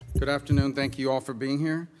Good afternoon. Thank you all for being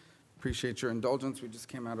here. Appreciate your indulgence. We just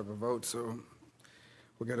came out of a vote, so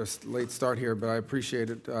we'll get a late start here, but I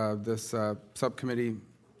appreciate it. This subcommittee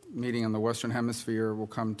meeting on the Western Hemisphere will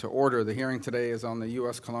come to order. The hearing today is on the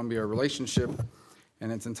U.S.-Colombia relationship,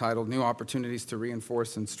 and it's entitled New Opportunities to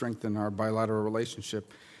Reinforce and Strengthen Our Bilateral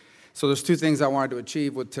Relationship. So there's two things I wanted to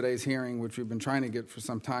achieve with today's hearing, which we've been trying to get for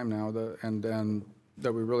some time now, and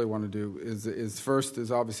that we really want to do is first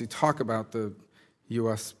is obviously talk about the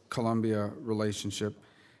U.S.-Colombia relationship,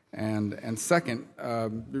 and second,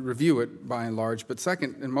 review it by and large, but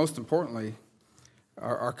second, and most importantly,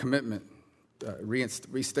 our commitment,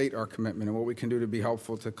 restate our commitment and what we can do to be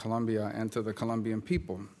helpful to Colombia and to the Colombian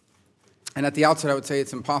people. And at the outset, I would say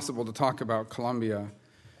it's impossible to talk about Colombia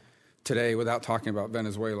today without talking about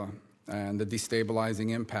Venezuela and the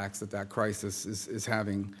destabilizing impacts that crisis is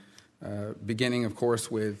having, beginning, of course,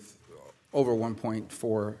 with over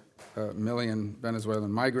 1.4 million Venezuelan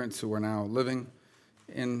migrants who are now living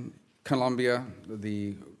in Colombia.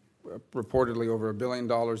 The reportedly over $1 billion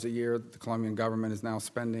a year the Colombian government is now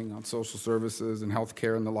spending on social services and health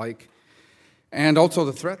care and the like. And also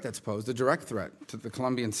the threat that's posed, the direct threat to the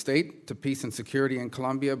Colombian state, to peace and security in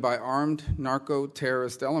Colombia by armed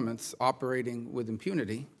narco-terrorist elements operating with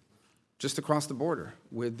impunity just across the border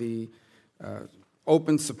with the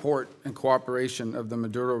open support and cooperation of the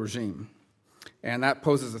Maduro regime. And that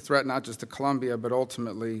poses a threat not just to Colombia, but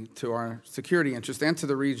ultimately to our security interests and to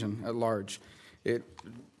the region at large.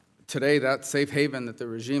 Today, that safe haven that the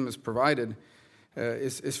regime has provided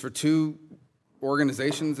is for two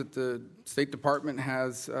organizations that the State Department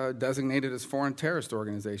has designated as foreign terrorist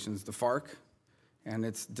organizations, the FARC and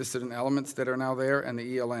its dissident elements that are now there, and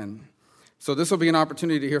the ELN. So this will be an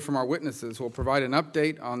opportunity to hear from our witnesses who will provide an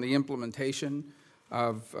update on the implementation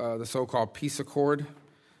of the so-called peace accord,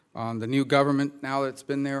 on the new government now that's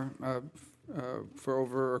been there for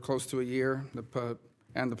over or close to a year,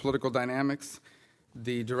 and the political dynamics,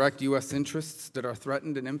 the direct U.S. interests that are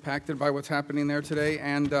threatened and impacted by what's happening there today,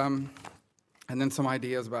 and then some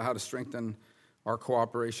ideas about how to strengthen our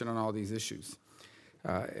cooperation on all these issues.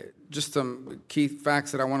 Just some key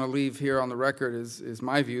facts that I want to leave here on the record is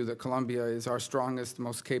my view that Colombia is our strongest,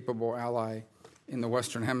 most capable ally in the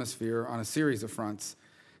Western Hemisphere on a series of fronts.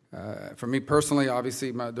 For me personally,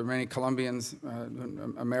 obviously, there are many Colombians,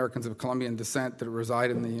 Americans of Colombian descent that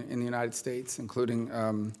reside in the United States, including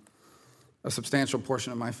a substantial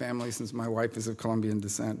portion of my family, since my wife is of Colombian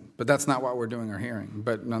descent. But that's not why we're doing our hearing.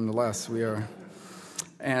 But nonetheless, we are.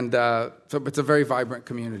 And so it's a very vibrant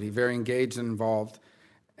community, very engaged and involved.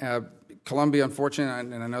 Colombia,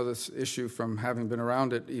 unfortunately, and I know this issue from having been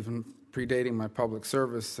around it, even predating my public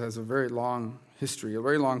service, has a very long history, a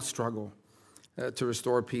very long struggle to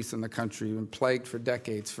restore peace in the country. Been plagued for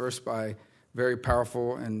decades, first by very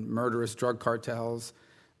powerful and murderous drug cartels,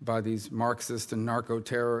 by these Marxist and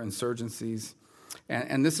narco-terror insurgencies.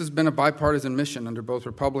 And this has been a bipartisan mission under both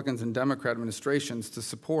Republicans and Democrat administrations to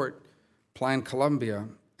support Plan Colombia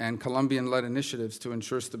and Colombian-led initiatives to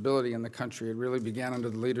ensure stability in the country. It really began under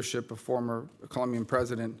the leadership of former Colombian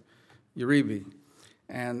President Uribe.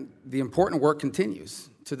 And the important work continues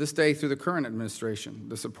to this day through the current administration.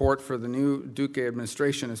 The support for the new Duque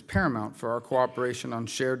administration is paramount for our cooperation on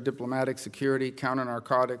shared diplomatic security,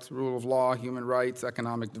 counter-narcotics, rule of law, human rights,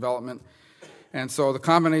 economic development. And so the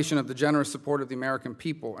combination of the generous support of the American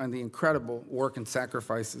people and the incredible work and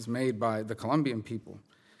sacrifices made by the Colombian people,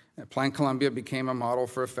 Plan Colombia became a model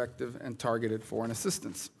for effective and targeted foreign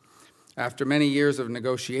assistance. After many years of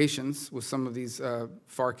negotiations with some of these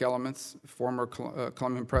FARC elements, former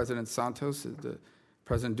Colombian President Santos,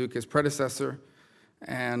 President Duque's predecessor,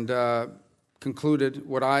 and concluded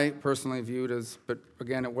what I personally viewed as, but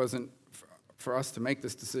again, it wasn't for us to make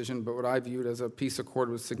this decision, but what I viewed as a peace accord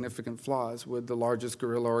with significant flaws with the largest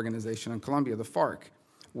guerrilla organization in Colombia, the FARC,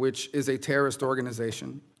 which is a terrorist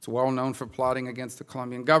organization. It's well known for plotting against the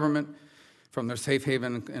Colombian government from their safe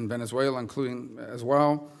haven in Venezuela, including as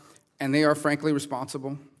well. And they are frankly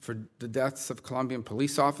responsible for the deaths of Colombian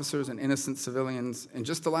police officers and innocent civilians in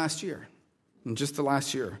just the last year.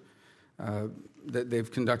 That they've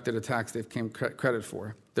conducted attacks they've claimed credit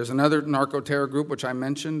for. There's another narco-terror group, which I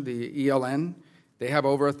mentioned, the ELN. They have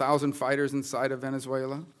over 1,000 fighters inside of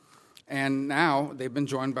Venezuela. And now they've been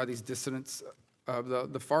joined by these dissidents of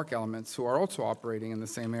the FARC elements who are also operating in the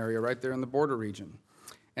same area right there in the border region.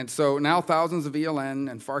 And so now thousands of ELN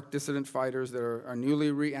and FARC dissident fighters that are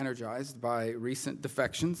newly re-energized by recent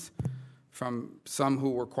defections from some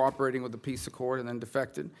who were cooperating with the peace accord and then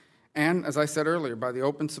defected, and, as I said earlier, by the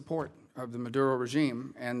open support of the Maduro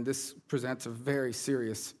regime. And this presents a very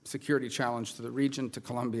serious security challenge to the region, to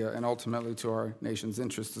Colombia, and ultimately to our nation's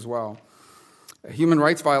interests as well. Human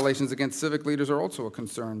rights violations against civic leaders are also a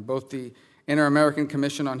concern. Both the Inter-American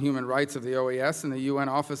Commission on Human Rights of the OAS and the UN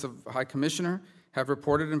Office of High Commissioner have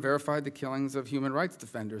reported and verified the killings of human rights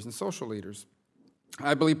defenders and social leaders.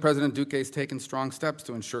 I believe President Duque has taken strong steps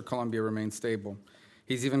to ensure Colombia remains stable.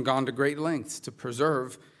 He's even gone to great lengths to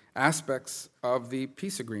preserve aspects of the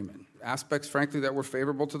peace agreement, aspects, frankly, that were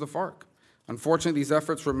favorable to the FARC. Unfortunately, these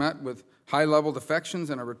efforts were met with high-level defections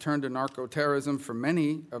and a return to narco-terrorism for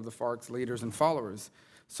many of the FARC's leaders and followers.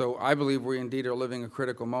 So I believe we indeed are living a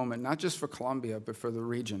critical moment, not just for Colombia, but for the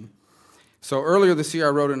region. So earlier this year,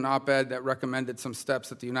 I wrote an op-ed that recommended some steps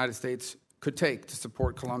that the United States could take to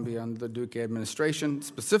support Colombia under the Duque administration,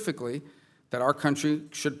 specifically that our country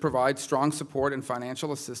should provide strong support and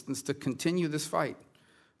financial assistance to continue this fight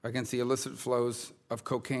against the illicit flows of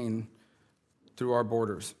cocaine through our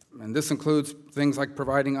borders. And this includes things like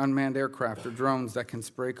providing unmanned aircraft or drones that can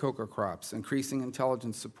spray coca crops, increasing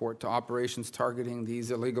intelligence support to operations targeting these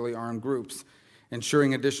illegally armed groups,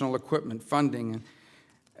 ensuring additional equipment, funding,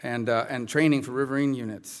 and training for riverine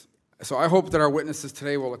units. So I hope that our witnesses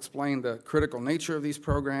today will explain the critical nature of these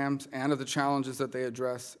programs and of the challenges that they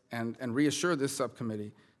address and reassure this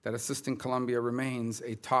subcommittee that assisting Colombia remains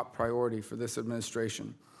a top priority for this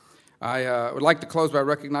administration. I would like to close by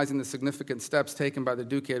recognizing the significant steps taken by the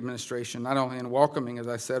Duque administration, not only in welcoming, as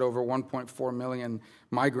I said, over 1.4 million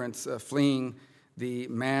migrants fleeing the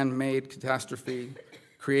man-made catastrophe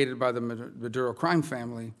created by the Maduro crime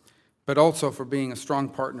family, but also for being a strong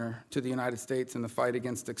partner to the United States in the fight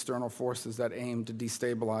against external forces that aim to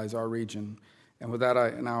destabilize our region. And with that, I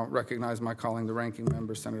now recognize my colleague, the ranking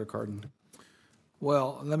member, Senator Cardin.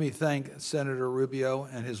 Well, let me thank Senator Rubio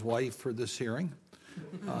and his wife for this hearing.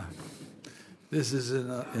 This is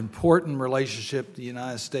an important relationship, the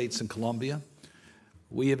United States and Colombia.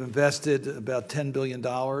 We have invested about $10 billion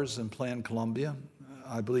in Plan Colombia.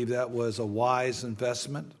 I believe that was a wise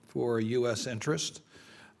investment for a U.S. interest.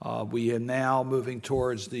 We are now moving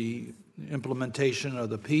towards the implementation of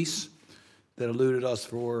the peace that eluded us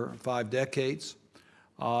for 5 decades.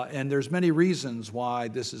 And there's many reasons why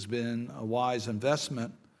this has been a wise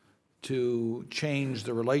investment to change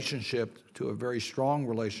the relationship to a very strong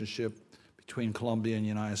relationship between Colombia and the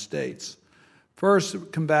United States.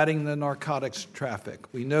 First, combating the narcotics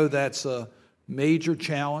traffic. We know that's a major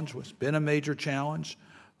challenge, it's been a major challenge.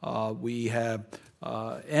 We have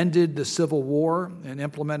ended the Civil War and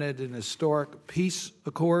implemented an historic peace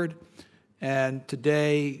accord. And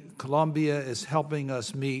today, Colombia is helping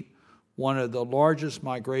us meet one of the largest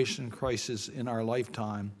migration crises in our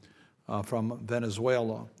lifetime from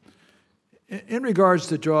Venezuela. In regards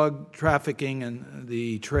to drug trafficking and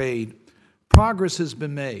the trade, progress has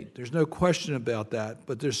been made. There's no question about that,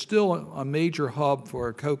 but there's still a major hub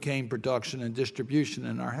for cocaine production and distribution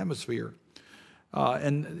in our hemisphere.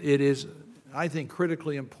 And it is, I think,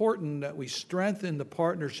 critically important that we strengthen the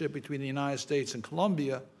partnership between the United States and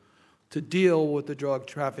Colombia to deal with the drug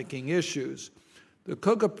trafficking issues. The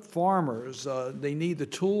coca farmers, they need the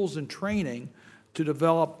tools and training to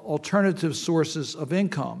develop alternative sources of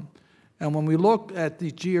income. And when we look at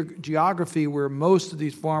the geography where most of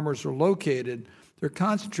these farmers are located, they're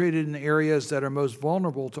concentrated in areas that are most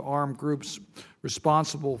vulnerable to armed groups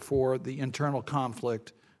responsible for the internal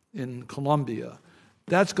conflict in Colombia.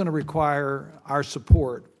 That's going to require our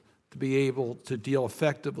support to be able to deal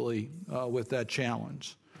effectively with that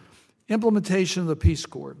challenge. Implementation of the Peace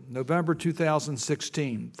Accord, November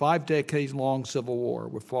 2016, 5-decade-long civil war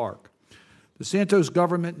with FARC. The Santos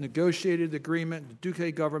government negotiated the agreement. The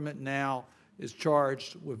Duque government now is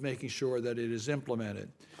charged with making sure that it is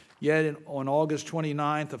implemented. Yet on August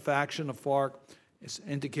 29th, a faction of FARC has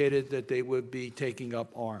indicated that they would be taking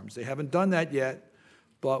up arms. They haven't done that yet,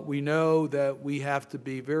 but we know that we have to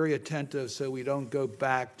be very attentive so we don't go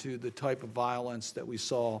back to the type of violence that we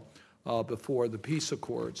saw before the peace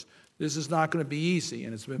accords. This is not going to be easy,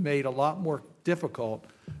 and it's been made a lot more difficult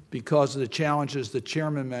because of the challenges the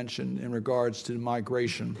chairman mentioned in regards to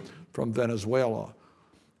migration from Venezuela.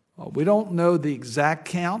 We don't know the exact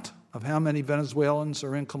count of how many Venezuelans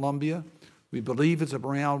are in Colombia. We believe it's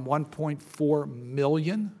around 1.4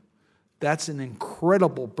 million. That's an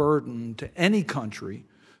incredible burden to any country,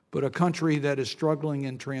 but a country that is struggling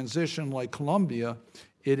in transition like Colombia,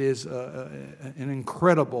 it is an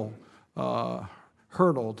incredible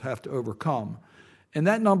hurdle to have to overcome. And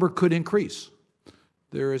that number could increase.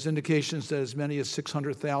 There is indications that as many as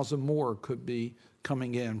 600,000 more could be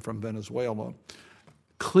coming in from Venezuela.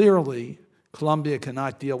 Clearly, Colombia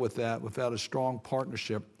cannot deal with that without a strong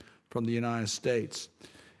partnership from the United States.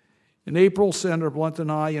 In April, Senator Blunt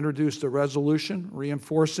and I introduced a resolution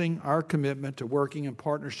reinforcing our commitment to working in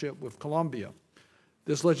partnership with Colombia.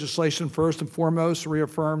 This legislation, first and foremost,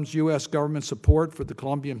 reaffirms U.S. government support for the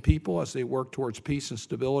Colombian people as they work towards peace and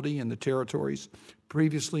stability in the territories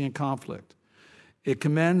previously in conflict. It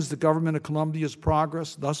commends the government of Colombia's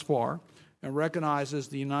progress thus far and recognizes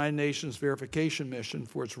the United Nations Verification Mission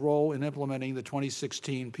for its role in implementing the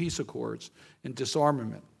 2016 peace accords and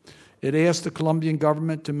disarmament. It asks the Colombian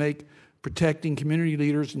government to make protecting community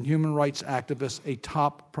leaders and human rights activists a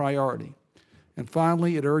top priority. And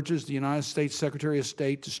finally, it urges the United States Secretary of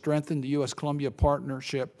State to strengthen the U.S.-Colombia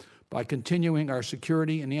partnership by continuing our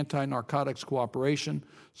security and anti-narcotics cooperation,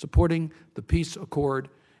 supporting the peace accord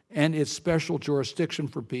and its special jurisdiction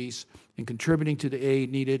for peace, and contributing to the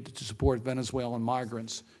aid needed to support Venezuelan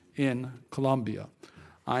migrants in Colombia.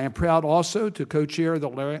 I am proud also to co-chair the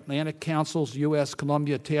Atlantic Council's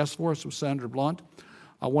U.S.-Colombia Task Force with Senator Blunt.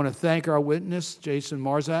 I want to thank our witness, Jason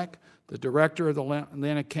Marzak, the director of the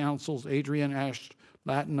Atlantic Council's Adrian Ash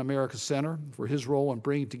Latin America Center, for his role in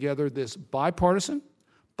bringing together this bipartisan,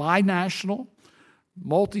 binational,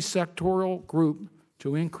 multi-sectoral group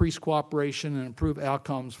to increase cooperation and improve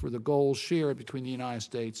outcomes for the goals shared between the United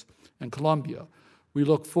States and Colombia. We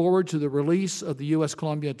look forward to the release of the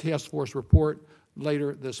U.S.-Colombia Task Force report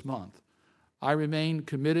later this month. I remain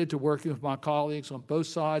committed to working with my colleagues on both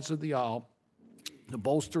sides of the aisle to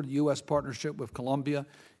bolster the U.S. partnership with Colombia,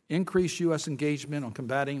 increase U.S. engagement on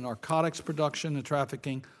combating narcotics production and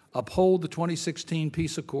trafficking, uphold the 2016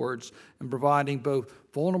 peace accords, and providing both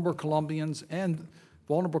vulnerable Colombians and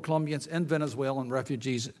Venezuelan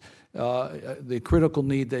refugees the critical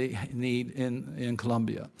need they need in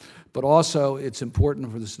Colombia. But also, it's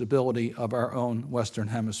important for the stability of our own Western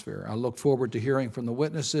Hemisphere. I look forward to hearing from the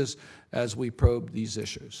witnesses as we probe these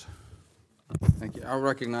issues. Thank you. I'll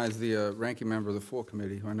recognize the ranking member of the full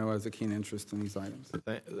committee, who I know has a keen interest in these items.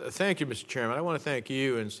 Thank you, Mr. Chairman. I want to thank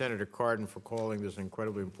you and Senator Cardin for calling this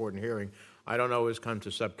incredibly important hearing. I don't always come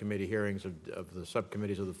to subcommittee hearings of the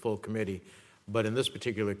subcommittees of the full committee, but in this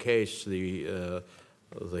particular case, the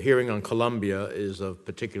hearing on Colombia is of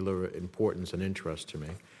particular importance and interest to me.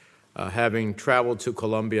 Having traveled to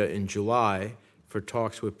Colombia in July for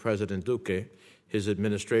talks with President Duque, his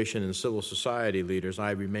administration, and civil society leaders,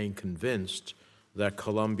 I remain convinced that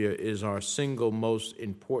Colombia is our single most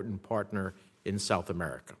important partner in South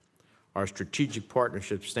America. Our strategic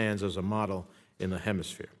partnership stands as a model in the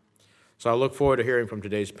hemisphere. So I look forward to hearing from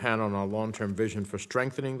today's panel on our long-term vision for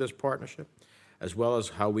strengthening this partnership, as well as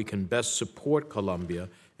how we can best support Colombia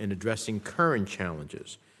in addressing current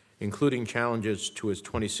challenges, including challenges to its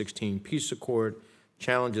 2016 peace accord,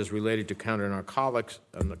 challenges related to counter-narcotics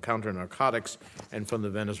and from the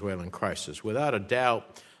Venezuelan crisis. Without a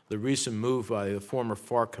doubt, the recent move by the former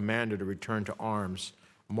FARC commander to return to arms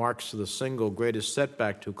marks the single greatest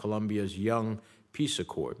setback to Colombia's young peace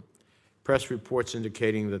accord. Press reports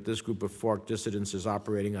indicating that this group of FARC dissidents is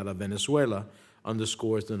operating out of Venezuela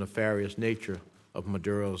underscores the nefarious nature of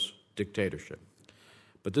Maduro's dictatorship.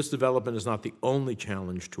 But this development is not the only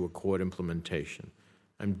challenge to accord implementation.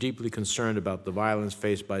 I'm deeply concerned about the violence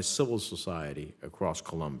faced by civil society across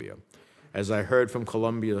Colombia. As I heard from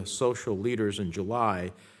Colombia social leaders in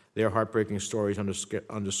July, their heartbreaking stories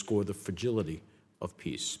underscore the fragility of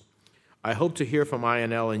peace. I hope to hear from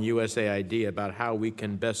INL and USAID about how we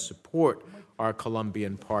can best support our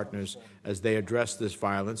Colombian partners as they address this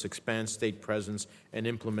violence, expand state presence, and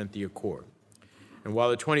implement the accord. And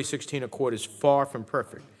while the 2016 accord is far from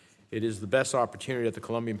perfect, it is the best opportunity that the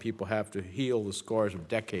Colombian people have to heal the scars of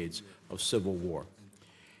decades of civil war.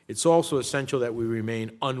 It's also essential that we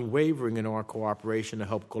remain unwavering in our cooperation to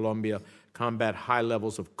help Colombia combat high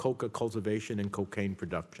levels of coca cultivation and cocaine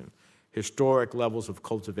production. Historic levels of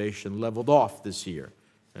cultivation leveled off this year,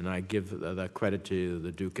 and I give that credit to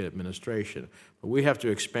the Duque administration. But we have to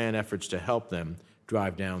expand efforts to help them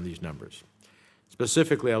drive down these numbers.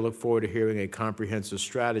 Specifically, I look forward to hearing a comprehensive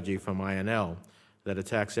strategy from INL that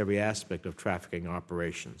attacks every aspect of trafficking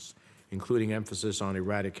operations, including emphasis on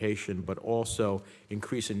eradication, but also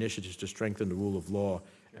increase initiatives to strengthen the rule of law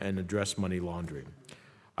and address money laundering.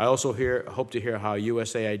 I also hope to hear how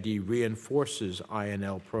USAID reinforces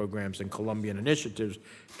INL programs and Colombian initiatives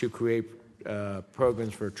to create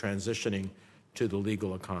programs for transitioning to the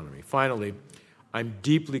legal economy. Finally, I'm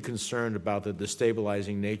deeply concerned about the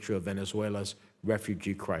destabilizing nature of Venezuela's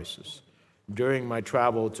refugee crisis. During my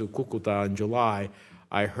travel to Cúcuta in July,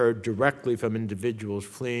 I heard directly from individuals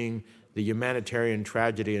fleeing the humanitarian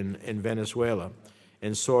tragedy in Venezuela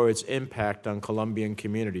and saw its impact on Colombian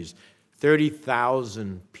communities.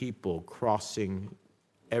 30,000 people crossing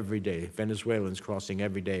every day, Venezuelans crossing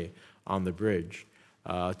every day on the bridge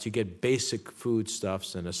to get basic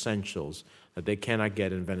foodstuffs and essentials that they cannot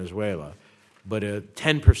get in Venezuela. But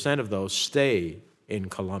 10% of those stay in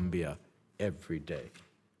Colombia every day.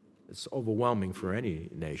 It's overwhelming for any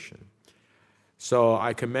nation. So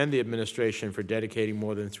I commend the administration for dedicating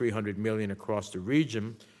more than $300 million across the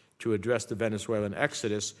region to address the Venezuelan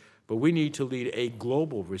exodus, but we need to lead a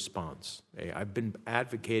global response. I've been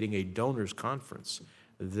advocating a donors conference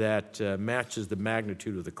that matches the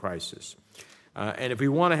magnitude of the crisis. And if we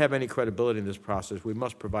want to have any credibility in this process, we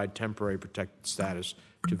must provide temporary protected status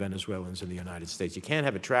to Venezuelans in the United States. You can't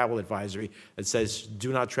have a travel advisory that says,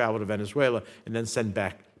 do not travel to Venezuela, and then send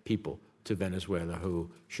back people to Venezuela who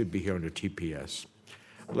should be here under TPS.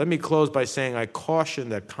 Let me close by saying I caution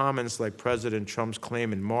that comments like President Trump's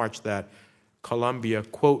claim in March that Colombia,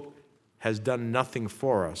 quote, has done nothing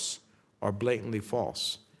for us are blatantly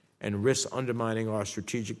false and risk undermining our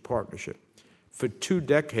strategic partnership. For 2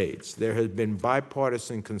 decades, there has been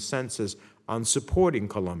bipartisan consensus on supporting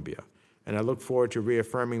Colombia, and I look forward to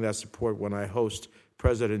reaffirming that support when I host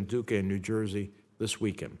President Duque in New Jersey this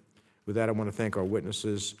weekend. With that, I want to thank our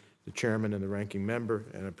witnesses, the chairman and the ranking member,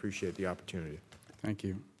 and I appreciate the opportunity. Thank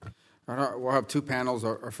you. All right, we'll have 2 panels.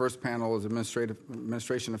 Our first panel is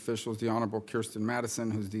administration officials, the Honorable Kirsten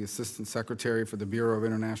Madison, who's the Assistant Secretary for the Bureau of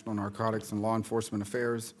International Narcotics and Law Enforcement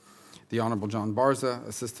Affairs, the Honorable John Barza,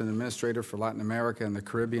 Assistant Administrator for Latin America and the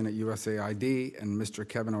Caribbean at USAID, and Mr.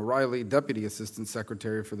 Kevin O'Reilly, Deputy Assistant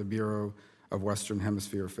Secretary for the Bureau of Western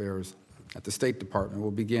Hemisphere Affairs at the State Department.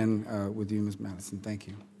 We'll begin with you, Ms. Madison. Thank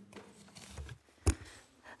you.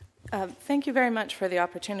 Thank you very much for the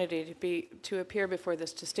opportunity to appear before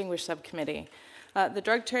this distinguished subcommittee. The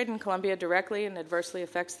drug trade in Colombia directly and adversely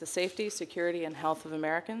affects the safety, security, and health of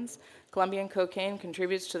Americans. Colombian cocaine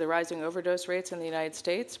contributes to the rising overdose rates in the United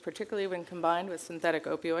States, particularly when combined with synthetic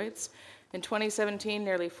opioids. In 2017,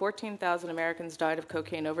 nearly 14,000 Americans died of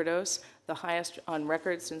cocaine overdose, the highest on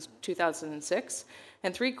record since 2006,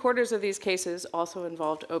 and 3/4 of these cases also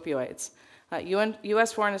involved opioids.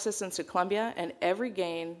 U.S. foreign assistance to Colombia and every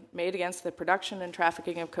gain made against the production and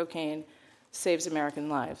trafficking of cocaine saves American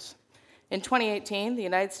lives. In 2018, the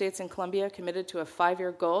United States and Colombia committed to a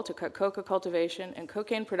 5-year goal to cut coca cultivation and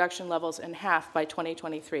cocaine production levels in half by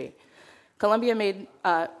 2023. Colombia made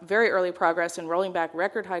very early progress in rolling back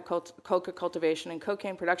record-high coca cultivation and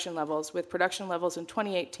cocaine production levels, with production levels in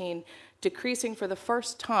 2018 decreasing for the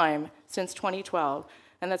first time since 2012,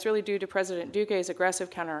 and that's really due to President Duque's aggressive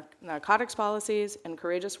counter-narcotics policies and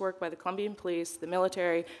courageous work by the Colombian police, the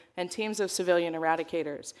military, and teams of civilian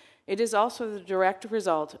eradicators. It is also the direct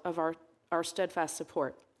result of our steadfast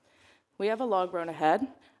support. We have a long road ahead,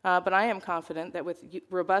 but I am confident that with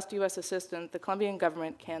robust U.S. assistance, the Colombian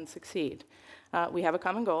government can succeed. We have a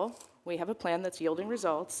common goal. We have a plan that's yielding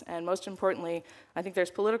results, and most importantly, I think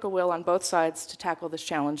there's political will on both sides to tackle this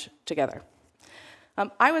challenge together.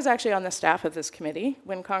 I was actually on the staff of this committee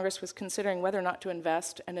when Congress was considering whether or not to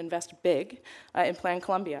invest, and invest big, in Plan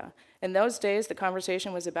Colombia. In those days, the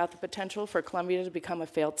conversation was about the potential for Colombia to become a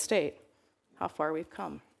failed state. How far we've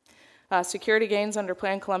come. Security gains under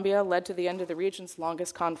Plan Colombia led to the end of the region's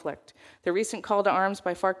longest conflict. The recent call to arms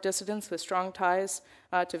by FARC dissidents with strong ties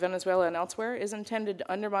to Venezuela and elsewhere is intended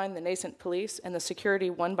to undermine the nascent police and the security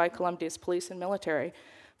won by Colombia's police and military.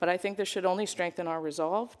 But I think this should only strengthen our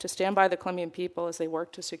resolve to stand by the Colombian people as they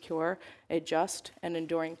work to secure a just and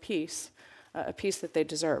enduring peace, a peace that they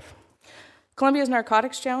deserve. Colombia's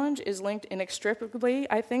narcotics challenge is linked inextricably,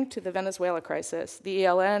 I think, to the Venezuela crisis. The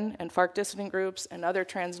ELN and FARC dissident groups and other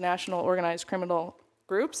transnational organized criminal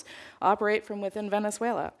groups operate from within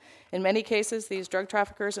Venezuela. In many cases, these drug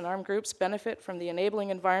traffickers and armed groups benefit from the enabling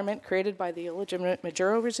environment created by the illegitimate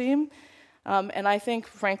Maduro regime. And I think,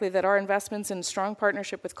 frankly, that our investments in strong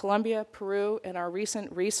partnership with Colombia, Peru, and our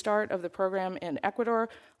recent restart of the program in Ecuador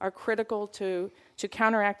are critical to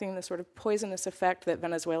counteracting the sort of poisonous effect that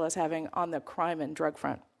Venezuela is having on the crime and drug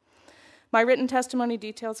front. My written testimony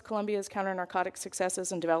details Colombia's counter-narcotic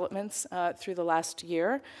successes and developments through the last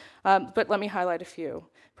year, but let me highlight a few.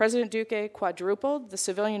 President Duque quadrupled the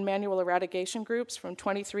civilian manual eradication groups from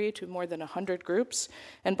 23 to more than 100 groups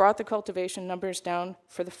and brought the cultivation numbers down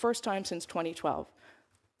for the first time since 2012.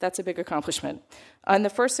 That's a big accomplishment. In the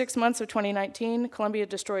first 6 months of 2019, Colombia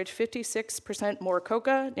destroyed 56% more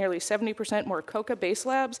coca, nearly 70% more coca base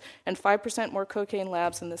labs, and 5% more cocaine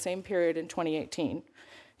labs in the same period in 2018.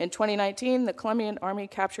 In 2019, the Colombian army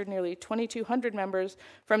captured nearly 2,200 members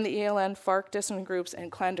from the ELN, FARC dissident groups,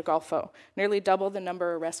 and Clan de Golfo, nearly double the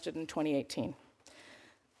number arrested in 2018.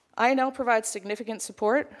 INL provides significant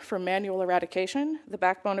support for manual eradication, the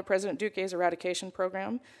backbone of President Duque's eradication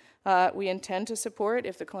program. We intend to support,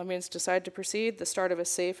 if the Colombians decide to proceed, the start of a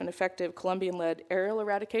safe and effective Colombian-led aerial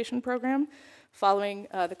eradication program. following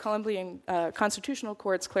the Colombian Constitutional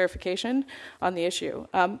Court's clarification on the issue.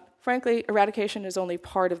 Frankly, eradication is only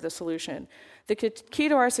part of the solution. The key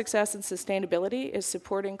to our success and sustainability is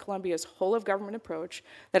supporting Colombia's whole-of-government approach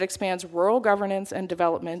that expands rural governance and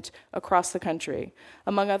development across the country.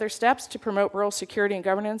 Among other steps to promote rural security and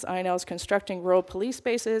governance, INL is constructing rural police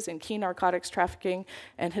bases in key narcotics trafficking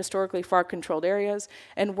and historically FARC-controlled areas,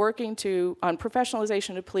 and working on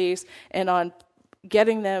professionalization of police and on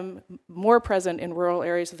getting them more present in rural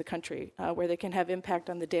areas of the country where they can have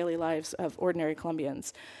impact on the daily lives of ordinary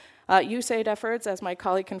Colombians. USAID efforts, as my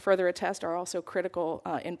colleague can further attest, are also critical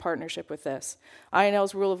in partnership with this.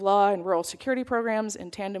 INL's rule of law and rural security programs, in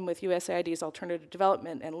tandem with USAID's alternative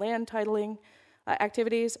development and land titling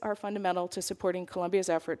activities, are fundamental to supporting Colombia's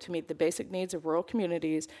effort to meet the basic needs of rural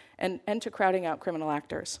communities and to crowding out criminal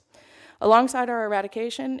actors. Alongside our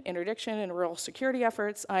eradication, interdiction, and rural security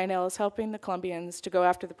efforts, INL is helping the Colombians to go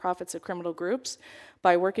after the profits of criminal groups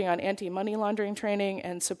by working on anti-money laundering training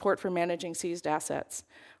and support for managing seized assets.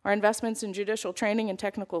 Our investments in judicial training and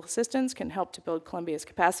technical assistance can help to build Colombia's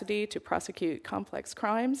capacity to prosecute complex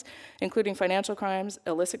crimes, including financial crimes,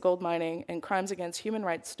 illicit gold mining, and crimes against human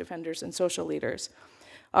rights defenders and social leaders.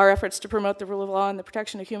 Our efforts to promote the rule of law and the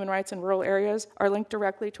protection of human rights in rural areas are linked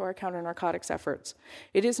directly to our counter-narcotics efforts.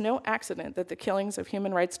 It is no accident that the killings of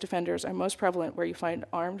human rights defenders are most prevalent where you find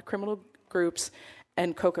armed criminal groups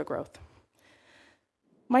and coca growth.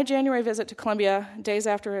 My January visit to Colombia, days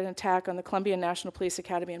after an attack on the Colombian National Police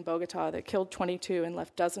Academy in Bogota that killed 22 and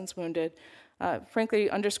left dozens wounded, frankly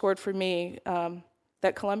underscored for me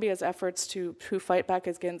that Colombia's efforts to fight back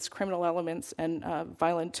against criminal elements and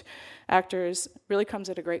violent actors really comes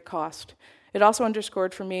at a great cost. It also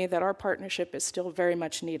underscored for me that our partnership is still very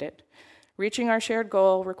much needed. Reaching our shared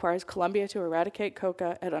goal requires Colombia to eradicate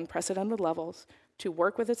coca at unprecedented levels, to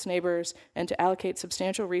work with its neighbors, and to allocate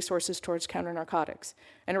substantial resources towards counter-narcotics.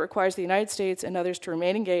 And it requires the United States and others to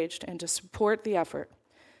remain engaged and to support the effort.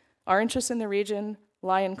 Our interests in the region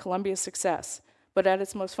lie in Colombia's success, but at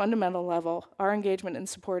its most fundamental level, our engagement and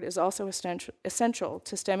support is also essential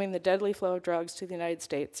to stemming the deadly flow of drugs to the United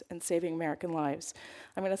States and saving American lives.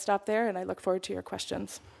 I'm going to stop there, and I look forward to your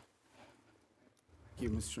questions.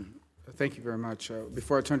 Thank you very much.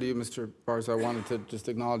 Before I turn to you, Mr. Barza, I wanted to just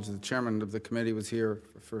acknowledge the chairman of the committee was here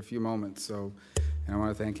for a few moments, and I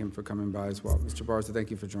want to thank him for coming by as well. Mr. Barza,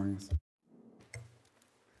 thank you for joining us.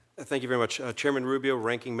 Thank you very much. Chairman Rubio,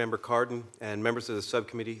 Ranking Member Cardin, and members of the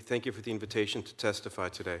subcommittee, thank you for the invitation to testify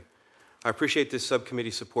today. I appreciate this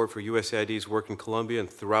subcommittee's support for USAID's work in Colombia and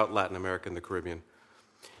throughout Latin America and the Caribbean.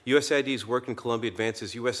 USAID's work in Colombia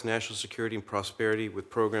advances U.S. national security and prosperity with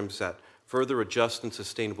programs that further adjust and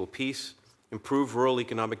sustainable peace, improve rural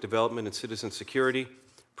economic development and citizen security,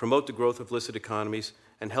 promote the growth of illicit economies,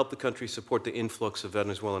 and help the country support the influx of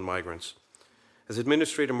Venezuelan migrants. As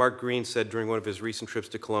Administrator Mark Green said during one of his recent trips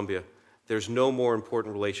to Colombia, there's no more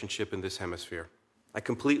important relationship in this hemisphere. I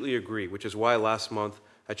completely agree, which is why last month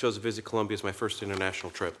I chose to visit Colombia as my first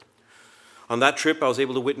international trip. On that trip, I was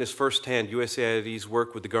able to witness firsthand USAID's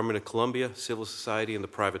work with the government of Colombia, civil society, and the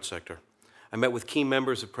private sector. I met with key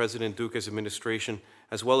members of President Duque's administration,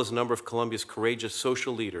 as well as a number of Colombia's courageous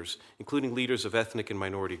social leaders, including leaders of ethnic and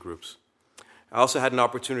minority groups. I also had an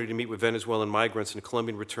opportunity to meet with Venezuelan migrants and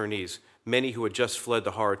Colombian returnees, many who had just fled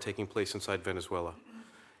the horror taking place inside Venezuela.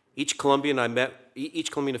 Each Colombian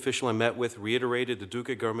official I met with reiterated the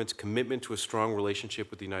Duque government's commitment to a strong relationship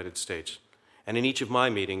with the United States. And in each of my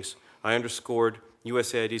meetings, I underscored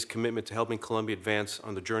USAID's commitment to helping Colombia advance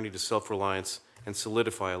on the journey to self-reliance and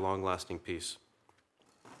solidify a long-lasting peace.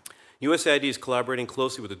 USAID is collaborating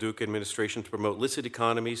closely with the Duque administration to promote illicit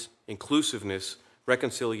economies, inclusiveness,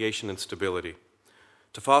 reconciliation, and stability.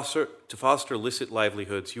 To foster illicit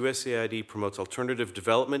livelihoods, USAID promotes alternative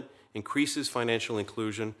development, increases financial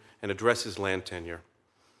inclusion, and addresses land tenure.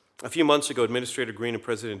 A few months ago, Administrator Green and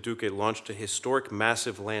President Duque launched a historic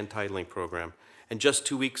massive land titling program, and just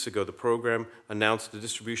 2 weeks ago, the program announced the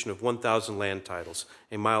distribution of 1,000 land titles,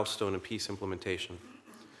 a milestone in peace implementation.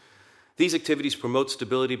 These activities promote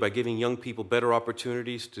stability by giving young people better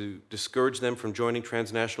opportunities, to discourage them from joining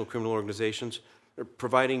transnational criminal organizations, or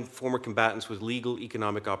providing former combatants with legal,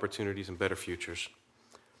 economic opportunities and better futures.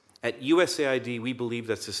 At USAID, we believe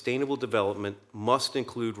that sustainable development must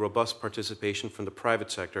include robust participation from the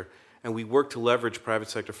private sector, and we work to leverage private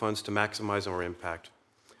sector funds to maximize our impact.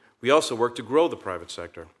 We also work to grow the private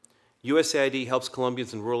sector. USAID helps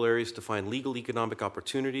Colombians in rural areas to find legal economic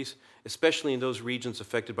opportunities, especially in those regions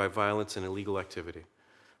affected by violence and illegal activity.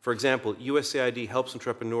 For example, USAID helps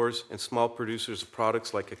entrepreneurs and small producers of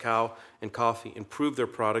products like cacao and coffee improve their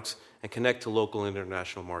products and connect to local and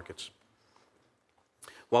international markets.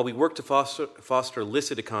 While we work to foster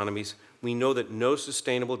illicit economies, we know that no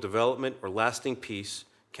sustainable development or lasting peace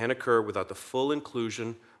can occur without the full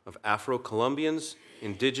inclusion of Afro-Colombians,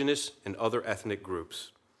 indigenous, and other ethnic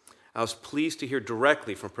groups. I was pleased to hear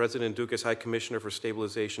directly from President Duque's High Commissioner for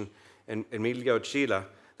Stabilization, Emilio Ochila,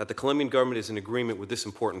 that the Colombian government is in agreement with this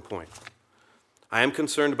important point. I am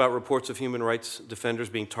concerned about reports of human rights defenders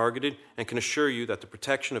being targeted and can assure you that the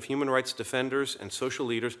protection of human rights defenders and social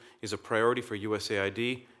leaders is a priority for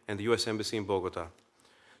USAID and the U.S. Embassy in Bogota.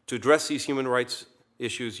 To address these human rights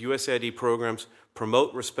issues, USAID programs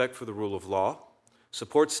promote respect for the rule of law,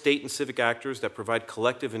 support state and civic actors that provide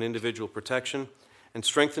collective and individual protection, and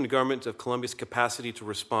strengthen the government of Colombia's capacity to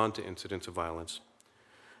respond to incidents of violence.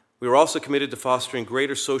 We are also committed to fostering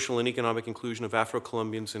greater social and economic inclusion of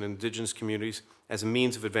Afro-Colombians and indigenous communities as a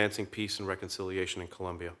means of advancing peace and reconciliation in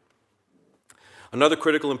Colombia. Another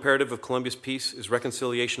critical imperative of Colombia's peace is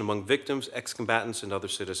reconciliation among victims, ex-combatants, and other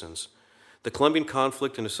citizens. The Colombian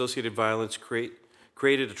conflict and associated violence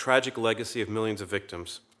created a tragic legacy of millions of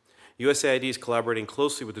victims. USAID is collaborating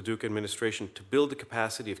closely with the Duque administration to build the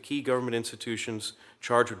capacity of key government institutions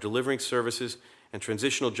charged with delivering services and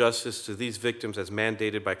transitional justice to these victims as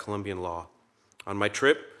mandated by Colombian law. On my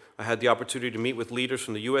trip, I had the opportunity to meet with leaders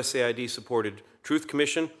from the USAID-supported Truth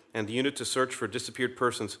Commission and the Unit to Search for Disappeared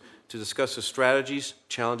Persons to discuss the strategies,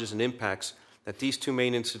 challenges, and impacts that these two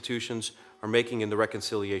main institutions are making in the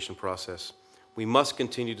reconciliation process. We must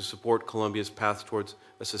continue to support Colombia's path towards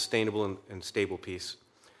a sustainable and stable peace.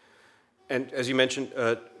 And as you mentioned,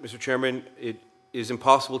 Mr. Chairman, it is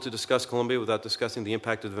impossible to discuss Colombia without discussing the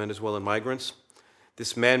impact of the Venezuelan migrants.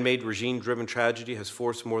 This man-made, regime-driven tragedy has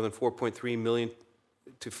forced more than 4.3 million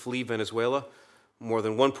to flee Venezuela. More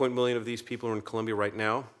than 1 million of these people are in Colombia right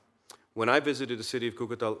now. When I visited the city of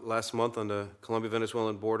Cucuta last month on the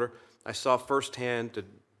Colombia-Venezuelan border, I saw firsthand the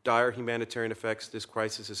dire humanitarian effects this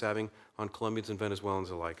crisis is having on Colombians and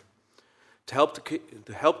Venezuelans alike. To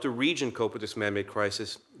help the region cope with this man-made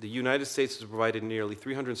crisis, the United States has provided nearly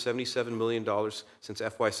 $377 million since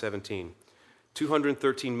FY17,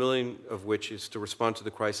 $213 million of which is to respond to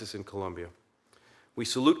the crisis in Colombia. We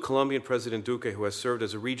salute Colombian President Duque, who has served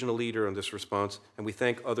as a regional leader in this response, and we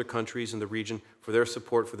thank other countries in the region for their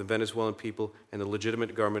support for the Venezuelan people and the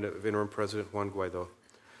legitimate government of interim President Juan Guaidó.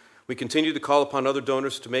 We continue to call upon other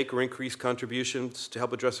donors to make or increase contributions to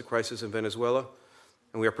help address the crisis in Venezuela,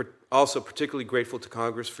 and we are also particularly grateful to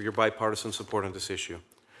Congress for your bipartisan support on this issue.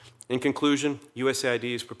 In conclusion, USAID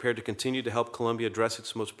is prepared to continue to help Colombia address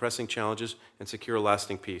its most pressing challenges and secure a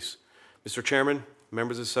lasting peace. Mr. Chairman,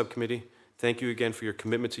 members of the subcommittee, thank you again for your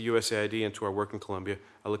commitment to USAID and to our work in Colombia.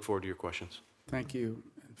 I look forward to your questions. Thank you.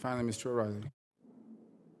 And finally, Mr. O'Reilly.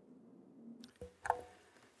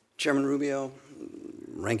 Chairman Rubio,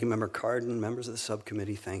 Ranking Member Cardin, members of the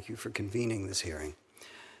subcommittee, thank you for convening this hearing.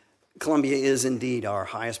 Colombia is indeed our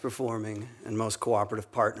highest performing and most cooperative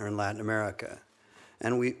partner in Latin America.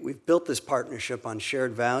 And we've built this partnership on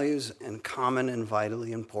shared values and common and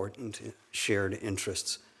vitally important shared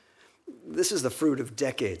interests. This is the fruit of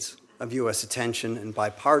decades of U.S. attention and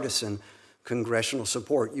bipartisan congressional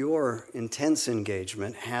support. Your intense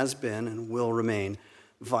engagement has been and will remain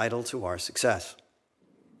vital to our success.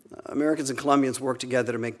 Americans and Colombians work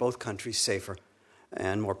together to make both countries safer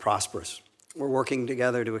and more prosperous. We're working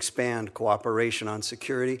together to expand cooperation on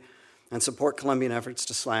security and support Colombian efforts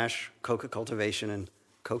to slash coca cultivation and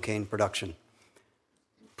cocaine production,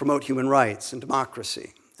 promote human rights and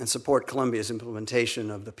democracy, and support Colombia's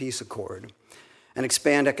implementation of the peace accord, and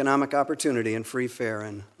expand economic opportunity and free, fair,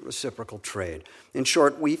 and reciprocal trade. In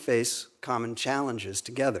short, we face common challenges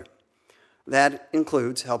together. That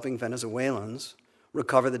includes helping Venezuelans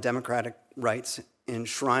recover the democratic rights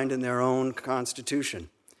enshrined in their own constitution,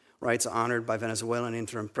 rights honored by Venezuelan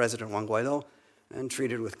interim President Juan Guaidó and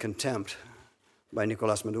treated with contempt by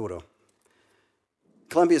Nicolás Maduro.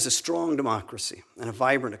 Colombia is a strong democracy and a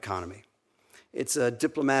vibrant economy. It's a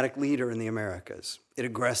diplomatic leader in the Americas. It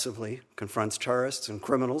aggressively confronts terrorists and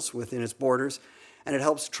criminals within its borders, and it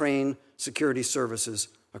helps train security services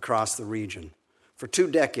across the region. For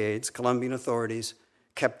 2 decades, Colombian authorities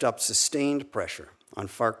kept up sustained pressure on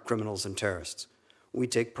FARC criminals and terrorists. We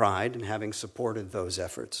take pride in having supported those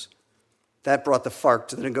efforts. That brought the FARC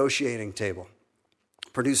to the negotiating table,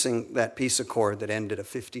 producing that peace accord that ended a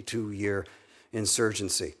 52-year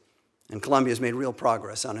insurgency. And Colombia has made real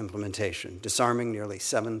progress on implementation, disarming nearly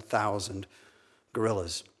 7,000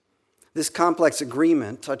 guerrillas. This complex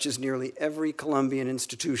agreement touches nearly every Colombian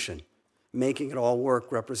institution. Making it all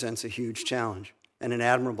work represents a huge challenge and an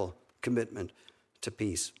admirable commitment to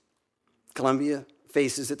peace. Colombia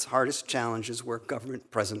faces its hardest challenges where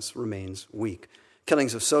government presence remains weak.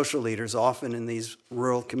 Killings of social leaders, often in these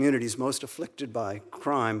rural communities most afflicted by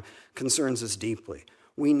crime, concerns us deeply.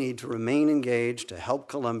 We need to remain engaged to help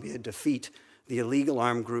Colombia defeat the illegal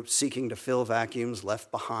armed groups seeking to fill vacuums left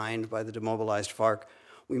behind by the demobilized FARC.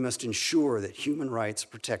 We must ensure that human rights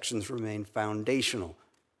protections remain foundational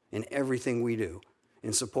in everything we do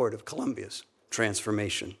in support of Colombia's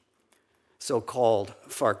transformation. So-called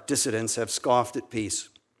FARC dissidents have scoffed at peace,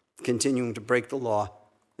 continuing to break the law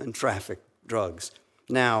and traffic drugs.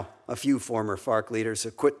 Now, a few former FARC leaders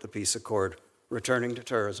have quit the peace accord, returning to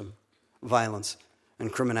terrorism, violence,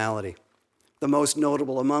 and criminality. The most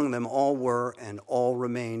notable among them all were and all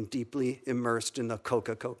remain deeply immersed in the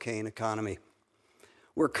cocaine economy.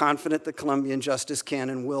 We're confident that Colombian justice can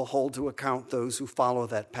and will hold to account those who follow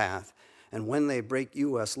that path, and when they break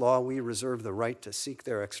U.S. law, we reserve the right to seek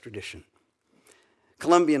their extradition.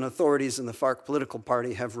 Colombian authorities and the FARC political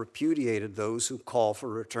party have repudiated those who call for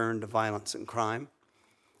a return to violence and crime.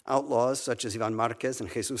 Outlaws such as Ivan Marquez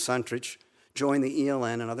and Jesus Santrich join the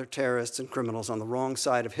ELN and other terrorists and criminals on the wrong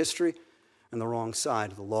side of history and the wrong side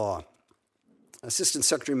of the law. Assistant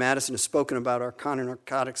Secretary Madison has spoken about our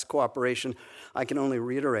counter-narcotics cooperation. I can only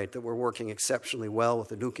reiterate that we're working exceptionally well with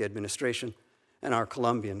the Duque administration and our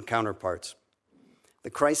Colombian counterparts. The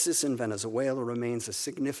crisis in Venezuela remains a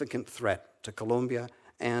significant threat to Colombia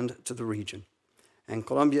and to the region, and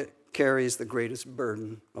Colombia carries the greatest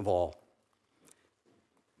burden of all.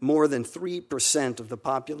 More than 3% of the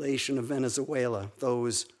population of Venezuela,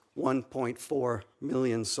 those 1.4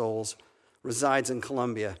 million souls, resides in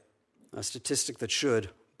Colombia, a statistic that should,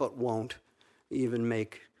 but won't, even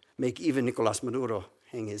make even Nicolas Maduro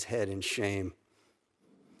hang his head in shame.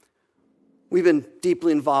 We've been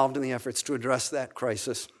deeply involved in the efforts to address that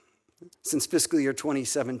crisis. Since fiscal year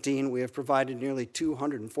 2017, we have provided nearly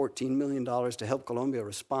 $214 million to help Colombia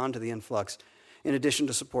respond to the influx, in addition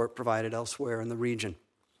to support provided elsewhere in the region.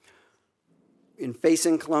 In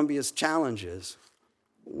facing Colombia's challenges,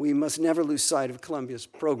 we must never lose sight of Colombia's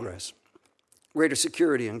progress, greater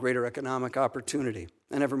security and greater economic opportunity,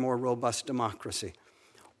 and ever more robust democracy.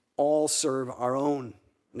 All serve our own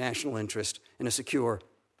national interest in a secure,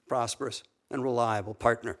 prosperous, and reliable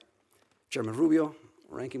partner. Chairman Rubio,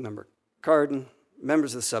 Ranking Member Cardin,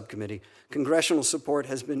 members of the subcommittee, congressional support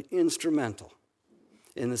has been instrumental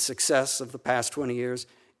in the success of the past 20 years.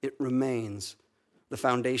 It remains the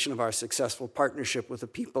foundation of our successful partnership with the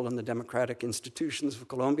people and the democratic institutions of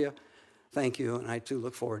Colombia. Thank you, and I too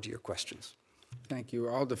look forward to your questions. Thank you.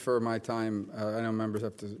 I'll defer my time. I know members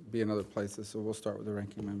have to be in other places, so we'll start with the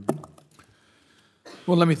ranking member.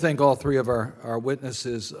 Well, let me thank all three of our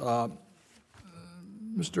witnesses.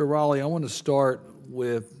 Mr. Raleigh, I want to start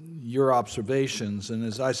with your observations. And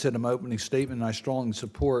as I said in my opening statement, I strongly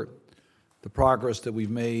support the progress that we've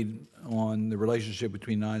made on the relationship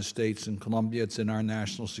between the United States and Colombia. It's in our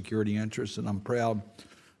national security interest, and I'm proud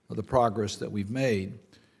of the progress that we've made.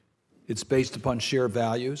 It's based upon shared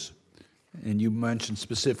values, and you mentioned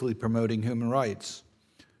specifically promoting human rights.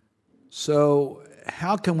 So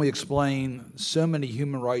how can we explain so many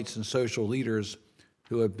human rights and social leaders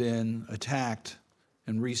who have been attacked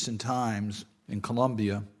in recent times in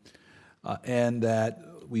Colombia, and that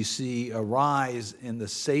we see a rise in the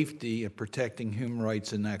safety of protecting human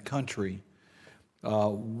rights in that country?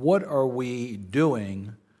 What are we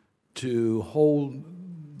doing to hold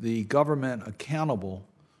the government accountable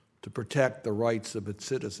to protect the rights of its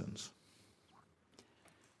citizens?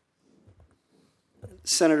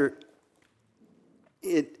 Senator,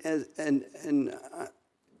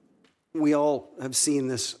 we all have seen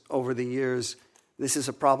this over the years. This is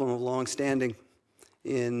a problem of longstanding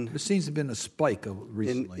There seems to have been a spike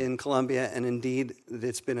recently. in Colombia, and indeed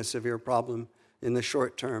it's been a severe problem in the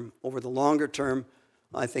short term. Over the longer term,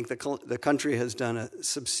 I think the country has done a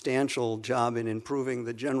substantial job in improving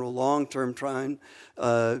the general long-term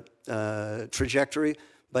trajectory,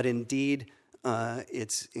 but indeed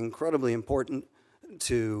it's incredibly important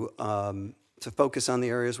to focus on the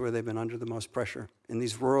areas where they've been under the most pressure. In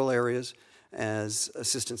these rural areas, as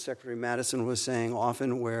Assistant Secretary Madison was saying,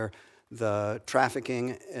 often where the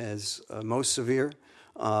trafficking is most severe,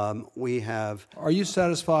 we have... Are you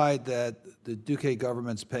satisfied that the Duque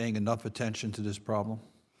government's paying enough attention to this problem?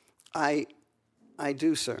 I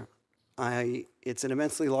do, sir. It's an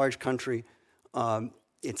immensely large country.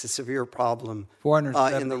 It's a severe problem.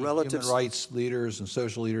 470 in the human rights leaders and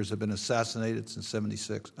social leaders have been assassinated since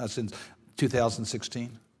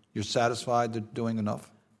 2016. You're satisfied they're doing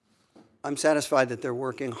enough? I'm satisfied that they're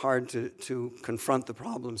working hard to confront the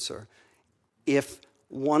problem, sir. If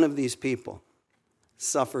one of these people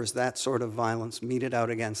suffers that sort of violence meted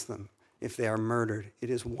out against them, if they are murdered,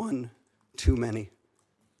 it is one too many.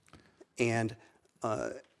 And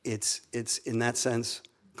it's in that sense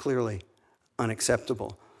clearly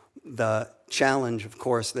unacceptable. The challenge, of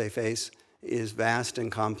course, they face is vast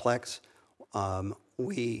and complex.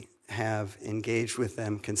 We have engaged with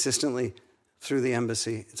them consistently through the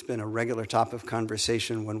embassy. It's been a regular topic of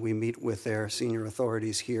conversation when we meet with their senior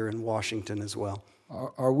authorities here in Washington as well.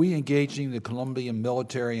 Are we engaging the Colombian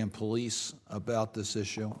military and police about this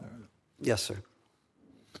issue? Yes, sir.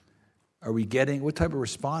 Are we getting, what type of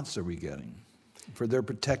response are we getting for their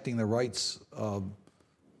protecting the rights of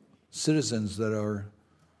citizens that are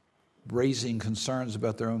raising concerns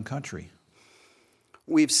about their own country?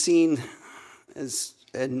 We've seen,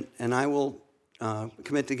 and I will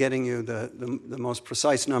commit to getting you the most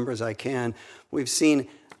precise numbers I can. We've seen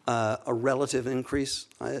a relative increase,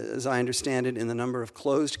 as I understand it, in the number of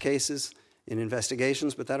closed cases in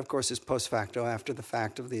investigations, but that, of course, is post facto, after the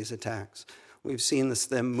fact of these attacks. We've seen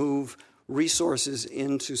them move resources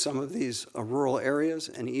into some of these rural areas,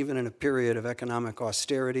 and even in a period of economic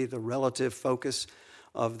austerity, the relative focus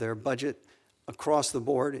of their budget across the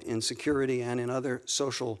board in security and in other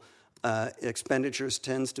social expenditures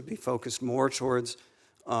tends to be focused more towards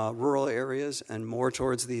rural areas and more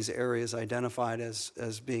towards these areas identified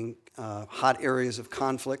as being hot areas of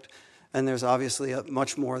conflict. And there's obviously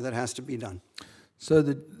much more that has to be done. So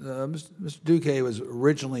Mr. Duque was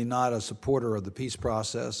originally not a supporter of the peace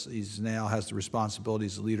process. He now has the responsibility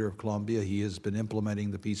as the leader of Colombia. He has been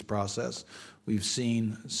implementing the peace process. We've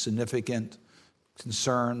seen significant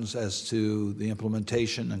concerns as to the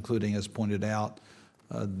implementation, including, as pointed out,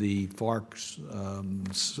 the FARC's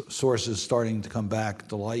sources starting to come back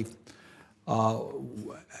to life.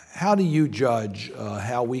 How do you judge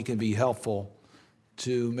how we can be helpful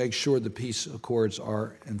to make sure the peace accords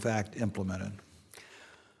are, in fact, implemented?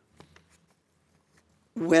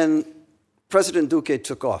 When President Duque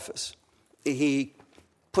took office, he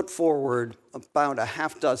put forward about a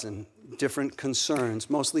half dozen different concerns,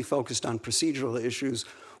 mostly focused on procedural issues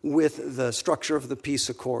with the structure of the peace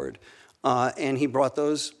accord. And he brought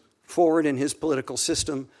those forward in his political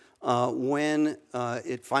system when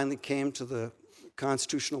it finally came to the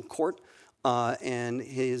Constitutional Court, and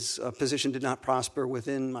his position did not prosper.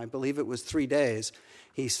 Within, I believe it was 3 days,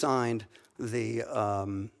 he signed the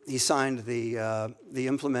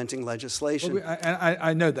implementing legislation. Well,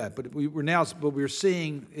 I know that, but we're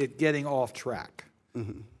seeing it getting off track.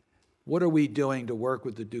 Mm-hmm. What are we doing to work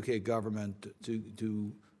with the Duque government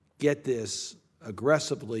to get this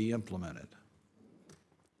aggressively implemented?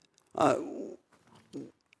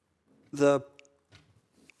 The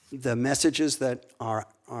messages that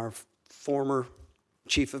our former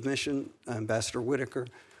Chief of Mission, Ambassador Whitaker,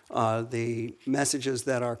 the messages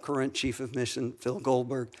that our current Chief of Mission, Phil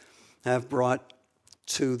Goldberg, have brought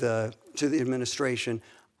to the administration,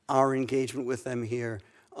 our engagement with them here,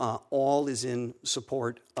 all is in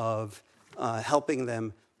support of helping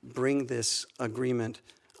them bring this agreement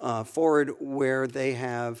forward, where they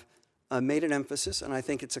have made an emphasis, and I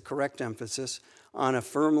think it's a correct emphasis, on a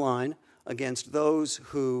firm line against those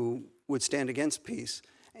who would stand against peace,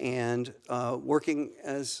 and working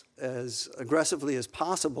as aggressively as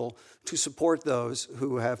possible to support those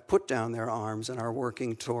who have put down their arms and are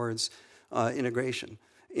working towards integration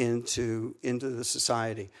into the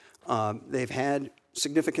society. They've had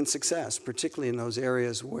significant success, particularly in those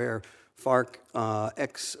areas where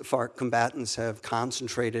ex-FARC combatants have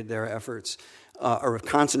concentrated their efforts or have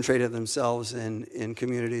concentrated themselves in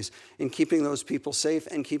communities, in keeping those people safe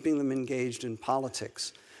and keeping them engaged in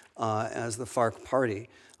politics as the FARC party.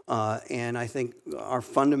 And I think our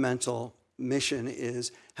fundamental mission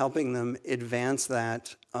is helping them advance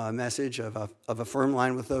that message of a firm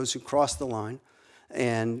line with those who cross the line,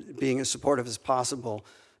 and being as supportive as possible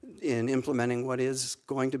in implementing what is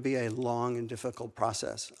going to be a long and difficult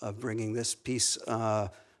process of bringing this peace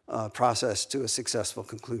process to a successful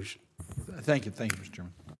conclusion. Thank you, Mr.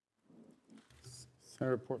 Chairman.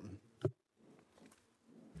 Senator Portman.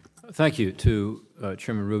 Thank you to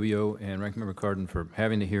Chairman Rubio and Ranking Member Cardin for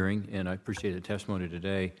having the hearing, and I appreciate the testimony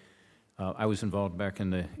today. I was involved back in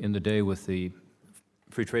the day with the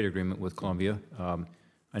free trade agreement with Colombia.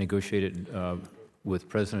 I negotiated with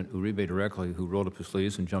President Uribe directly, who rolled up his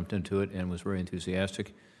sleeves and jumped into it and was very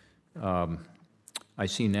enthusiastic. I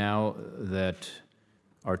see now that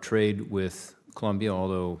our trade with Colombia,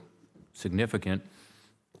 although significant,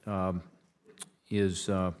 is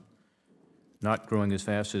not growing as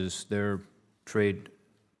fast as their trade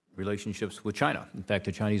relationships with China. In fact,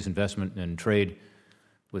 the Chinese investment and trade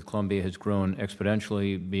with Colombia has grown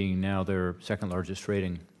exponentially, being now their second largest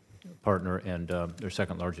trading partner and their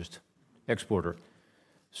second largest exporter.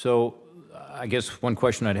 So I guess one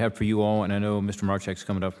question I'd have for you all, and I know Mr. Marchek's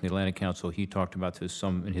coming up from the Atlantic Council, he talked about this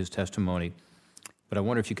some in his testimony, but I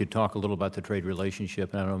wonder if you could talk a little about the trade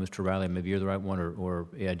relationship. And I don't know, Mr. Riley, maybe you're the right one, or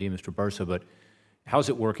AID, Mr. Bursa, but how's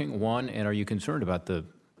it working, one, and are you concerned about the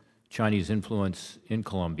Chinese influence in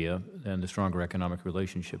Colombia and the stronger economic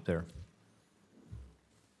relationship there?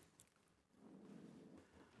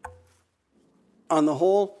 On the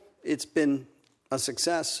whole, it's been a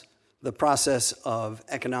success. The process of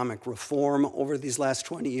economic reform over these last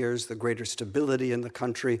 20 years, the greater stability in the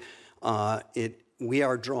country, we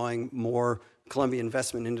are drawing more Colombian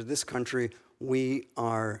investment into this country. We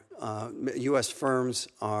are, U.S. firms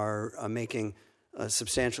are making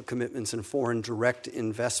substantial commitments in foreign direct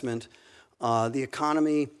investment. The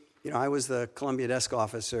economy, I was the Colombia desk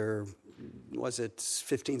officer, was it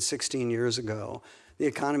 15, 16 years ago. The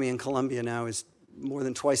economy in Colombia now is more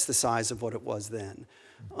than twice the size of what it was then.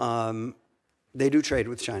 They do trade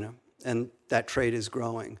with China, and that trade is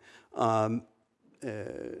growing.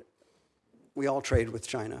 We all trade with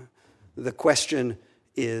China. The question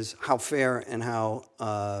is how fair and how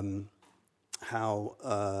open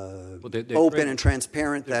and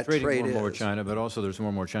transparent that trade is. Trading more and more with China, but also there's more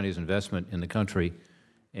and more Chinese investment in the country.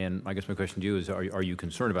 And I guess my question to you is, are you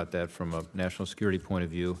concerned about that from a national security point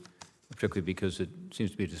of view, particularly because it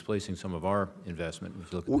seems to be displacing some of our investment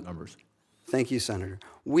if you look at the numbers? Thank you, Senator.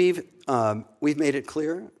 We've made it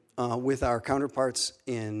clear with our counterparts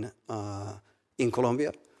in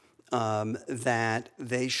Colombia that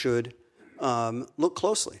they should look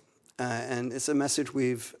closely, and it's a message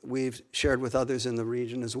we've shared with others in the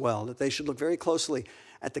region as well, that they should look very closely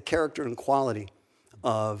at the character and quality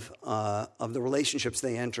of the relationships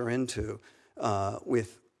they enter into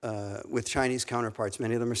with Chinese counterparts.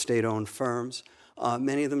 Many of them are state-owned firms.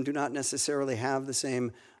 Many of them do not necessarily have the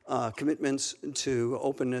same commitments to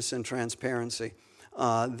openness and transparency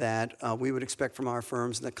that we would expect from our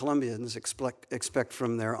firms and that Colombians expect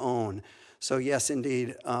from their own. So yes,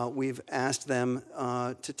 indeed, we've asked them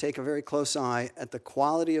to take a very close eye at the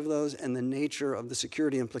quality of those and the nature of the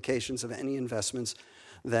security implications of any investments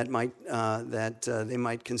that they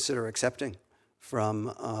might consider accepting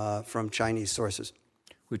from Chinese sources.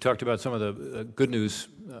 We talked about some of the good news,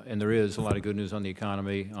 and there is a lot of good news on the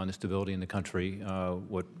economy, on the stability in the country.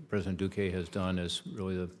 What President Duque has done is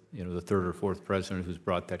really the third or fourth president who's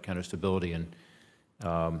brought that kind of stability, and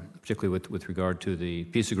particularly with regard to the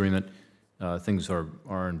peace agreement, things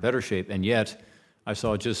are in better shape. And yet, I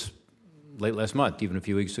saw just late last month, even a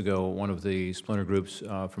few weeks ago, one of the splinter groups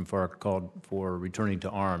from FARC called for returning to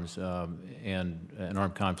arms and an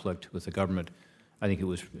armed conflict with the government. I think it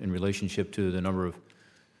was in relationship to the number of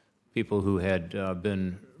people who had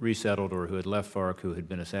been resettled or who had left FARC, who had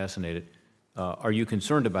been assassinated. Are you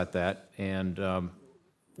concerned about that? And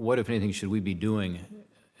what, if anything, should we be doing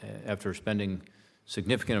after spending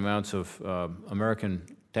significant amounts of American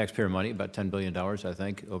taxpayer money, about $10 billion, I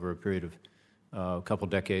think, over a period of a couple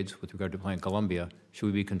decades with regard to Plan Colombia? Should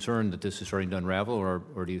we be concerned that this is starting to unravel,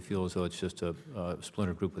 or do you feel as though it's just a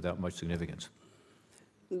splinter group without much significance?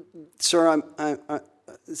 Sir, I'm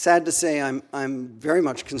sad to say I'm very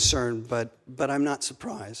much concerned, but I'm not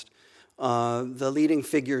surprised. The leading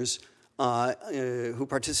figures who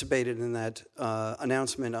participated in that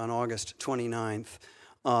announcement on August 29th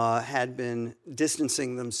had been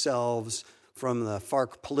distancing themselves from the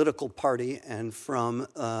FARC political party and from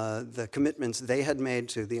the commitments they had made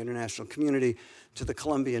to the international community, to the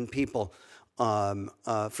Colombian people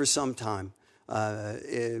for some time.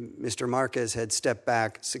 Mr. Marquez had stepped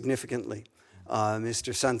back significantly.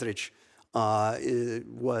 Mr. Santrich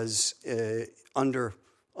was under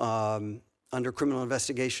criminal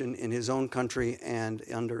investigation in his own country and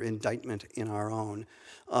under indictment in our own.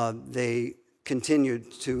 They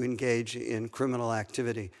continued to engage in criminal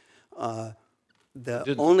activity.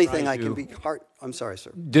 The only thing I can be I'm sorry,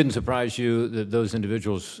 sir. Didn't surprise you that those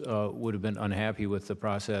individuals would have been unhappy with the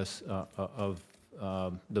process of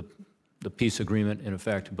the peace agreement, in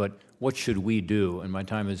effect, but what should we do? And my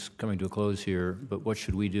time is coming to a close here, but what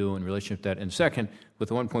should we do in relation to that? And second, with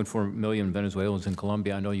the 1.4 million Venezuelans in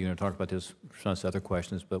Colombia, I know you're going to talk about this in response to other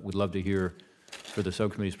questions, but we'd love to hear, for the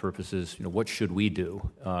subcommittee's purposes, what should we do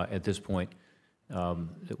at this point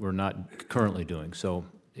that we're not currently doing? So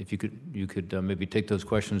if you could maybe take those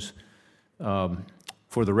questions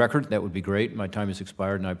for the record, that would be great. My time has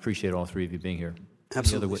expired, and I appreciate all three of you being here.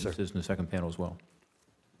 Absolutely, the other witnesses in the second panel as well.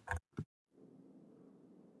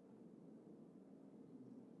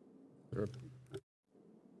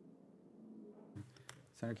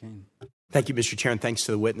 Senator Kane. Thank you, Mr. Chair, and thanks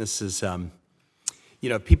to the witnesses.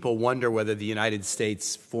 People wonder whether the United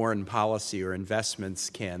States foreign policy or investments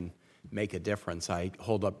can make a difference. I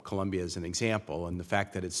hold up Colombia as an example, and the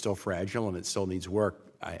fact that it's still fragile and it still needs work,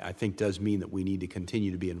 I think does mean that we need to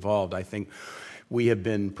continue to be involved. I think we have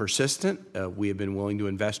been persistent. We have been willing to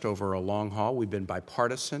invest over a long haul. We've been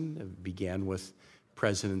bipartisan. It began with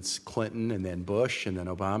Presidents Clinton and then Bush and then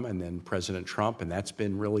Obama and then President Trump, and that's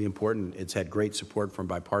been really important. It's had great support from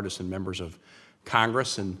bipartisan members of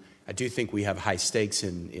Congress, and I do think we have high stakes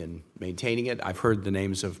in maintaining it. I've heard the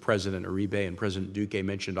names of President Uribe and President Duque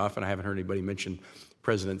mentioned often. I haven't heard anybody mention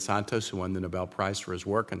President Santos, who won the Nobel Prize for his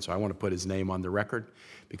work, and so I want to put his name on the record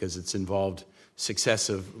because it's involved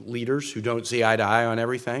successive leaders who don't see eye to eye on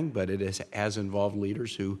everything, but it has involved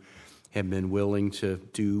leaders who have been willing to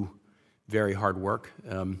do very hard work.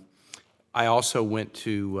 I also went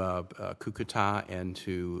to Cucuta and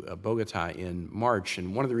to Bogota in March,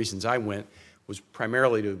 and one of the reasons I went was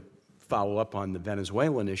primarily to follow up on the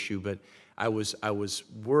Venezuelan issue, but I was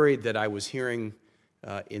worried that I was hearing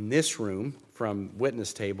in this room from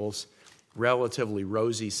witness tables relatively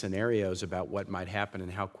rosy scenarios about what might happen and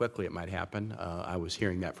how quickly it might happen. I was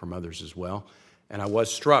hearing that from others as well, and I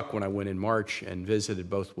was struck when I went in March and visited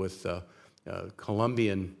both with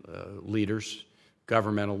Colombian leaders,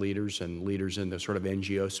 governmental leaders, and leaders in the sort of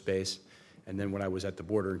NGO space. And then when I was at the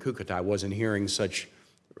border in Cucuta, I wasn't hearing such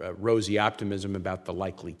rosy optimism about the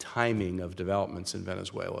likely timing of developments in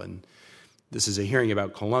Venezuela. And this is a hearing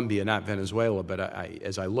about Colombia, not Venezuela, but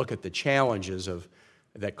as I look at the challenges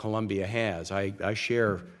that Colombia has, I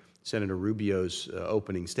share Senator Rubio's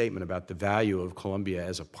opening statement about the value of Colombia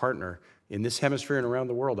as a partner in this hemisphere and around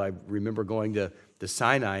the world. I remember going to the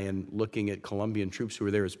Sinai and looking at Colombian troops who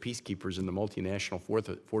were there as peacekeepers in the multinational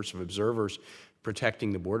force of observers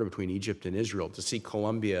protecting the border between Egypt and Israel. To see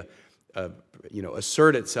Colombia,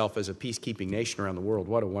 assert itself as a peacekeeping nation around the world,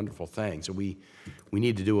 what a wonderful thing. So we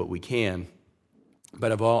need to do what we can.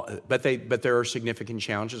 But there are significant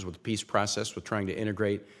challenges with the peace process, with trying to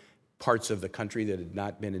integrate parts of the country that had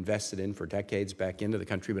not been invested in for decades back into the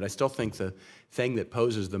country. But I still think the thing that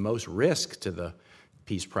poses the most risk to the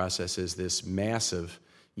peace process is this massive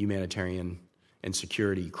humanitarian and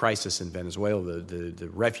security crisis in Venezuela, the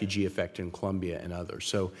refugee effect in Colombia and others.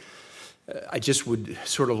 So I just would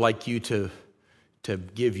sort of like you to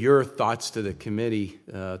give your thoughts to the committee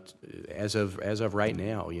as of right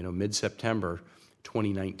now, mid-September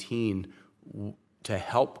 2019, to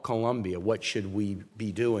help Colombia. What should we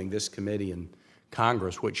be doing, this committee and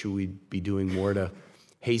Congress? What should we be doing more to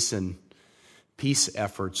hasten peace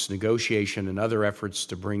efforts, negotiation, and other efforts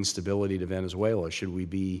to bring stability to Venezuela? Should we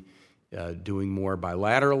be doing more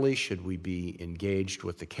bilaterally? Should we be engaged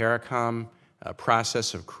with the CARICOM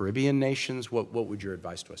process of Caribbean nations? What would your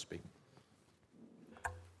advice to us be?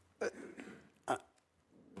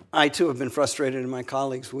 I, too, have been frustrated, and my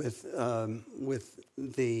colleagues, with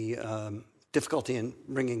the difficulty in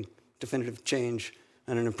bringing definitive change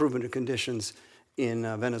and an improvement of conditions in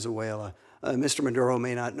Venezuela. Mr. Maduro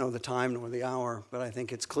may not know the time nor the hour, but I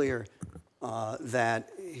think it's clear that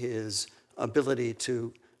his ability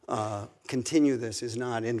to continue this is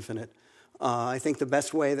not infinite. I think the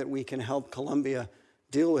best way that we can help Colombia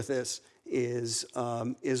deal with this is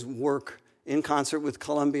work in concert with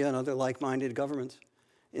Colombia and other like-minded governments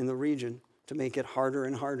in the region to make it harder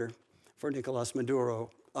and harder for Nicolas Maduro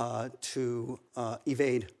to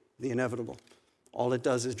evade the inevitable. All it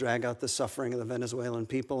does is drag out the suffering of the Venezuelan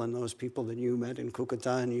people and those people that you met in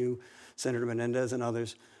Cucuta and you, Senator Menendez, and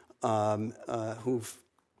others who've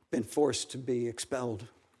been forced to be expelled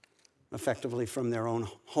effectively from their own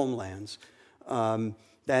homelands.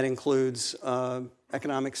 That includes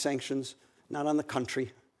economic sanctions, not on the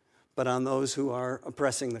country, but on those who are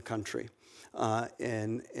oppressing the country.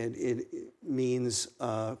 And it means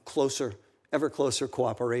ever closer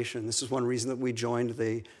cooperation. This is one reason that we joined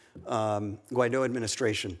the Guaido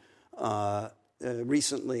administration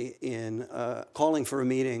recently in calling for a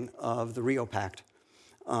meeting of the Rio Pact,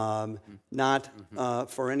 not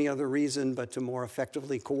for any other reason but to more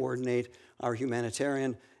effectively coordinate our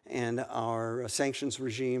humanitarian and our sanctions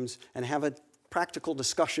regimes and have a practical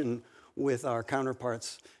discussion with our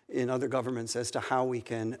counterparts in other governments as to how we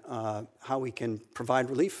can provide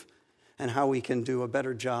relief and how we can do a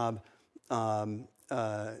better job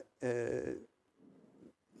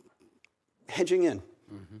hedging in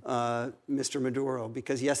Mr. Maduro,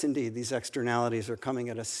 because yes, indeed, these externalities are coming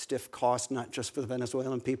at a stiff cost, not just for the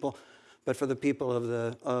Venezuelan people, but for the people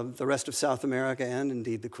of the rest of South America and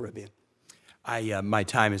indeed the Caribbean. My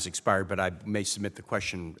time has expired, but I may submit the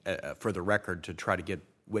question for the record to try to get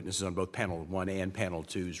witnesses on both panel 1 and panel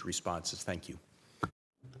 2's responses. Thank you.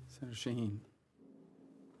 Senator Shaheen.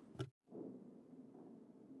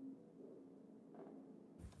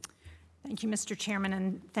 Thank you, Mr. Chairman,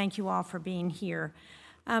 and thank you all for being here.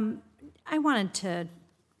 I wanted to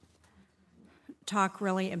talk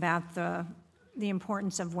really about the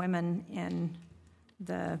importance of women in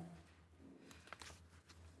the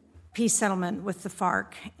peace settlement with the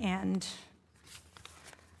FARC, and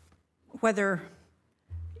whether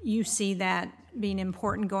you see that being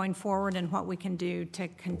important going forward and what we can do to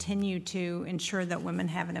continue to ensure that women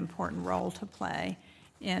have an important role to play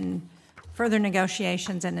in further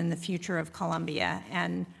negotiations and in the future of Colombia.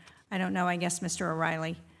 And I don't know, I guess, Mr.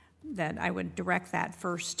 O'Reilly, that I would direct that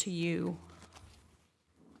first to you.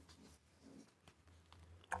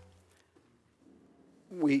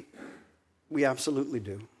 We absolutely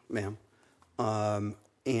do, ma'am.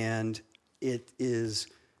 And it is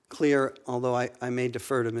clear, although I may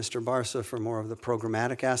defer to Mr. Barca for more of the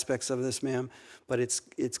programmatic aspects of this, ma'am, but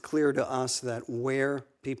it's clear to us that where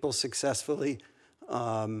people successfully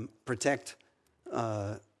protect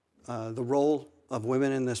the role of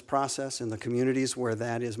women in this process, in the communities where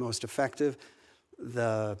that is most effective,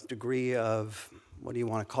 the degree of, what do you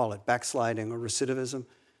want to call it, backsliding or recidivism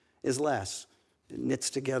is less. It knits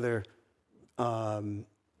together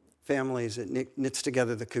families, it knits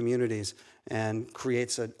together the communities and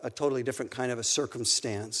creates a totally different kind of a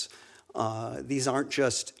circumstance. These aren't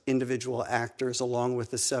just individual actors along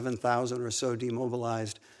with the 7,000 or so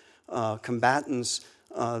demobilized combatants.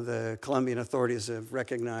 The Colombian authorities have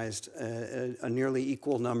recognized a nearly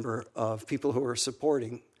equal number of people who are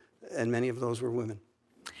supporting, and many of those were women.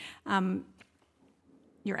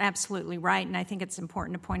 You're absolutely right, and I think it's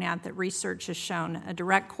important to point out that research has shown a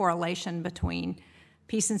direct correlation between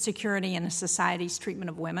peace and security and a society's treatment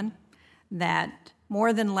of women, that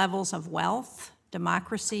more than levels of wealth,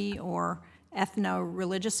 democracy, or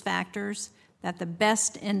ethno-religious factors, that the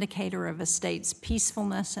best indicator of a state's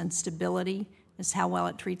peacefulness and stability is how well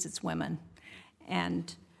it treats its women.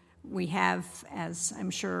 And we have, as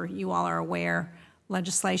I'm sure you all are aware,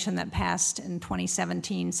 legislation that passed in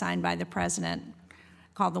 2017, signed by the President,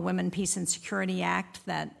 called the Women, Peace, and Security Act,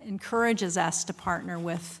 that encourages us to partner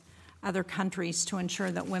with other countries to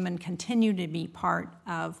ensure that women continue to be part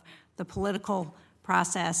of the political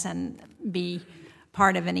process and be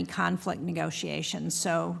part of any conflict negotiations.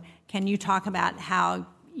 So can you talk about how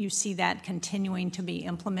you see that continuing to be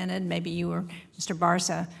implemented? Maybe you or Mr.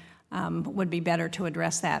 Barca would be better to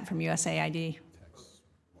address that from USAID.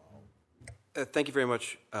 Thank you very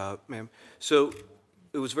much, ma'am. So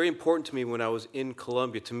it was very important to me when I was in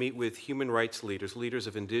Colombia to meet with human rights leaders, leaders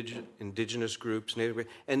of indigenous groups, Native,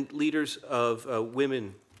 and leaders of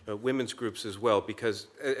women's groups as well, because,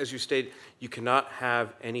 as you stated, you cannot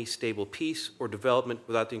have any stable peace or development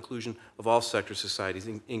without the inclusion of all sector societies,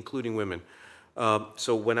 including women.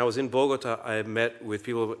 So when I was in Bogota, I met with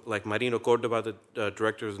people like Marino Córdoba, the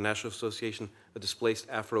director of the National Association of Displaced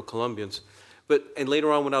Afro-Colombians. And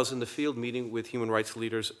later on, when I was in the field meeting with human rights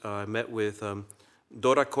leaders, I met with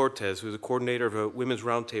Dora Cortez, who's the coordinator of a women's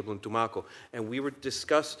roundtable in Tumaco, and we were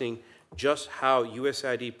discussing just how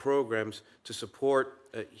USAID programs to support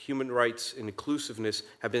human rights and inclusiveness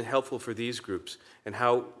have been helpful for these groups, and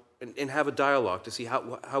have a dialogue to see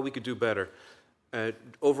how we could do better.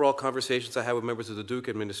 Overall conversations I had with members of the Duque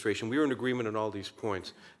administration, we were in agreement on all these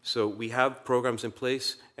points. So we have programs in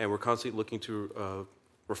place, and we're constantly looking to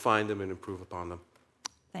refine them and improve upon them.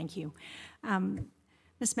 Thank you.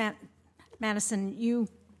 Ms. Madison, you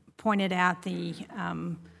pointed out the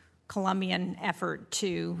Colombian effort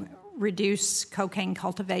to reduce cocaine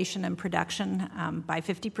cultivation and production by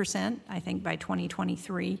 50%, I think, by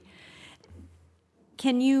 2023.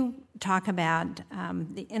 Can you talk about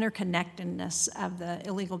the interconnectedness of the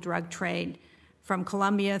illegal drug trade from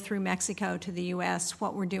Colombia through Mexico to the U.S.,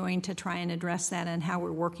 what we're doing to try and address that, and how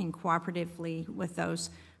we're working cooperatively with those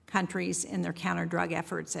countries in their counter-drug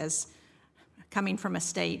efforts, as coming from a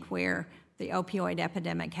state where the opioid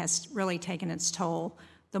epidemic has really taken its toll?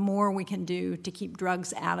 The more we can do to keep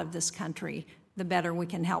drugs out of this country, the better we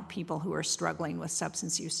can help people who are struggling with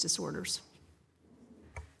substance use disorders.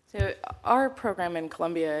 So our program in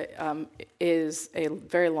Colombia is a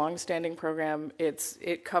very long-standing program.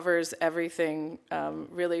 It covers everything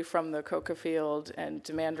really from the coca field and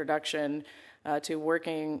demand reduction to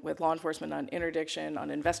working with law enforcement on interdiction, on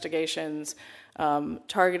investigations,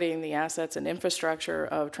 targeting the assets and infrastructure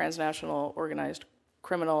of transnational organized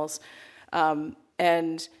criminals.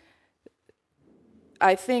 And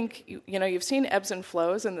I think, you've seen ebbs and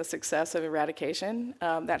flows in the success of eradication.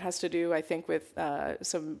 That has to do, I think, with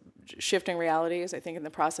some shifting realities. I think in the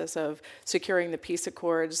process of securing the peace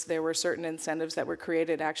accords, there were certain incentives that were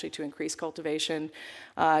created actually to increase cultivation.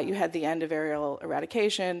 You had the end of aerial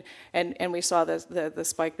eradication, and we saw the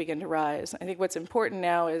spike begin to rise. I think what's important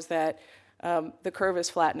now is that the curve is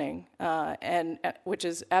flattening, and which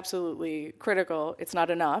is absolutely critical. It's not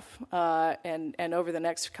enough, and over the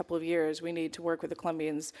next couple of years, we need to work with the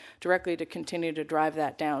Colombians directly to continue to drive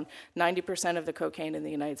that down. 90% of the cocaine in the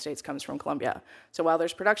United States comes from Colombia. So while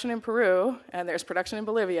there's production in Peru and there's production in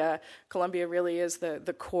Bolivia, Colombia really is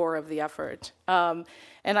the core of the effort. And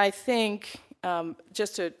I think,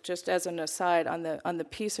 just as an aside on the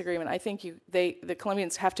peace agreement, I think the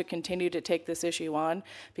Colombians have to continue to take this issue on,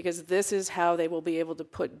 because this is how they will be able to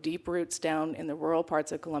put deep roots down in the rural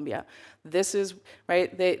parts of Colombia. This is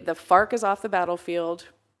right. The FARC is off the battlefield,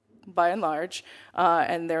 by and large,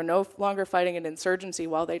 and they're no longer fighting an insurgency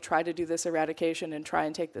while they try to do this eradication and try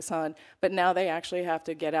and take this on. But now they actually have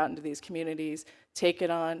to get out into these communities, take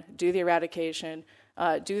it on, do the eradication.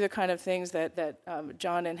 Do the kind of things that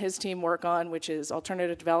John and his team work on, which is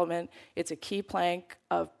alternative development. It's a key plank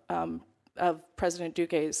of President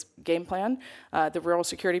Duque's game plan, the rural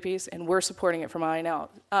security piece, and we're supporting it from INL.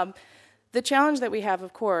 The challenge that we have,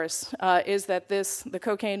 of course, is that the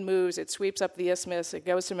cocaine moves, it sweeps up the isthmus, it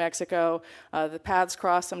goes to Mexico, the paths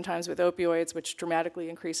cross sometimes with opioids, which dramatically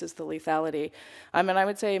increases the lethality. And I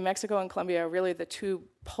would say Mexico and Colombia are really the two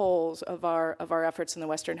poles of our efforts in the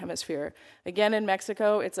Western Hemisphere. Again, in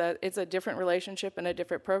Mexico, it's a different relationship and a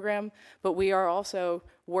different program, but we are also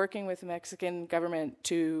working with the Mexican government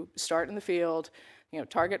to start in the field,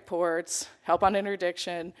 target ports, help on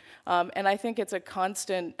interdiction, and I think it's a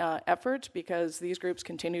constant effort, because these groups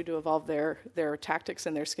continue to evolve their tactics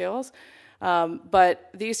and their skills. But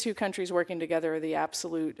these two countries working together are the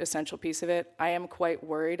absolute essential piece of it. I am quite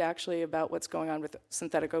worried, actually, about what's going on with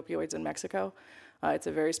synthetic opioids in Mexico. It's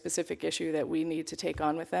a very specific issue that we need to take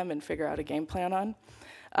on with them and figure out a game plan on.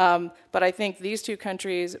 But I think these two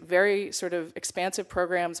countries, very sort of expansive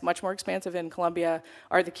programs, much more expansive in Colombia,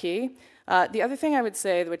 are the key. The other thing I would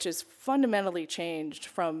say, which is fundamentally changed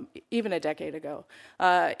from even a decade ago,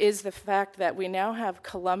 is the fact that we now have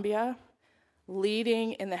Colombia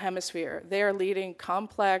leading in the hemisphere. They are leading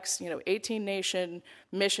complex, 18-nation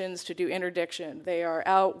missions to do interdiction. They are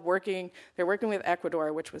out working. They're working with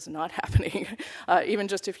Ecuador, which was not happening even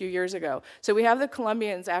just a few years ago. So we have the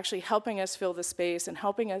Colombians actually helping us fill the space and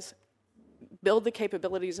helping us build the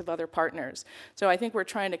capabilities of other partners. So I think we're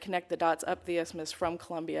trying to connect the dots up the isthmus from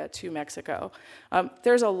Colombia to Mexico.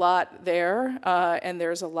 There's a lot there, and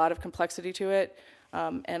there's a lot of complexity to it.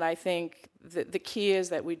 And I think the key is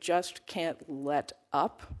that we just can't let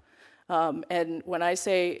up. And when I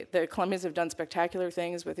say the Colombians have done spectacular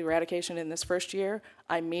things with eradication in this first year,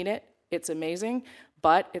 I mean it. It's amazing,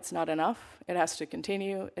 but it's not enough. It has to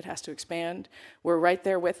continue. It has to expand. We're right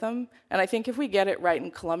there with them. And I think if we get it right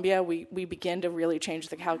in Colombia, we begin to really change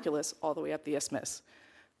the calculus all the way up the isthmus,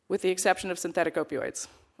 with the exception of synthetic opioids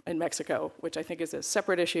in Mexico, which I think is a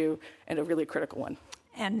separate issue and a really critical one.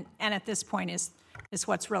 And at this point is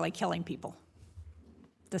what's really killing people,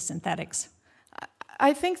 the synthetics.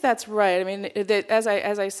 I think that's right. I mean, as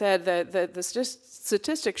I said, the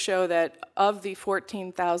statistics show that of the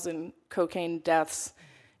 14,000 cocaine deaths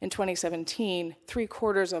in 2017,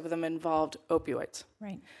 3/4 of them involved opioids.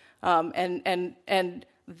 Right. And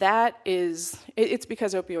that is, it's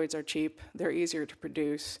because opioids are cheap. They're easier to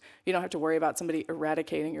produce. You don't have to worry about somebody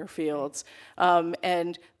eradicating your fields.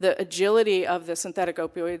 And the agility of the synthetic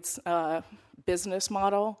opioids business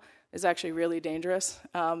model is actually really dangerous.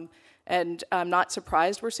 And I'm not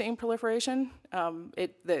surprised we're seeing proliferation.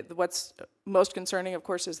 What's most concerning, of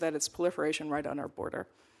course, is that it's proliferation right on our border.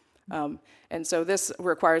 And so this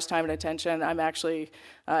requires time and attention. I'm actually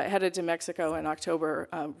headed to Mexico in October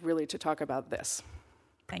really to talk about this.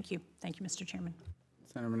 Thank you. Thank you, Mr. Chairman.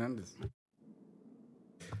 Senator Menendez.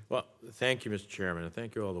 Well, thank you, Mr. Chairman, and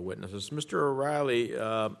thank you all the witnesses. Mr. O'Reilly,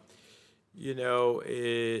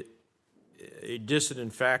 a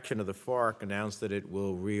dissident faction of the FARC announced that it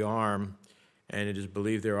will rearm, and it is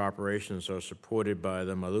believed their operations are supported by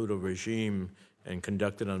the Maduro regime and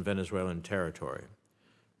conducted on Venezuelan territory.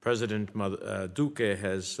 President Duque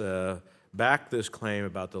has backed this claim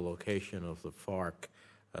about the location of the FARC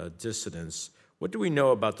dissidents. What do we know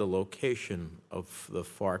about the location of the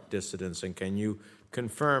FARC dissidents, and can you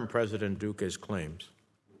confirm President Duque's claims?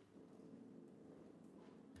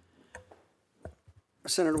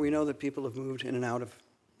 Senator, we know that people have moved in and out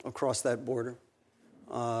across that border.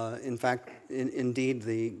 In fact, indeed,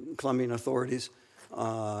 the Colombian authorities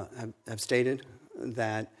have stated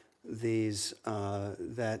that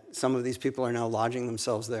that some of these people are now lodging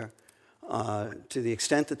themselves there. To the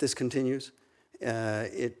extent that this continues,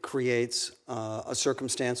 it creates a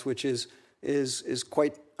circumstance which is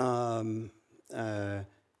quite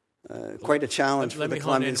quite a challenge for the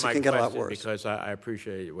Colombians. It can get a lot worse. Because I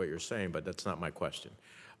appreciate what you're saying, but that's not my question.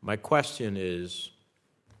 My question is,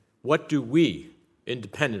 what do we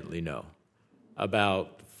independently know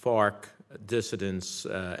about FARC dissidents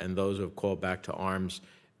and those who have called back to arms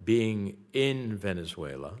being in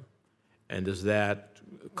Venezuela? And does that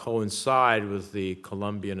coincide with the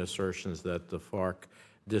Colombian assertions that the FARC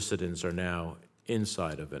dissidents are now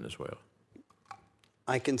inside of Venezuela?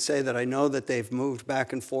 I can say that I know that they've moved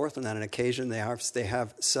back and forth, and on an occasion they have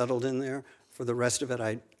settled in there. For the rest of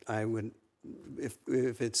it, I would,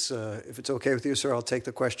 if it's okay with you, sir, I'll take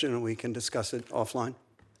the question and we can discuss it offline.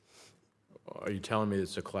 Are you telling me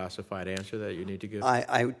it's a classified answer that you need to give?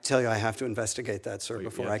 I tell you, I have to investigate that, sir,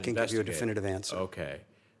 before I can give you a definitive answer. Okay.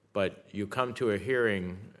 But you come to a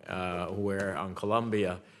hearing where on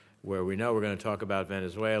Colombia, where we know we're going to talk about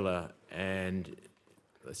Venezuela, and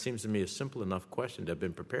it seems to me a simple enough question to have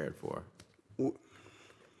been prepared for.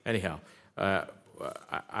 Anyhow,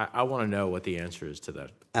 I want to know what the answer is to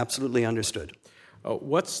that. Absolutely understood.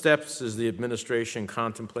 What steps is the administration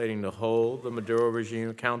contemplating to hold the Maduro regime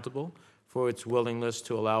accountable for its willingness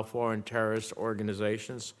to allow foreign terrorist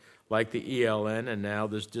organizations like the ELN and now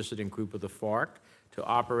this dissident group of the FARC to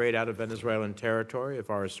operate out of Venezuelan territory, if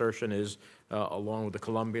our assertion is, along with the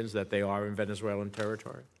Colombians, that they are in Venezuelan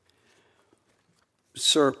territory?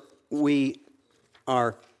 Sir, we're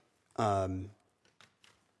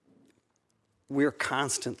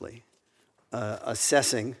constantly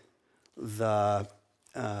assessing the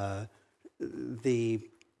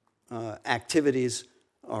activities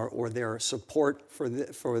or their support for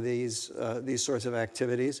these sorts of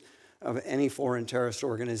activities of any foreign terrorist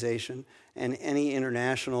organization and any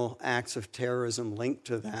international acts of terrorism linked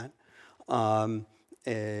to that.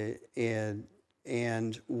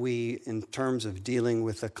 And we, in terms of dealing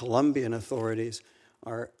with the Colombian authorities,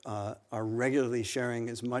 are regularly sharing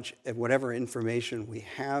as much, whatever information we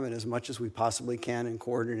have and as much as we possibly can in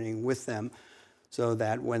coordinating with them, so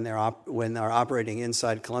that when they're operating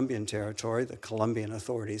inside Colombian territory, the Colombian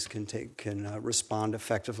authorities can respond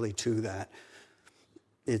effectively to that.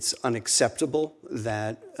 It's unacceptable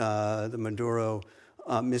that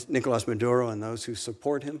Nicolas Maduro and those who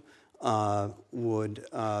support him would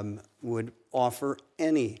offer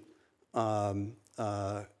any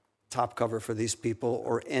top cover for these people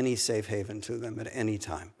or any safe haven to them at any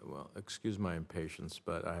time. Well, excuse my impatience,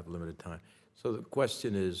 but I have limited time. So the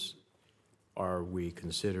question is, are we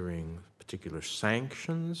considering particular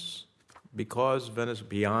sanctions because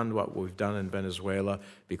beyond what we've done in Venezuela,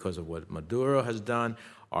 because of what Maduro has done?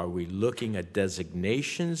 Are we looking at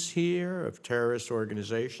designations here of terrorist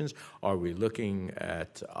organizations? Are we looking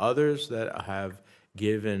at others that have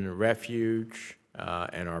given refuge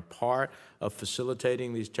and are part of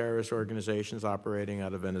facilitating these terrorist organizations operating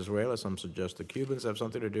out of Venezuela? Some suggest the Cubans have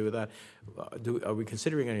something to do with that. Are we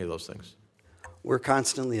considering any of those things? We're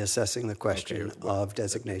constantly assessing the question of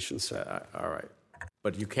designations, sir. All right.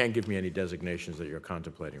 But you can't give me any designations that you're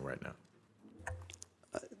contemplating right now?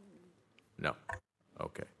 No.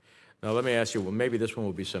 Okay. Now let me ask you, well, maybe this one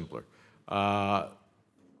will be simpler. I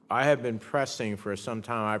have been pressing for some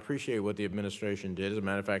time. I appreciate what the administration did. As a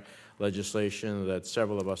matter of fact, legislation that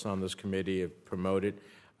several of us on this committee have promoted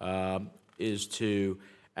is to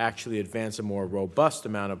actually advance a more robust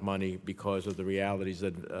amount of money because of the realities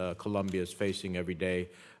that Colombia is facing every day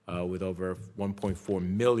with over 1.4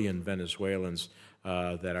 million Venezuelans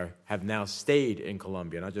that have now stayed in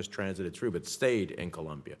Colombia, not just transited through, but stayed in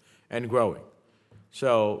Colombia and growing.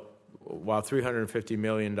 So while $350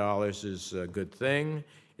 million is a good thing,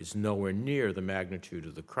 it's nowhere near the magnitude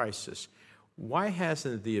of the crisis. Why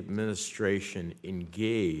hasn't the administration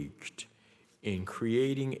engaged in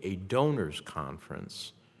creating a donors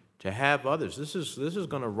conference to have others? This is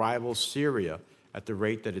going to rival Syria at the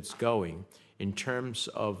rate that it's going in terms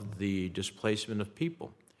of the displacement of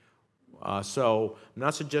people. So I'm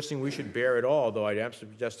not suggesting we should bear it all, though I am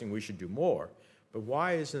suggesting we should do more. But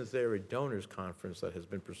why isn't there a donors conference that has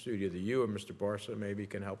been pursued? Either you or Mr. Barca maybe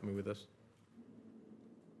can help me with this.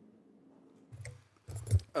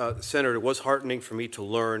 Senator, it was heartening for me to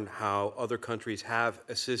learn how other countries have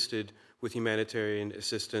assisted with humanitarian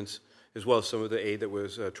assistance, as well as some of the aid that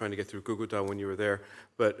was trying to get through Cucuta when you were there.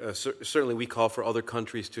 But certainly we call for other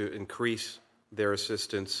countries to increase their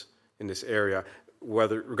assistance in this area.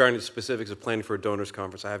 Regarding the specifics of planning for a donors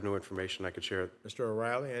conference, I have no information I could share. Mr.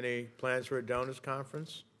 O'Reilly, any plans for a donors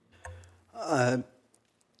conference? The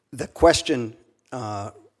question,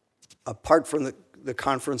 apart from the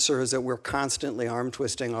conference, sir, is that we're constantly arm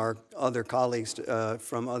twisting our other colleagues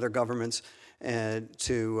from other governments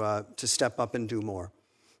to step up and do more.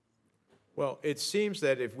 Well, it seems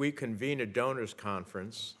that if we convene a donors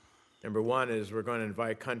conference, number one is we're going to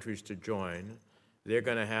invite countries to join. They're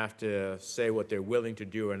going to have to say what they're willing to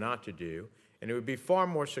do or not to do, and it would be far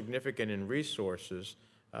more significant in resources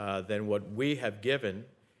than what we have given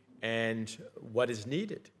and what is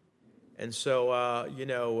needed. And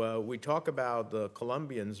so, we talk about the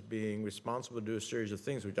Colombians being responsible to do a series of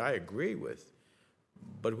things, which I agree with,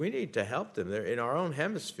 but we need to help them. They're in our own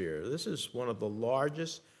hemisphere. This is one of the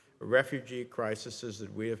largest refugee crises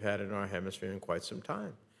that we have had in our hemisphere in quite some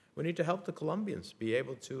time. We need to help the Colombians be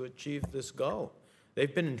able to achieve this goal.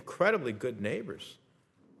 They've been incredibly good neighbors.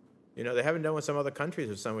 They haven't done what some other countries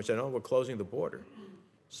have done, which I know we're closing the border.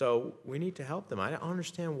 So we need to help them. I don't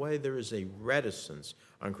understand why there is a reticence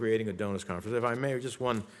on creating a donors conference. If I may, just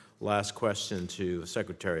one last question to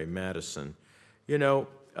Secretary Madison.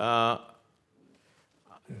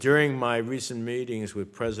 During my recent meetings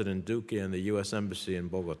with President Duque and the U.S. Embassy in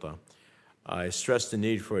Bogota, I stressed the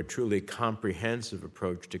need for a truly comprehensive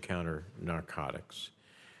approach to counter narcotics.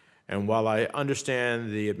 And while I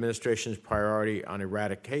understand the administration's priority on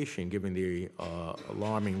eradication, given the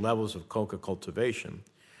alarming levels of coca cultivation,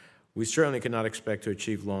 we certainly cannot expect to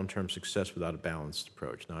achieve long-term success without a balanced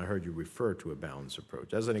approach. Now, I heard you refer to a balanced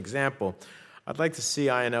approach. As an example, I'd like to see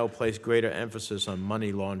INL place greater emphasis on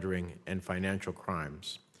money laundering and financial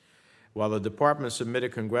crimes. While the department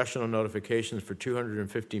submitted congressional notifications for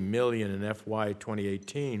 $250 million in FY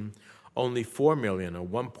 2018, only $4 million, or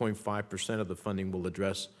 1.5% of the funding, will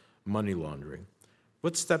address money laundering.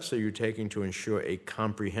 What steps are you taking to ensure a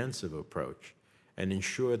comprehensive approach and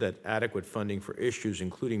ensure that adequate funding for issues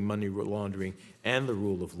including money laundering and the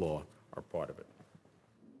rule of law are part of it?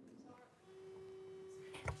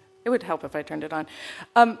 It would help if I turned it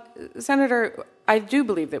on. Senator, I do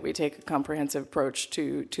believe that we take a comprehensive approach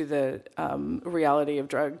to the reality of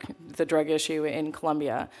the drug issue in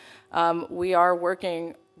Colombia. We are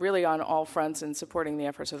working really on all fronts in supporting the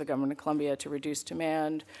efforts of the government of Colombia to reduce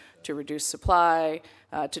demand, to reduce supply,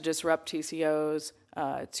 to disrupt TCOs,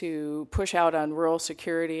 to push out on rural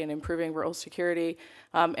security and improving rural security,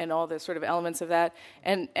 and all the sort of elements of that.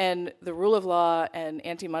 And the rule of law and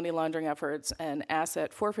anti-money laundering efforts and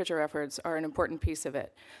asset forfeiture efforts are an important piece of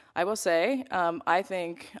it. I will say, I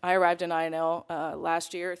think I arrived in INL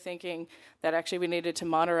last year thinking that actually we needed to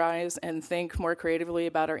modernize and think more creatively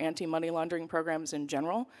about our anti-money laundering programs in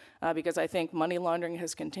general, because I think money laundering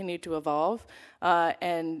has continued to evolve,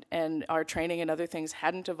 and our training and other things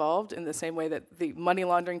hadn't evolved in the same way that the money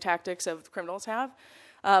laundering tactics of criminals have.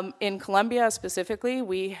 In Colombia specifically,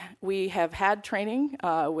 we have had training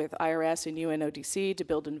with IRS and UNODC to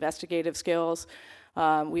build investigative skills.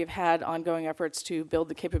 We have had ongoing efforts to build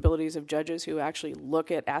the capabilities of judges who actually look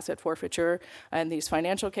at asset forfeiture and these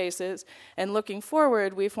financial cases. And looking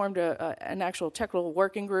forward, we formed an actual technical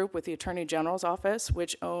working group with the Attorney General's office,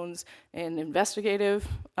 which owns an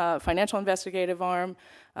financial investigative arm.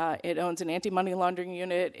 It owns an anti-money laundering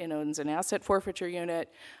unit. It owns an asset forfeiture unit.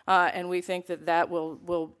 And we think that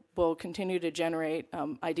will continue to generate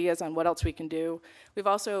ideas on what else we can do. We've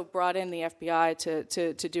also brought in the FBI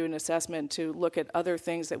to do an assessment to look at other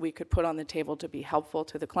things that we could put on the table to be helpful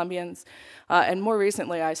to the Colombians. And more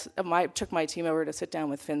recently, I took my team over to sit down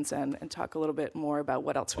with FinCEN and talk a little bit more about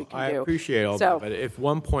what else we can do. I appreciate all that, but if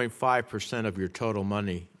 1.5% of your total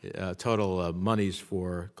money, monies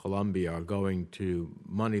for Colombia are going to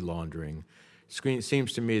money laundering, it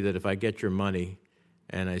seems to me that if I get your money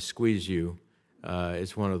and I squeeze you,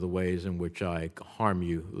 it's one of the ways in which I harm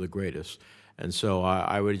you the greatest. And so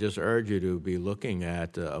I would just urge you to be looking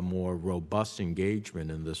at a more robust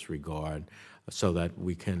engagement in this regard so that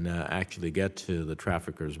we can actually get to the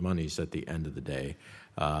traffickers' monies at the end of the day,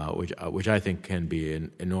 which I think can be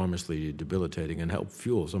enormously debilitating and help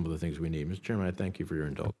fuel some of the things we need. Mr. Chairman, I thank you for your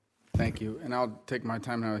indulgence. Thank you. And I'll take my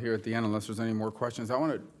time now here at the end unless there's any more questions. I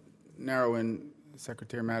want to narrow in,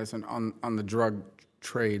 Secretary Madison, on the drug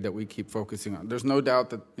trade that we keep focusing on. There's no doubt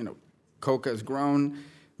that coca has grown,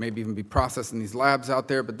 maybe even be processed in these labs out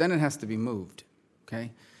there, but then it has to be moved,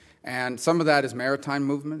 okay? And some of that is maritime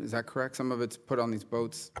movement, is that correct? Some of it's put on these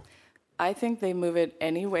boats? I think they move it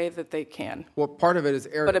any way that they can. Well, part of it is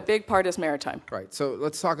air. But a big part is maritime. Right, so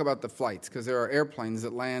let's talk about the flights, because there are airplanes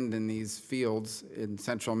that land in these fields in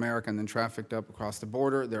Central America and then trafficked up across the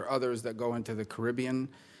border. There are others that go into the Caribbean.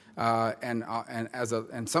 And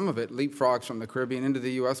some of it leapfrogs from the Caribbean into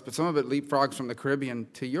the U.S., but some of it leapfrogs from the Caribbean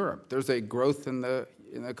to Europe. There's a growth in the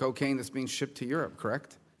cocaine that's being shipped to Europe,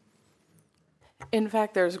 correct? In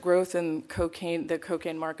fact, there's growth in the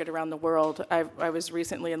cocaine market around the world. I was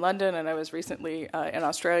recently in London and I was recently in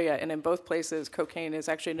Australia, and in both places, cocaine is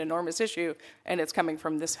actually an enormous issue, and it's coming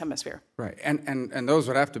from this hemisphere. Right, and those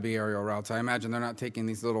would have to be aerial routes. I imagine they're not taking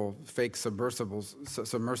these little fake submersibles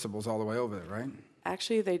all the way over there, right?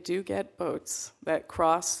 Actually, they do get boats that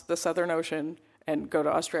cross the Southern Ocean and go to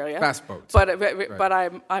Australia. Fast boats. But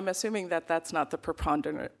I'm assuming that that's not the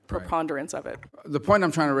preponderance of it. The point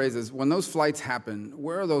I'm trying to raise is when those flights happen,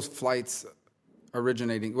 where are those flights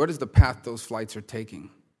originating? What is the path those flights are taking?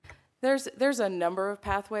 There's a number of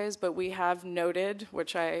pathways, but we have noted,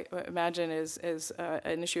 which I imagine is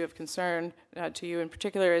an issue of concern to you in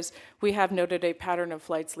particular, is we have noted a pattern of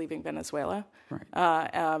flights leaving Venezuela.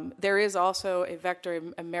 Right. There is also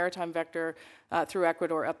a maritime vector through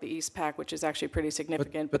Ecuador up the East Pac, which is actually pretty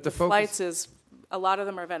significant. But the flights a lot of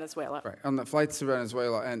them are Venezuela. Right, on the flights to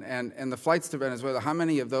Venezuela. And the flights to Venezuela, how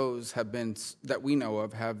many of those have been, that we know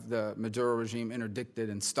of, have the Maduro regime interdicted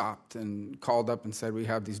and stopped and called up and said, we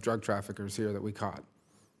have these drug traffickers here that we caught?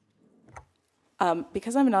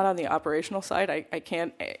 Because I'm not on the operational side, I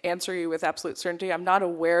can't answer you with absolute certainty. I'm not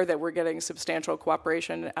aware that we're getting substantial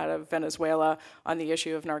cooperation out of Venezuela on the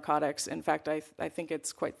issue of narcotics. In fact, I think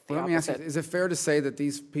it's quite the opposite. Let me ask you, is it fair to say that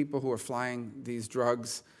these people who are flying these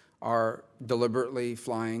drugs are deliberately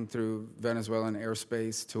flying through Venezuelan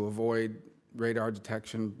airspace to avoid radar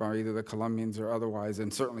detection by either the Colombians or otherwise,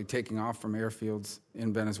 and certainly taking off from airfields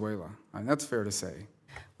in Venezuela? I mean, that's fair to say.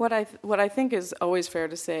 What I think is always fair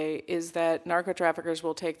to say is that narco-traffickers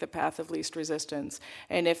will take the path of least resistance.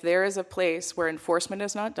 And if there is a place where enforcement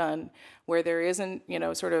is not done, where there isn't,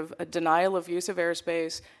 sort of a denial of use of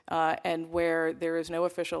airspace, and where there is no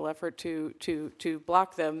official effort to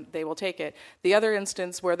block them, they will take it. The other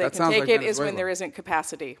instance where they can take it is when there isn't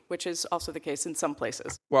capacity, which is also the case in some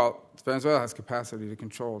places. Well, Venezuela has capacity to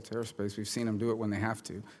control its airspace. We've seen them do it when they have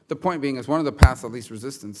to. The point being is one of the paths of least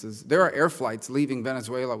resistance is there are air flights leaving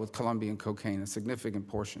Venezuela with Colombian cocaine, a significant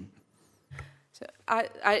portion. So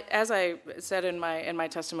as I said in my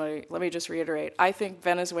testimony, let me just reiterate, I think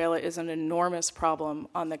Venezuela is an enormous problem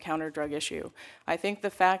on the counter-drug issue. I think the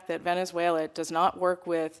fact that Venezuela does not work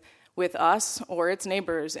with us or its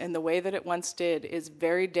neighbors in the way that it once did is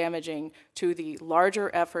very damaging to the larger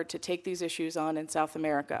effort to take these issues on in South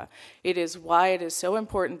America. It is why it is so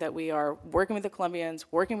important that we are working with the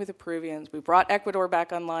Colombians, working with the Peruvians. We brought Ecuador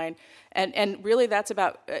back online. And really that's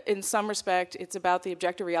about, in some respect, it's about the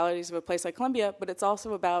objective realities of a place like Colombia, but it's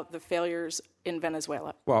also about the failures in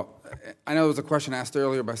Venezuela. Well, I know there was a question asked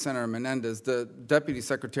earlier by Senator Menendez. The Deputy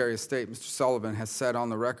Secretary of State, Mr. Sullivan, has said on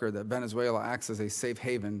the record that Venezuela acts as a safe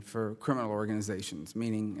haven for criminal organizations,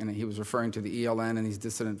 meaning, and he was referring to the ELN and these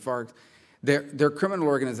dissident FARC. They're criminal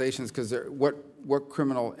organizations because what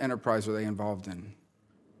criminal enterprise are they involved in?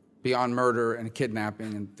 Beyond murder and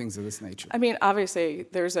kidnapping and things of this nature. I mean, obviously,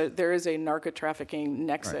 there is a narco-trafficking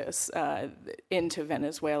nexus into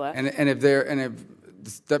Venezuela. And if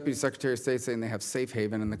the Deputy Secretary of State saying they have safe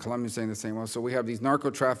haven and the Colombians saying the same, well, so we have these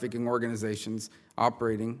narco-trafficking organizations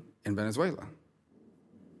operating in Venezuela.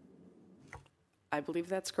 I believe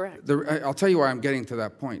that's correct. I'll tell you why I'm getting to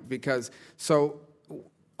that point, because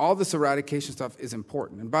all this eradication stuff is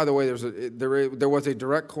important. And by the way, there was a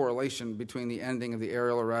direct correlation between the ending of the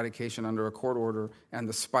aerial eradication under a court order and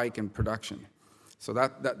the spike in production. So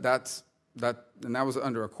that was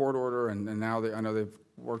under a court order, and now I know they've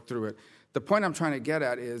worked through it. The point I'm trying to get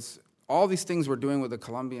at is all these things we're doing with the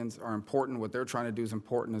Colombians are important. What they're trying to do is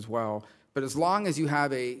important as well. But as long as you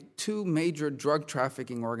have two major drug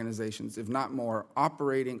trafficking organizations, if not more,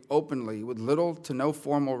 operating openly with little to no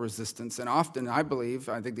formal resistance, and often, I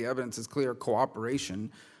think the evidence is clear, cooperation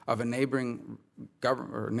of a neighboring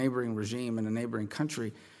government or neighboring regime in a neighboring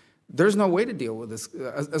country, there's no way to deal with this.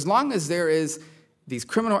 As long as there is these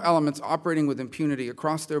criminal elements operating with impunity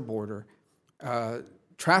across their border,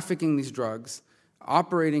 trafficking these drugs,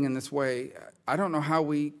 operating in this way, I don't know how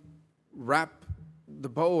we wrap the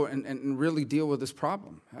bow and really deal with this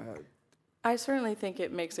problem. I certainly think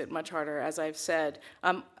it makes it much harder, as I've said.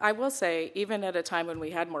 I will say, even at a time when we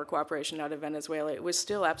had more cooperation out of Venezuela, it was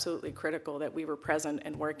still absolutely critical that we were present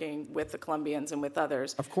and working with the Colombians and with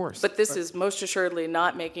others. Of course. But this is most assuredly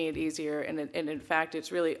not making it easier, and in fact,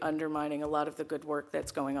 it's really undermining a lot of the good work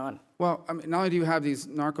that's going on. Well, I mean, not only do you have these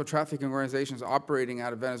narco-trafficking organizations operating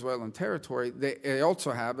out of Venezuelan territory, they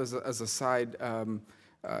also have, as a side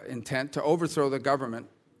intent, to overthrow the government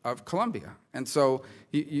of Colombia. And so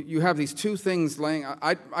you have these two things laying.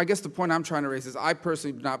 I guess the point I'm trying to raise is I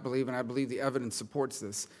personally do not believe, and I believe the evidence supports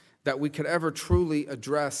this, that we could ever truly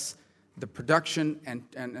address the production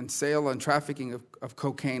and sale and trafficking of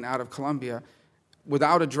cocaine out of Colombia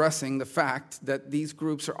without addressing the fact that these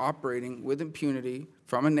groups are operating with impunity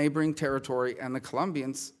from a neighboring territory, and the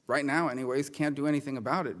Colombians, right now anyways, can't do anything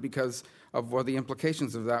about it because of what the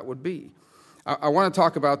implications of that would be. I want to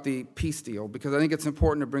talk about the peace deal because I think it's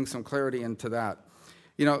important to bring some clarity into that.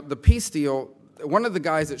 You know, the peace deal, one of the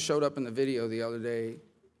guys that showed up in the video the other day,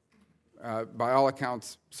 by all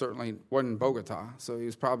accounts, certainly wasn't in Bogota, so he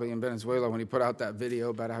was probably in Venezuela when he put out that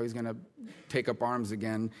video about how he's going to take up arms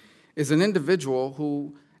again, is an individual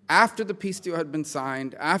who, after the peace deal had been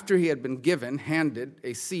signed, after he had been handed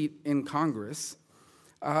a seat in Congress,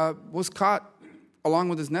 was caught, along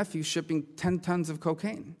with his nephew, shipping 10 tons of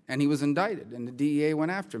cocaine. And he was indicted, and the DEA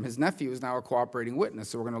went after him. His nephew is now a cooperating witness,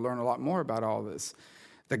 so we're going to learn a lot more about all this.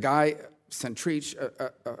 The guy, Centrich,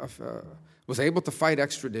 was able to fight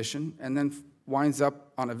extradition and then winds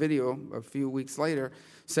up on a video a few weeks later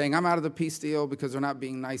saying, I'm out of the peace deal because they're not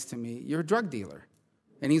being nice to me. You're a drug dealer.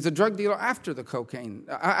 And he's a drug dealer after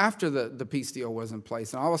the peace deal was in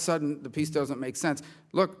place. And all of a sudden, the peace deal doesn't make sense.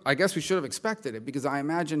 Look, I guess we should have expected it because I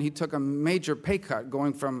imagine he took a major pay cut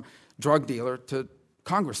going from drug dealer to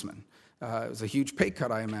congressman. It was a huge pay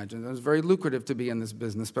cut, I imagine. It was very lucrative to be in this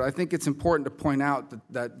business. But I think it's important to point out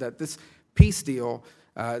that this peace deal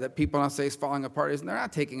that people now say is falling apart is they're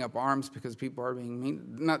not taking up arms because people are being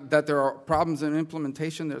mean. Not that there are problems in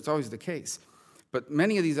implementation. That's always the case. But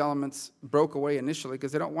many of these elements broke away initially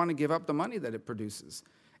because they don't want to give up the money that it produces.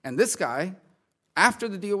 And this guy, after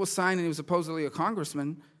the deal was signed and he was supposedly a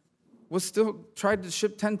congressman, was still tried to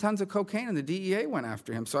ship 10 tons of cocaine, and the DEA went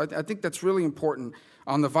after him. So I think that's really important.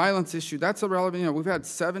 On the violence issue, that's irrelevant. You know, we've had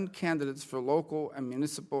 7 candidates for local and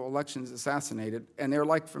municipal elections assassinated, and they're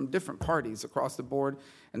like from different parties across the board,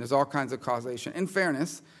 and there's all kinds of causation. In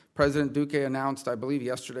fairness, President Duque announced, I believe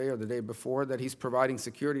yesterday or the day before, that he's providing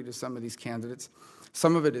security to some of these candidates.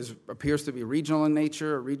 Some of it appears to be regional in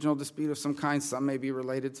nature, a regional dispute of some kind. Some may be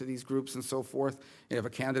related to these groups and so forth. If a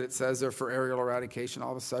candidate says they're for aerial eradication,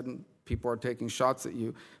 all of a sudden people are taking shots at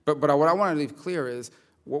you. But what I want to leave clear is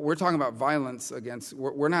what we're talking about violence against,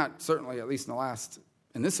 we're not, certainly at least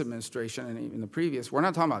in this administration and even the previous, we're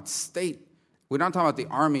not talking about state. We're not talking about the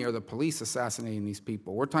army or the police assassinating these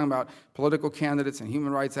people. We're talking about political candidates and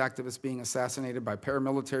human rights activists being assassinated by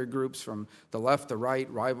paramilitary groups from the left, the right,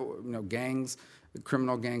 rival, gangs,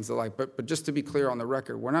 criminal gangs alike. But just to be clear on the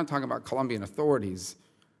record, we're not talking about Colombian authorities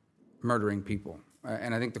murdering people.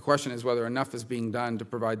 And I think the question is whether enough is being done to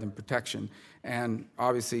provide them protection. And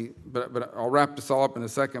obviously, but I'll wrap this all up in a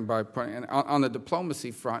second by pointing, on the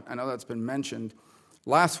diplomacy front, I know that's been mentioned.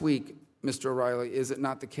 Last week, Mr. O'Reilly, is it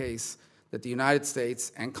not the case that the United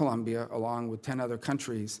States and Colombia, along with 10 other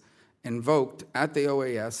countries, invoked at the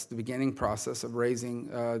OAS the beginning process of raising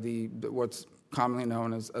what's commonly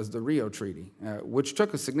known as the Rio Treaty, which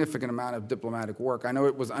took a significant amount of diplomatic work. I know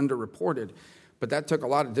it was underreported, but that took a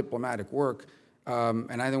lot of diplomatic work.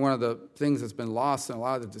 And I think one of the things that's been lost in a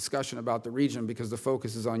lot of the discussion about the region, because the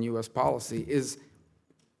focus is on U.S. policy, is,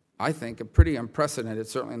 I think, a pretty unprecedented,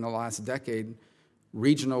 certainly in the last decade,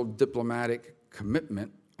 regional diplomatic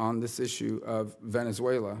commitment on this issue of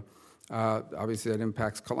Venezuela. Obviously, that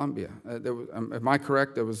impacts Colombia. Am I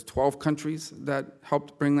correct? There was 12 countries that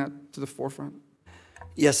helped bring that to the forefront?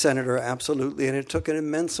 Yes, Senator, absolutely. And it took an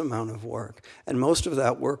immense amount of work. And most of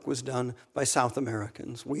that work was done by South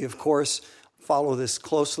Americans. We, of course, follow this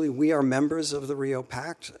closely. We are members of the Rio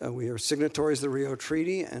Pact. We are signatories of the Rio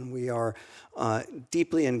Treaty, and we are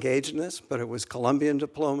deeply engaged in this. But it was Colombian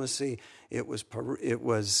diplomacy, it was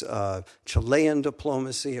Chilean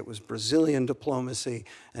diplomacy, it was Brazilian diplomacy,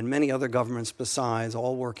 and many other governments besides,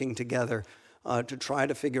 all working together to try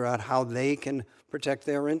to figure out how they can protect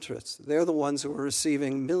their interests. They're the ones who are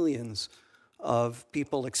receiving millions of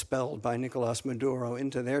people expelled by Nicolas Maduro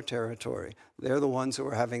into their territory. They're the ones who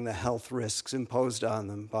are having the health risks imposed on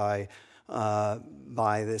them by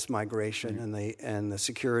this migration and the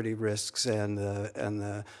security risks and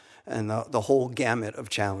the whole gamut of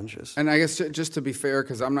challenges. And I guess just to be fair,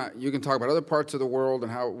 because you can talk about other parts of the world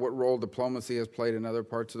and what role diplomacy has played in other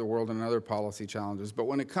parts of the world and other policy challenges. But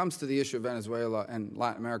when it comes to the issue of Venezuela and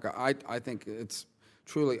Latin America, I think it's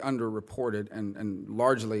truly underreported and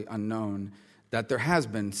largely unknown that there has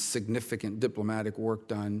been significant diplomatic work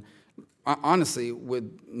done, honestly,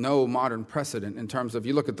 with no modern precedent in terms of,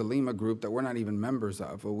 you look at the Lima group that we're not even members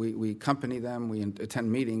of. We accompany them, we attend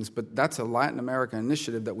meetings, but that's a Latin American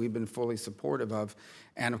initiative that we've been fully supportive of.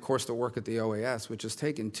 And, of course, the work at the OAS, which has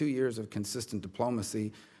taken 2 years of consistent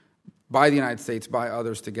diplomacy by the United States, by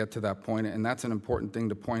others, to get to that point. And that's an important thing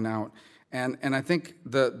to point out. And I think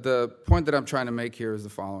the point that I'm trying to make here is the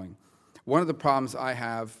following. One of the problems I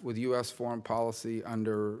have with U.S. foreign policy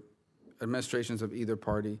under administrations of either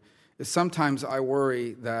party is sometimes I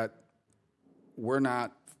worry that we're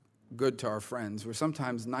not good to our friends. We're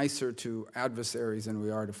sometimes nicer to adversaries than we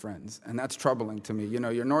are to friends, and that's troubling to me. You know,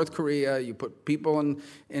 you're North Korea, you put people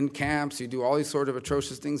in camps, you do all these sort of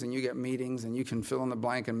atrocious things, and you get meetings, and you can fill in the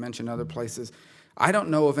blank and mention other places. I don't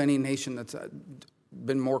know of any nation that's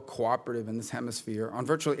been more cooperative in this hemisphere on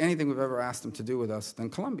virtually anything we've ever asked them to do with us than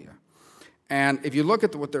Colombia. And if you look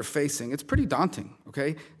at what they're facing, it's pretty daunting,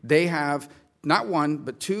 okay? They have not one,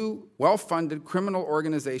 but two well-funded criminal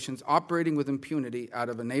organizations operating with impunity out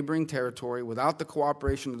of a neighboring territory without the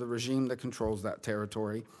cooperation of the regime that controls that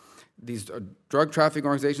territory. These are drug trafficking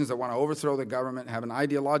organizations that want to overthrow the government, have an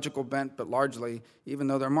ideological bent, but largely, even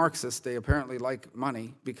though they're Marxists, they apparently like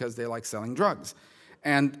money because they like selling drugs.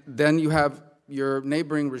 And then you have your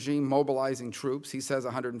neighboring regime mobilizing troops. He says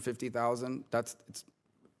 150,000.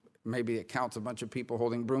 Maybe it counts a bunch of people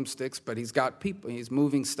holding broomsticks, but he's got people. He's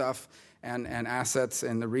moving stuff and assets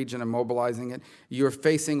in the region and mobilizing it. You're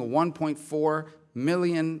facing 1.4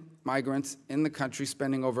 million migrants in the country,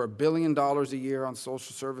 spending over $1 billion a year on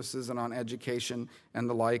social services and on education and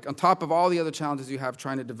the like, on top of all the other challenges you have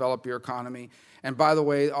trying to develop your economy. And by the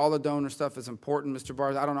way, all the donor stuff is important, Mr.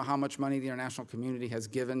 Barr. I don't know how much money the international community has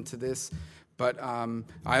given to this, but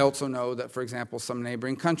I also know that, for example, some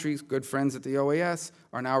neighboring countries, good friends at the OAS,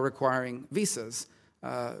 are now requiring visas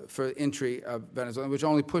for entry of Venezuela, which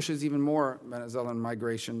only pushes even more Venezuelan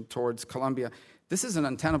migration towards Colombia. This is an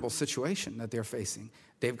untenable situation that they're facing.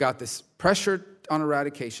 They've got this pressure on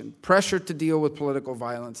eradication, pressure to deal with political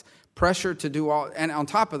violence, pressure to do all, and on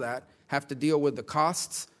top of that, have to deal with the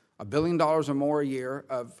costs, $1 billion or more a year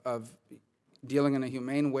of dealing in a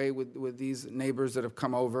humane way with these neighbors that have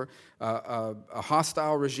come over, a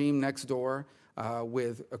hostile regime next door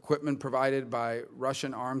with equipment provided by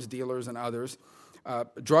Russian arms dealers and others,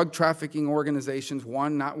 drug trafficking organizations,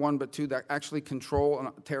 not one, but two, that actually control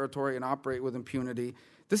a territory and operate with impunity.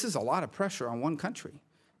 This is a lot of pressure on one country.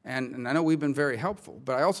 And I know we've been very helpful,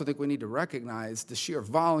 but I also think we need to recognize the sheer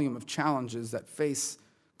volume of challenges that face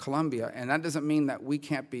Colombia, and that doesn't mean that we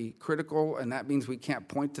can't be critical, and that means we can't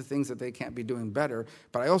point to things that they can't be doing better,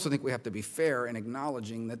 but I also think we have to be fair in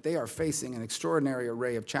acknowledging that they are facing an extraordinary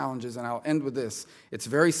array of challenges, and I'll end with this. It's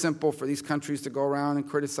very simple for these countries to go around and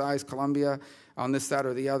criticize Colombia on this, that,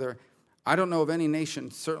 or the other. I don't know of any nation,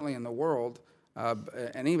 certainly in the world,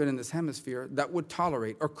 and even in this hemisphere, that would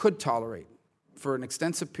tolerate or could tolerate for an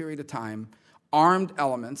extensive period of time armed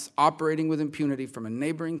elements operating with impunity from a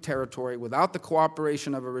neighboring territory without the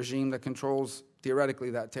cooperation of a regime that controls, theoretically,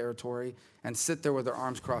 that territory, and sit there with their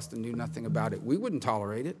arms crossed and do nothing about it. We wouldn't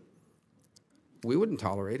tolerate it. We wouldn't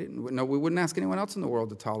tolerate it. No, we wouldn't ask anyone else in the world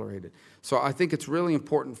to tolerate it. So I think it's really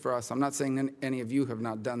important for us. I'm not saying any of you have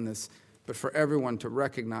not done this, but for everyone to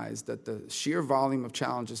recognize that the sheer volume of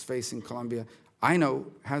challenges facing Colombia, I know,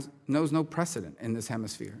 knows no precedent in this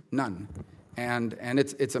hemisphere, none. And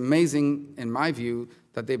it's amazing, in my view,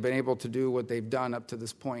 that they've been able to do what they've done up to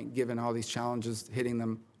this point, given all these challenges hitting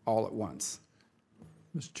them all at once.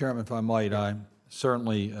 Mr. Chairman, if I might, I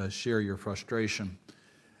certainly share your frustration.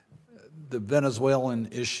 The Venezuelan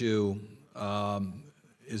issue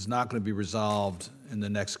is not going to be resolved in the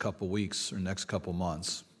next couple weeks or next couple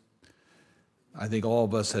months. I think all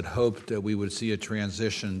of us had hoped that we would see a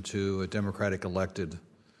transition to a democratic elected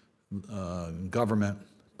government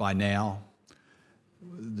by now.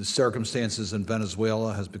 The circumstances in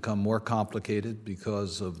Venezuela has become more complicated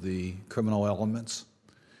because of the criminal elements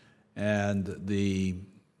and the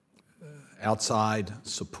outside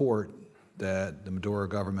support that the Maduro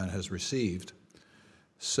government has received.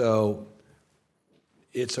 So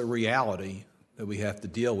it's a reality that we have to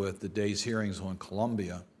deal with. Today's hearings on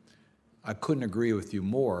Colombia, I couldn't agree with you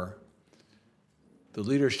more. The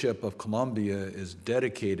leadership of Colombia is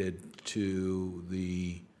dedicated to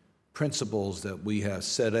the principles that we have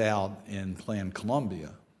set out in Plan Colombia,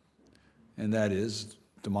 and that is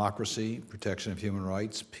democracy, protection of human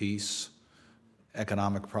rights, peace,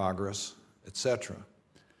 economic progress, etc.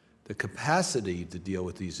 The capacity to deal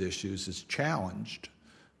with these issues is challenged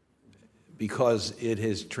because it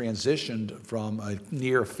has transitioned from a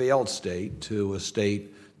near failed state to a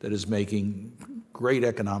state that is making great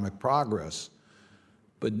economic progress.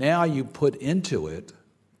 But now you put into it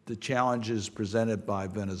the challenges presented by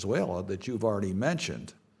Venezuela that you've already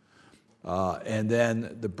mentioned, and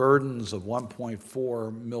then the burdens of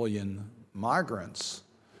 1.4 million migrants.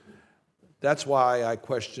 That's why I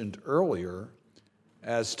questioned earlier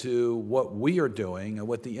as to what we are doing and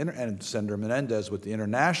what and Senator Menendez, what the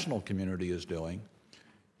international community is doing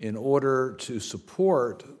in order to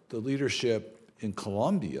support the leadership in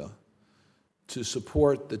Colombia, to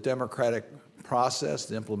support the democratic process,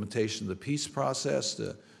 the implementation of the peace process,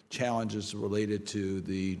 challenges related to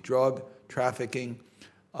the drug trafficking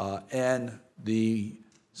and the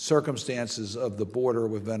circumstances of the border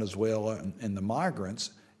with Venezuela and the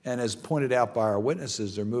migrants. And as pointed out by our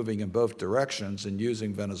witnesses, they're moving in both directions and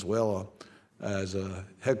using Venezuela as a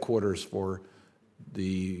headquarters for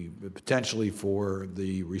potentially for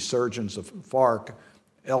the resurgence of FARC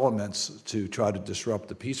elements to try to disrupt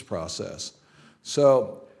the peace process.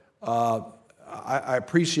 So I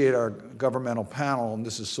appreciate our governmental panel, and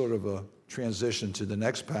this is sort of a transition to the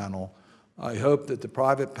next panel. I hope that the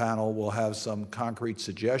private panel will have some concrete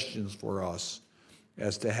suggestions for us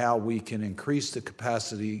as to how we can increase the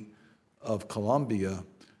capacity of Colombia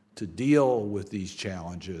to deal with these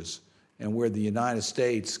challenges and where the United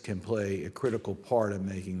States can play a critical part in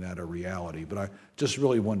making that a reality. But I just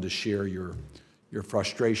really wanted to share your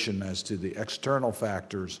frustration as to the external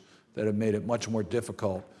factors that have made it much more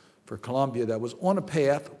difficult for Colombia that was on a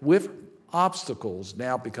path with obstacles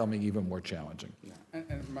now becoming even more challenging.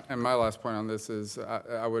 And my last point on this is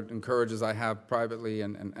I would encourage, as I have privately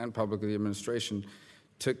and publicly, the administration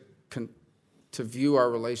to view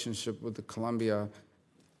our relationship with Colombia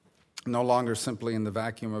no longer simply in the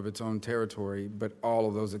vacuum of its own territory, but all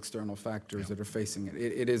of those external factors that are facing it.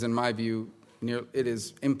 It is, in my view, it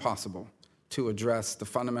is impossible to address the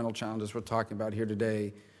fundamental challenges we're talking about here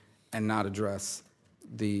today and not address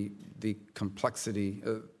the complexity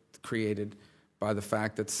created by the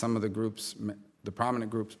fact that some of the groups, the prominent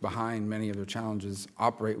groups behind many of their challenges,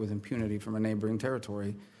 operate with impunity from a neighboring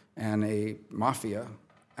territory, and a mafia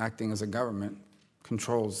acting as a government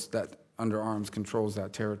controls that, under arms, controls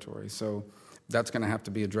that territory. So that's going to have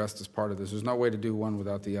to be addressed as part of this. There's no way to do one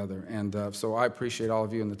without the other. And so I appreciate all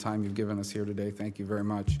of you and the time you've given us here today. Thank you very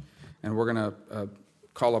much. And we're going to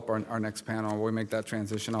call up our next panel. When we make that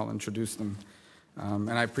transition, I'll introduce them.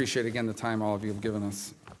 And I appreciate, again, the time all of you have given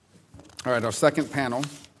us. All right, our second panel,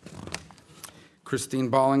 Christine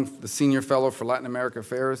Balling, the Senior Fellow for Latin America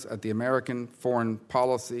Affairs at the American Foreign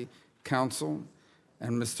Policy Council,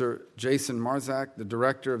 and Mr. Jason Marzak, the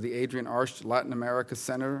Director of the Adrian Arsht Latin America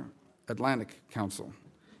Center Atlantic Council.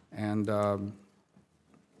 And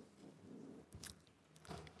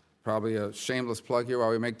probably a shameless plug here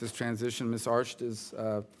while we make this transition. Ms. Arsht is,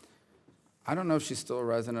 I don't know if she's still a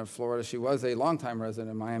resident of Florida. She was a longtime resident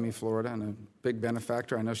of Miami, Florida, and a big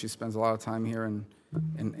benefactor. I know she spends a lot of time here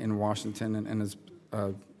in Washington and is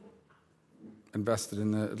invested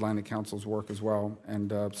in the Atlantic Council's work as well.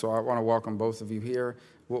 And so I want to welcome both of you here.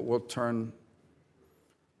 We'll turn.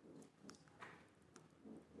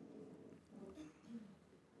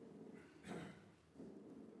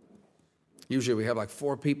 Usually we have like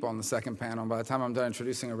 4 people on the second panel. By the time I'm done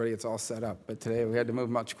introducing everybody, it's all set up. But today we had to move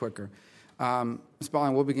much quicker. Ms.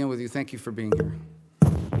 Balling, we'll begin with you. Thank you for being here.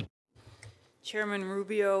 Chairman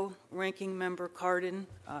Rubio, Ranking Member Cardin,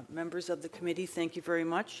 members of the committee, thank you very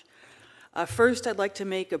much. First, I'd like to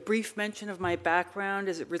make a brief mention of my background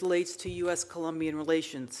as it relates to U.S.-Colombian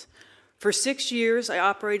relations. For 6 years, I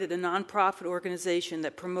operated a nonprofit organization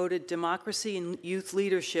that promoted democracy and youth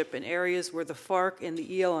leadership in areas where the FARC and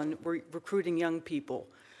the ELN were recruiting young people.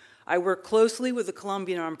 I worked closely with the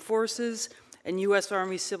Colombian Armed Forces and U.S.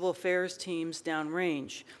 Army Civil Affairs teams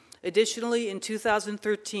downrange. Additionally, in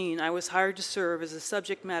 2013, I was hired to serve as a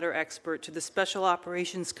subject matter expert to the Special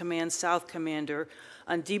Operations Command South Commander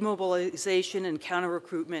on demobilization and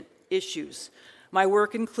counter-recruitment issues. My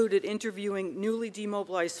work included interviewing newly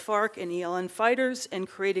demobilized FARC and ELN fighters and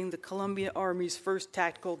creating the Colombian Army's first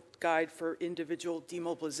tactical guide for individual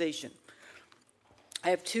demobilization. I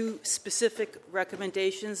have 2 specific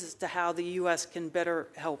recommendations as to how the U.S. can better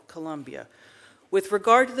help Colombia. With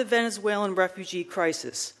regard to the Venezuelan refugee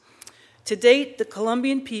crisis, to date, the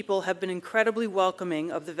Colombian people have been incredibly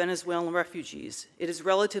welcoming of the Venezuelan refugees. It is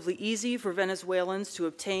relatively easy for Venezuelans to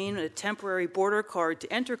obtain a temporary border card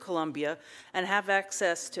to enter Colombia and have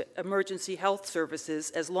access to emergency health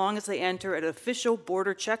services as long as they enter an official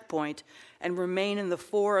border checkpoint and remain in the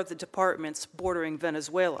 4 of the departments bordering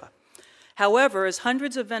Venezuela. However, as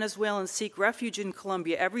hundreds of Venezuelans seek refuge in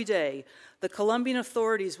Colombia every day, the Colombian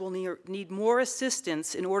authorities will need more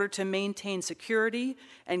assistance in order to maintain security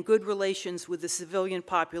and good relations with the civilian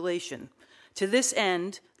population. To this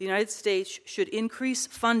end, the United States should increase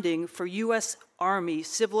funding for U.S. Army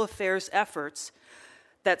civil affairs efforts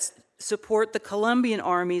that support the Colombian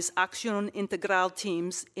Army's Acción Integral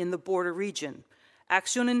teams in the border region.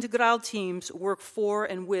 Acción Integral teams work for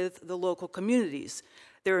and with the local communities.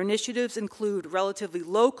 Their initiatives include relatively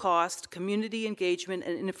low-cost community engagement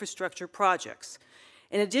and infrastructure projects.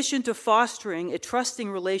 In addition to fostering a trusting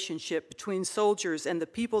relationship between soldiers and the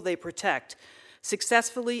people they protect,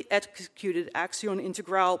 successfully executed Acción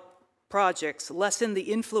Integral projects lessen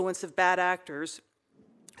the influence of bad actors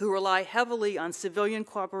who rely heavily on civilian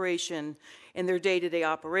cooperation in their day-to-day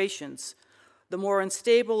operations. The more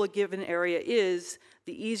unstable a given area is,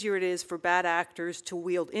 the easier it is for bad actors to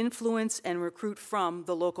wield influence and recruit from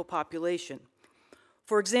the local population.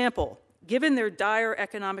 For example, given their dire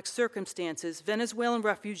economic circumstances, Venezuelan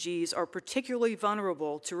refugees are particularly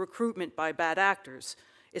vulnerable to recruitment by bad actors,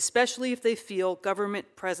 especially if they feel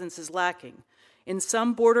government presence is lacking. In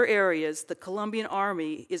some border areas, the Colombian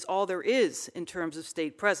army is all there is in terms of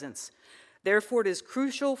state presence. Therefore, it is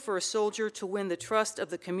crucial for a soldier to win the trust of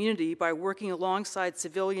the community by working alongside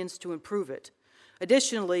civilians to improve it.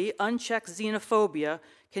 Additionally, unchecked xenophobia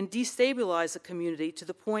can destabilize a community to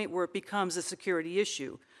the point where it becomes a security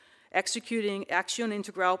issue. Executing Acción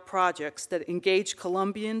Integral projects that engage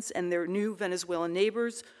Colombians and their new Venezuelan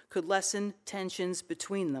neighbors could lessen tensions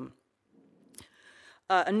between them.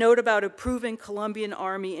 A note about improving Colombian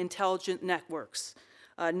Army intelligence networks.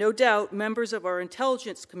 No doubt, members of our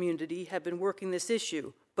intelligence community have been working this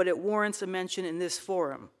issue, but it warrants a mention in this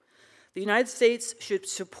forum. The United States should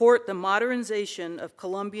support the modernization of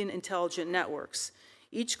Colombian intelligence networks.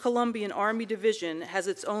 Each Colombian Army division has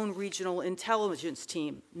its own regional intelligence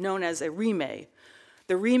team, known as a RIME.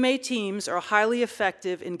 The RIME teams are highly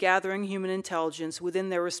effective in gathering human intelligence within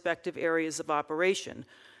their respective areas of operation.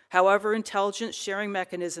 However, intelligence sharing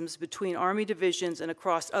mechanisms between Army divisions and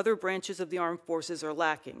across other branches of the armed forces are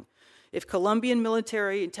lacking. If Colombian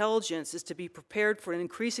military intelligence is to be prepared for an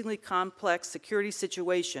increasingly complex security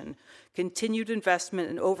situation, continued investment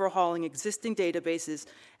in overhauling existing databases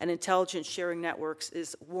and intelligence sharing networks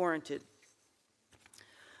is warranted.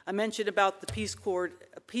 I mentioned about the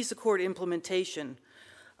Peace Accord implementation.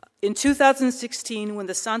 In 2016, when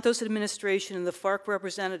the Santos administration and the FARC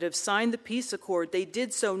representatives signed the peace accord, they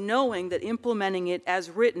did so knowing that implementing it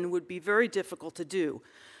as written would be very difficult to do.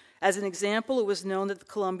 As an example, it was known that the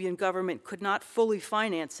Colombian government could not fully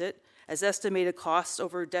finance it, as estimated costs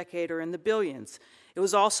over a decade are in the billions. It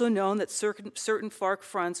was also known that certain FARC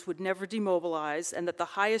fronts would never demobilize and that the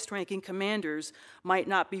highest-ranking commanders might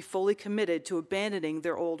not be fully committed to abandoning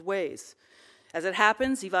their old ways. As it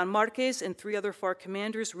happens, Iván Márquez and 3 other FARC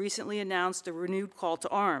commanders recently announced a renewed call to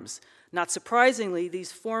arms. Not surprisingly, these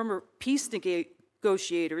former peace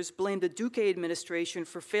negotiators blamed the Duque administration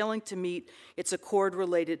for failing to meet its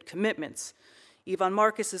accord-related commitments. Iván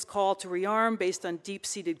Márquez's call to rearm based on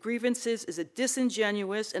deep-seated grievances is a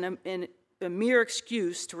disingenuous and a mere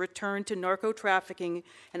excuse to return to narco-trafficking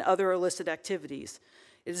and other illicit activities.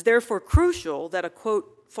 It is therefore crucial that a,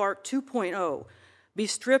 quote, FARC 2.0 be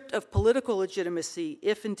stripped of political legitimacy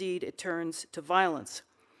if indeed it turns to violence.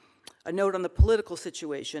 A note on the political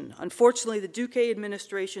situation. Unfortunately, the Duque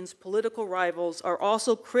administration's political rivals are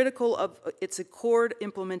also critical of its accord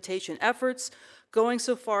implementation efforts, going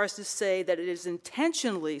so far as to say that it is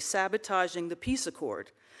intentionally sabotaging the peace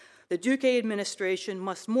accord. The Duque administration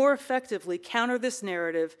must more effectively counter this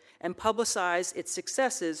narrative and publicize its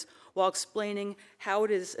successes while explaining how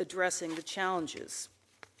it is addressing the challenges.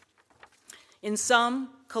 In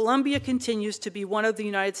sum, Colombia continues to be one of the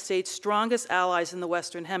United States' strongest allies in the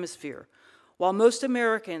Western Hemisphere. While most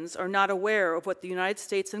Americans are not aware of what the United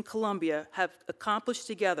States and Colombia have accomplished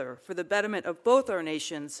together for the betterment of both our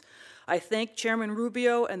nations, I thank Chairman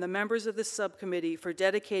Rubio and the members of this subcommittee for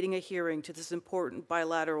dedicating a hearing to this important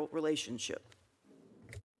bilateral relationship.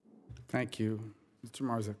 Thank you. Mr.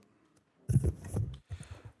 Marzak.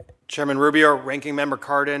 Chairman Rubio, Ranking Member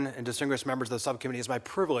Cardin, and distinguished members of the subcommittee, it is my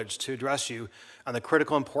privilege to address you on the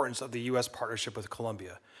critical importance of the U.S. partnership with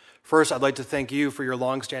Colombia. First, I'd like to thank you for your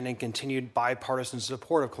longstanding continued bipartisan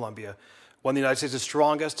support of Colombia, one of the United States'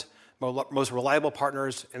 strongest, most reliable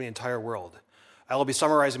partners in the entire world. I will be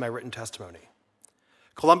summarizing my written testimony.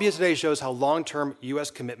 Colombia today shows how long-term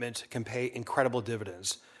U.S. commitment can pay incredible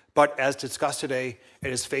dividends, but as discussed today,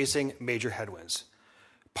 it is facing major headwinds.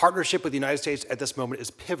 Partnership with the United States at this moment is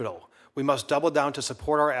pivotal. We must double down to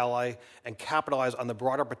support our ally and capitalize on the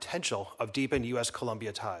broader potential of deepened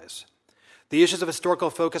U.S.-Colombia ties. The issues of historical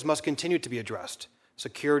focus must continue to be addressed,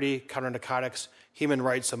 security, counternarcotics, human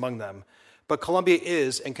rights among them. But Colombia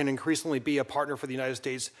is and can increasingly be a partner for the United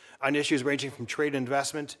States on issues ranging from trade and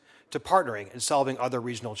investment to partnering and solving other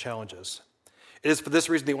regional challenges. It is for this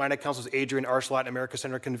reason the Atlantic Council's Adrian Arch Latin America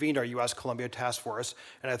Center convened our U.S.-Colombia Task Force,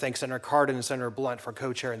 and I thank Senator Cardin and Senator Blunt for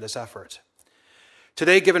co-chairing this effort.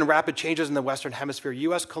 Today, given rapid changes in the Western Hemisphere,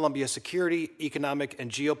 U.S.-Colombia security, economic, and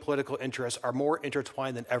geopolitical interests are more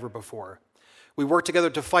intertwined than ever before. We work together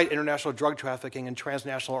to fight international drug trafficking and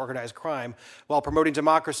transnational organized crime while promoting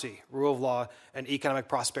democracy, rule of law, and economic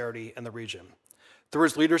prosperity in the region. Through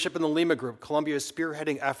its leadership in the Lima Group, Colombia is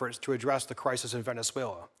spearheading efforts to address the crisis in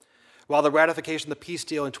Venezuela. While the ratification of the peace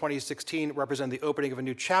deal in 2016 represented the opening of a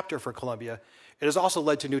new chapter for Colombia, it has also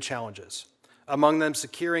led to new challenges, among them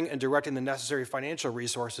securing and directing the necessary financial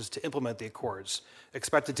resources to implement the accords,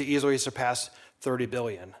 expected to easily surpass $30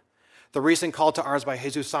 billion. The recent call to arms by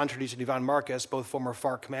Jesus Santrich and Ivan Marquez, both former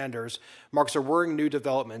FARC commanders, marks a worrying new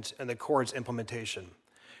development in the accords implementation.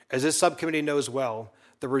 As this subcommittee knows well,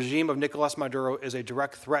 the regime of Nicolas Maduro is a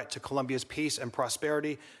direct threat to Colombia's peace and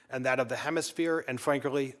prosperity and that of the hemisphere and,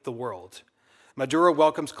 frankly, the world. Maduro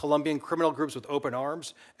welcomes Colombian criminal groups with open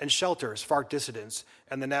arms and shelters FARC dissidents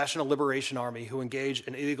and the National Liberation Army who engage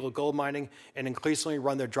in illegal gold mining and increasingly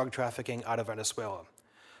run their drug trafficking out of Venezuela.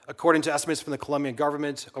 According to estimates from the Colombian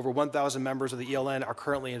government, over 1,000 members of the ELN are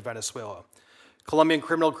currently in Venezuela. Colombian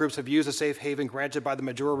criminal groups have used the safe haven granted by the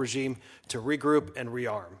Maduro regime to regroup and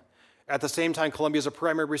rearm. At the same time, Colombia is a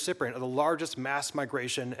primary recipient of the largest mass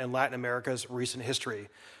migration in Latin America's recent history,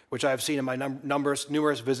 which I have seen in my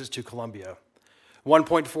numerous visits to Colombia.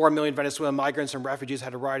 1.4 million Venezuelan migrants and refugees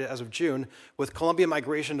had arrived as of June, with Colombian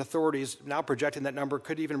migration authorities now projecting that number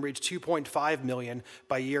could even reach 2.5 million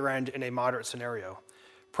by year-end in a moderate scenario.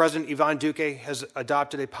 President Ivan Duque has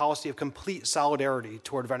adopted a policy of complete solidarity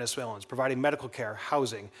toward Venezuelans, providing medical care,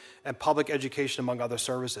 housing, and public education, among other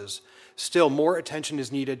services. Still, more attention is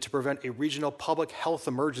needed to prevent a regional public health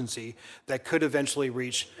emergency that could eventually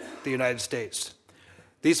reach the United States.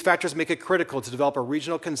 These factors make it critical to develop a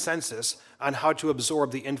regional consensus on how to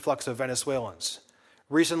absorb the influx of Venezuelans.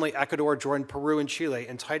 Recently, Ecuador joined Peru and Chile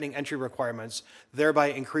in tightening entry requirements, thereby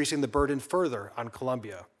increasing the burden further on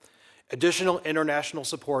Colombia. Additional international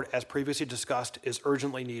support, as previously discussed, is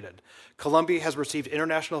urgently needed. Colombia has received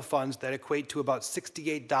international funds that equate to about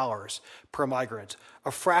 $68 per migrant,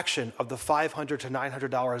 a fraction of the $500 to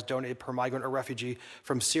 $900 donated per migrant or refugee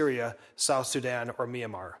from Syria, South Sudan, or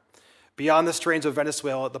Myanmar. Beyond the strains of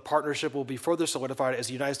Venezuela, the partnership will be further solidified as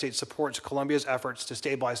the United States supports Colombia's efforts to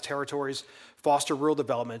stabilize territories, foster rural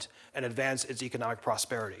development, and advance its economic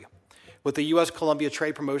prosperity. With the U.S.-Colombia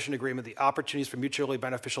Trade Promotion Agreement, the opportunities for mutually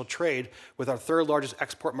beneficial trade with our third largest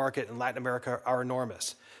export market in Latin America are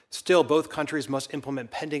enormous. Still, both countries must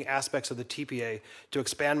implement pending aspects of the TPA to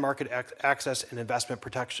expand market access and investment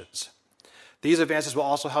protections. These advances will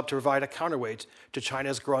also help to provide a counterweight to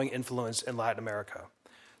China's growing influence in Latin America.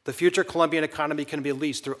 The future Colombian economy can be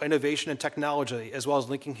unleashed through innovation and technology, as well as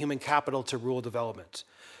linking human capital to rural development.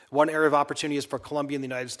 One area of opportunity is for Colombia and the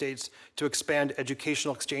United States to expand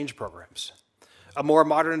educational exchange programs. A more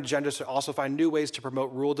modern agenda should also find new ways to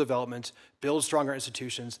promote rural development, build stronger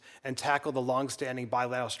institutions, and tackle the long-standing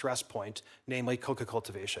bilateral stress point, namely coca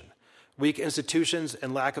cultivation. Weak institutions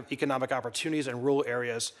and lack of economic opportunities in rural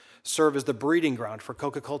areas serve as the breeding ground for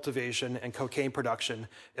coca cultivation and cocaine production,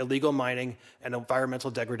 illegal mining, and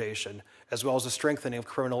environmental degradation, as well as the strengthening of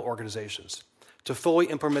criminal organizations. To fully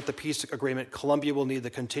implement the peace agreement, Colombia will need the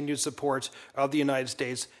continued support of the United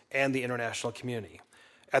States and the international community.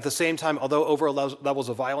 At the same time, although overall levels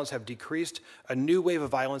of violence have decreased, a new wave of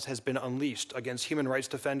violence has been unleashed against human rights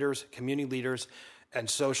defenders, community leaders, and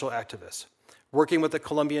social activists. Working with the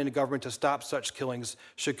Colombian government to stop such killings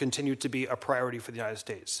should continue to be a priority for the United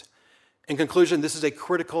States. In conclusion, this is a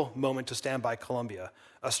critical moment to stand by Colombia.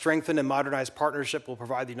 A strengthened and modernized partnership will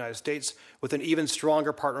provide the United States with an even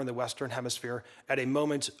stronger partner in the Western Hemisphere at a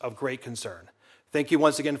moment of great concern. Thank you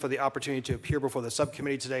once again for the opportunity to appear before the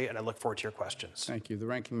subcommittee today, and I look forward to your questions. Thank you. The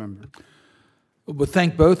ranking member. Well,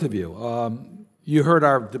 thank both of you. You heard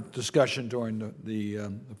our discussion during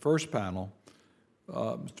the first panel.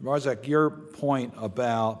 Mr. Marzak, your point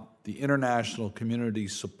about the international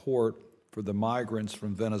community's support for the migrants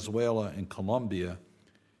from Venezuela and Colombia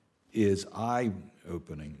is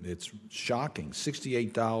eye-opening. It's shocking.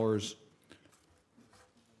 $68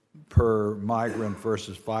 per migrant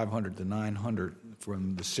versus $500 to $900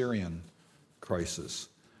 from the Syrian crisis.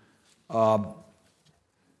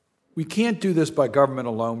 We can't do this by government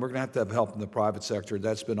alone. We're going to have help in the private sector.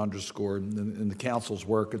 That's been underscored in the Council's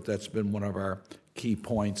work. That's been one of our key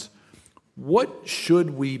points. What should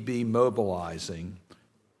we be mobilizing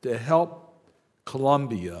to help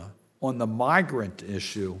Colombia on the migrant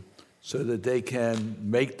issue so that they can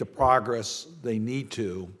make the progress they need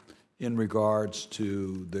to in regards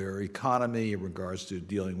to their economy, in regards to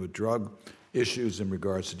dealing with drug issues, in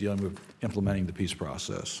regards to dealing with implementing the peace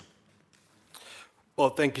process? Well,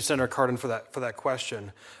 thank you, Senator Cardin, for that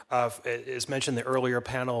question. As mentioned in the earlier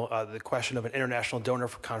panel, the question of an international donor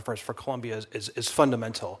conference for Colombia is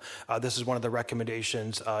fundamental. This is one of the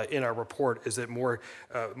recommendations in our report, is that more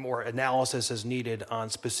analysis is needed on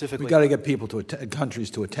specifically. We got to get people countries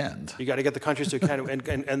to attend. You got to get the countries to attend,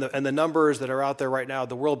 and the numbers that are out there right now,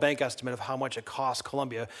 the World Bank estimate of how much it costs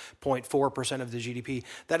Colombia, 0.4% of the GDP,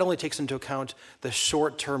 that only takes into account the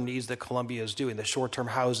short-term needs that Colombia is doing, the short-term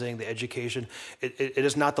housing, the education. It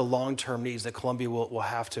is not the long-term needs that Colombia will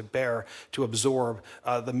have to bear to absorb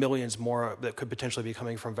the millions more that could potentially be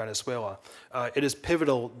coming from Venezuela. It is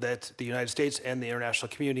pivotal that the United States and the international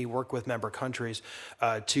community work with member countries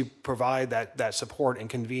to provide that support and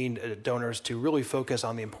convene donors to really focus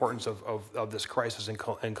on the importance of this crisis in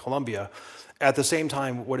Colombia. At the same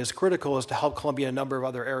time, what is critical is to help Colombia in a number of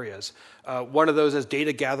other areas. One of those is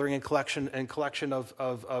data gathering and collection of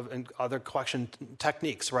other collection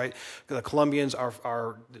techniques, right? The Colombians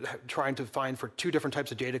are trying to find for two different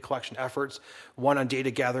types of data collection efforts, one on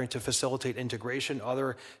data gathering to facilitate integration,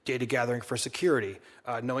 other data gathering for security,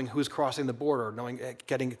 knowing who's crossing the border,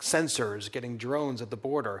 getting sensors, getting drones at the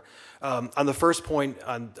border. On the first point,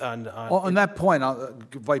 on that point, I'll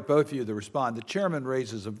invite both of you to respond. The chairman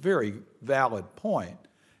raises a very valid point.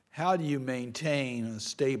 How do you maintain a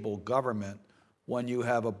stable government when you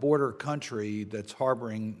have a border country that's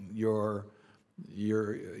harboring your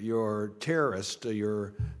terrorists,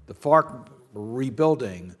 the FARC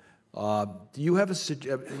rebuilding? Do you have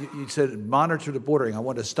you said monitor the bordering. I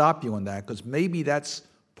want to stop you on that because maybe that's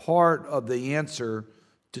part of the answer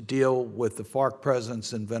to deal with the FARC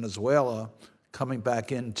presence in Venezuela coming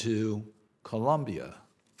back into Colombia.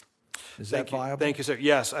 Is that viable? Thank you, sir.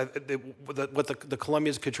 Yes, the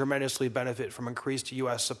Colombians could tremendously benefit from increased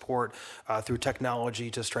U.S. support through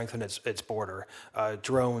technology to strengthen its border,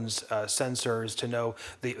 drones, sensors to know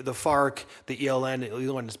the FARC, the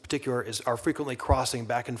ELN in particular are frequently crossing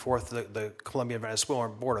back and forth the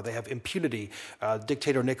Colombian-Venezuelan border. They have impunity.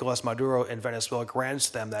 Dictator Nicolas Maduro in Venezuela grants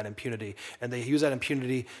them that impunity, and they use that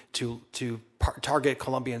impunity to target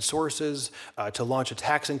Colombian sources, to launch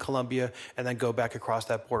attacks in Colombia, and then go back across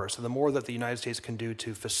that border. So the more that the United States can do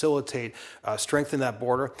to facilitate, strengthen that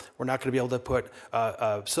border, we're not going to be able to put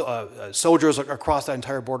soldiers across that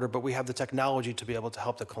entire border, but we have the technology to be able to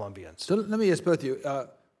help the Colombians. So let me ask both of you.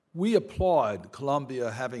 We applaud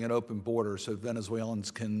Colombia having an open border so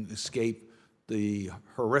Venezuelans can escape the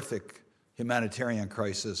horrific humanitarian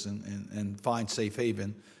crisis and find safe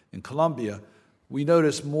haven in Colombia. We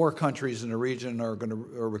notice more countries in the region are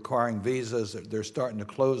requiring visas. They're starting to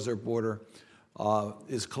close their border.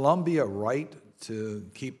 Is Colombia right to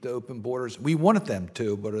keep the open borders? We wanted them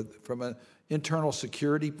to, but from an internal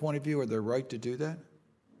security point of view, are they right to do that?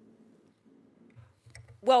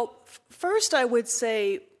 Well, first I would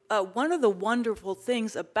say one of the wonderful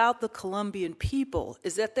things about the Colombian people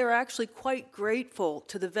is that they're actually quite grateful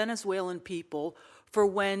to the Venezuelan people for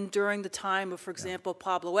when, during the time of, for example,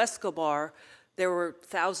 Pablo Escobar, there were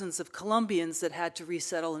thousands of Colombians that had to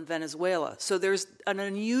resettle in Venezuela. So there's an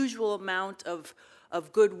unusual amount of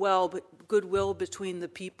goodwill between the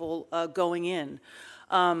people going in.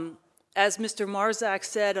 As Mr. Marzak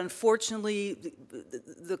said, unfortunately,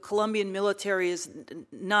 the Colombian military is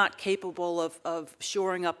not capable of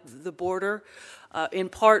shoring up the border, in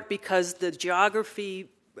part because the geography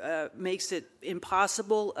makes it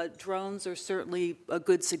impossible. Drones are certainly a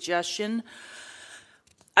good suggestion.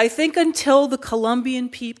 I think until the Colombian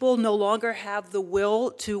people no longer have the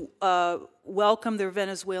will to welcome their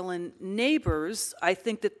Venezuelan neighbors, I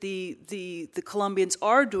think that the Colombians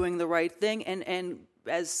are doing the right thing. And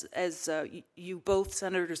as you both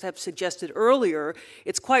senators have suggested earlier,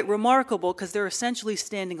 it's quite remarkable because they're essentially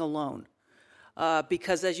standing alone.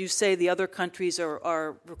 Because, as you say, the other countries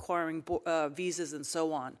are requiring visas and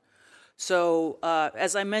so on. So,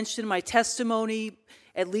 as I mentioned in my testimony,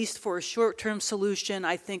 at least for a short-term solution,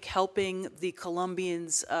 I think helping the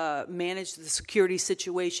Colombians manage the security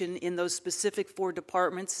situation in those specific 4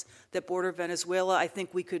 departments that border Venezuela, I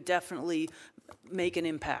think we could definitely make an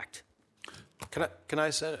impact. Can I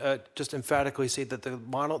say, just emphatically say that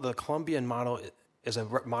the Colombian model is a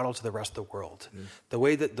model to the rest of the world. Mm.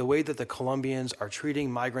 The way that the Colombians are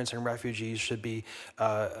treating migrants and refugees should be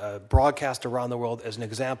broadcast around the world as an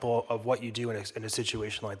example of what you do in a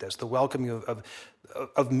situation like this. The welcoming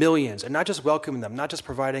of millions, and not just welcoming them, not just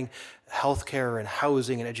providing health care and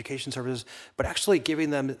housing and education services, but actually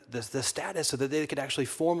giving them the status so that they could actually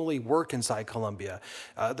formally work inside Colombia.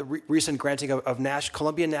 The recent granting of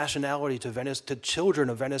Colombian nationality to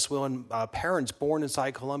children of Venezuelan parents born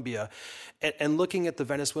inside Colombia, and look looking at the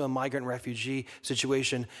Venezuelan migrant and refugee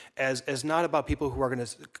situation as not about people who are going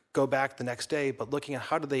to go back the next day, but looking at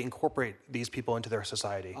how do they incorporate these people into their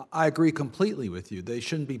society. I agree completely with you. They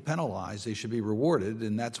shouldn't be penalized. They should be rewarded,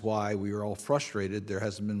 and that's why we are all frustrated there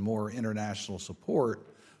hasn't been more international support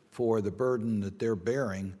for the burden that they're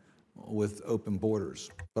bearing with open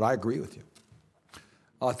borders. But I agree with you.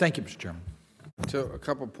 Thank you, Mr. Chairman. So a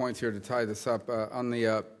couple points here to tie this up.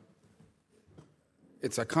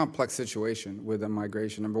 It's a complex situation with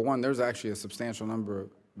migration. Number one, there's actually a substantial number of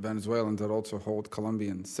Venezuelans that also hold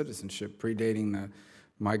Colombian citizenship predating the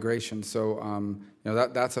migration. So,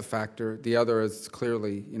 that's a factor. The other is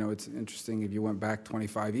clearly, it's interesting. If you went back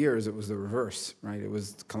 25 years, it was the reverse, right? It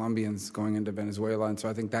was Colombians going into Venezuela. And so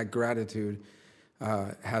I think that gratitude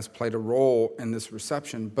has played a role in this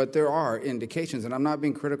reception. But there are indications, and I'm not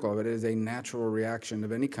being critical of it. It is a natural reaction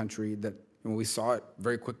of any country that we saw it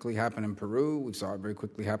very quickly happen in Peru. We saw it very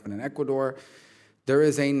quickly happen in Ecuador. There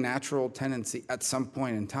is a natural tendency at some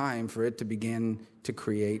point in time for it to begin to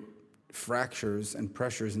create fractures and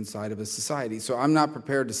pressures inside of a society. So I'm not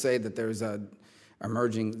prepared to say that there's a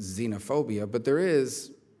emerging xenophobia, but there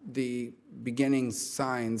is the beginning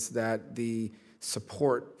signs that the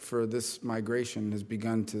support for this migration has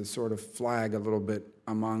begun to sort of flag a little bit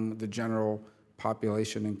among the general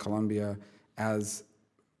population in Colombia as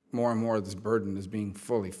more and more of this burden is being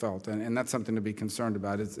fully felt. And that's something to be concerned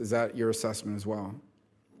about. Is that your assessment as well?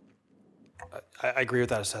 I agree with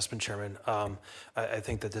that assessment, Chairman. I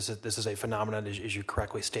think that this is a phenomenon, as you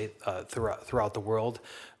correctly state, throughout the world.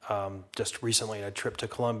 Just recently, in a trip to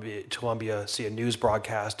Colombia, see a news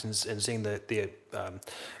broadcast and seeing the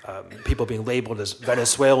people being labeled as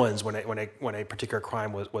Venezuelans when a particular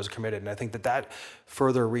crime was committed, and I think that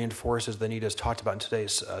further reinforces the need, as talked about in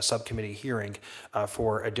today's subcommittee hearing,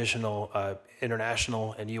 for additional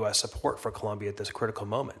international and U.S. support for Colombia at this critical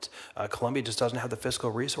moment. Colombia just doesn't have the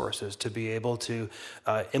fiscal resources to be able to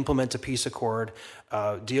implement a peace accord,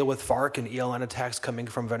 deal with FARC and ELN attacks coming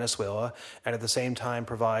from Venezuela, and at the same time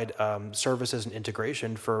provide services and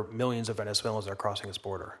integration for millions of Venezuelans that are crossing this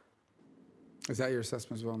border. Is that your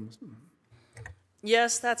assessment as well, Ms.?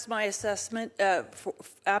 Yes, that's my assessment,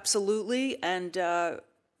 absolutely. And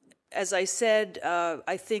as I said,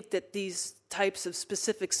 I think that these types of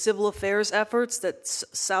specific civil affairs efforts that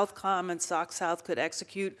Southcom and SOC South could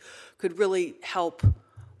execute could really help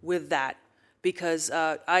with that. Because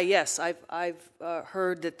I've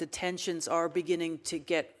heard that the tensions are beginning to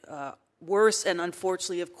get worse, and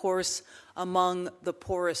unfortunately, of course, among the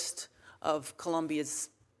poorest of Colombia's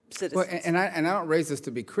citizens. Well, and I don't raise this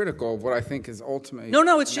to be critical of what I think is ultimately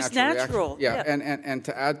No, it's just natural. Yeah, and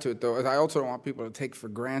to add to it, though, I also don't want people to take for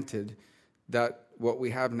granted that what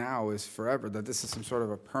we have now is forever, that this is some sort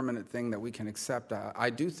of a permanent thing that we can accept.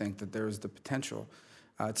 I do think that there is the potential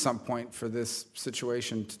at some point for this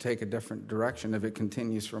situation to take a different direction if it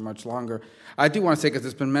continues for much longer. I do want to say, because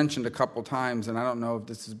it's been mentioned a couple times, and I don't know if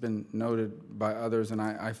this has been noted by others, and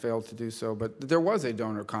I failed to do so, but there was a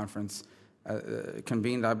donor conference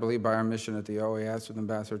convened, I believe, by our mission at the OAS with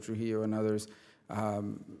Ambassador Trujillo and others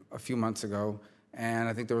a few months ago, and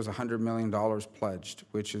I think there was $100 million pledged,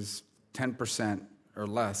 which is 10% or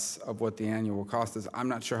less of what the annual cost is. I'm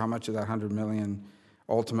not sure how much of that $100 million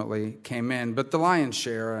ultimately came in, but the lion's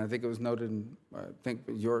share, and I think it was noted in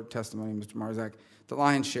your testimony, Mr. Marzak, the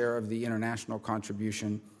lion's share of the international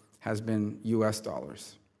contribution has been U.S.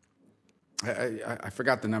 dollars. I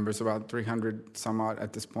forgot the numbers, about 300 some odd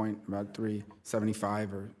at this point, about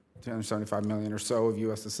 375 or 275 million or so of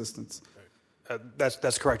U.S. assistance.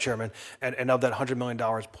 That's correct, Chairman. And of that $100 million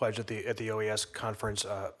pledged at the OAS conference,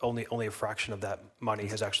 only a fraction of that money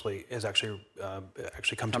has actually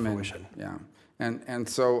come to fruition. Yeah, and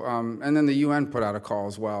so and then the UN put out a call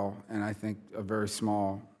as well, and I think a very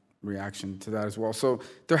small reaction to that as well. So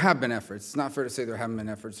there have been efforts. It's not fair to say there haven't been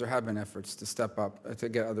efforts. There have been efforts to step up, to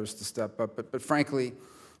get others to step up. But frankly,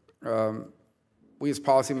 we as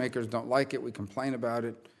policymakers don't like it. We complain about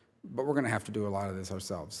it. But we're going to have to do a lot of this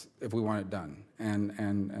ourselves if we want it done,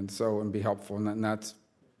 and be helpful. And that's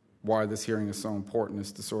why this hearing is so important,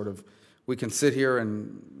 is to sort of, we can sit here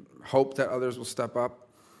and hope that others will step up,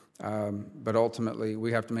 but ultimately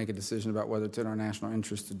we have to make a decision about whether it's in our national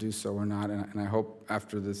interest to do so or not. And I hope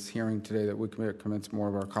after this hearing today that we can convince more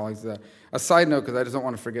of our colleagues of that. A side note, because I just don't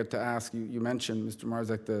want to forget to ask, you mentioned, Mr.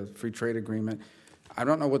 Marzak, the free trade agreement. I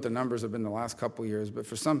don't know what the numbers have been the last couple of years, but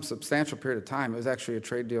for some substantial period of time, it was actually a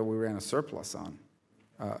trade deal we ran a surplus on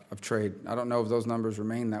of trade. I don't know if those numbers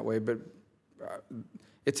remain that way, but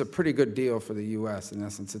it's a pretty good deal for the U.S. in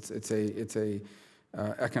essence. It's a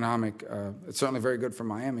economic. It's certainly very good for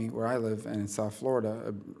Miami, where I live, and in South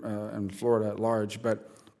Florida and Florida at large. But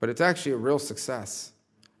but it's actually a real success.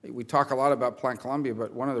 We talk a lot about Plan Colombia,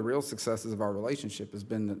 but one of the real successes of our relationship has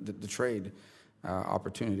been the trade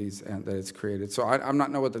opportunities and that it's created. So I'm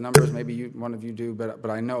not know what the numbers, maybe one of you do, but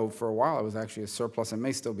I know for a while it was actually a surplus and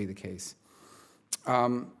may still be the case.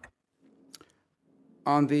 On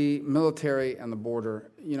the military and the border,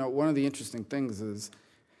 one of the interesting things is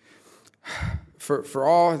for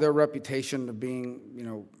all their reputation of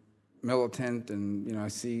being, militant, and, I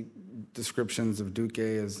see descriptions of Duque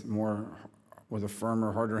as more with a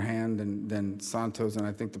firmer, harder hand than Santos, and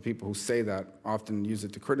I think the people who say that often use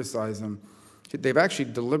it to criticize him. They've actually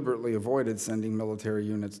deliberately avoided sending military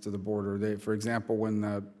units to the border. For example, when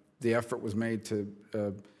the effort was made to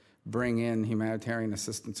bring in humanitarian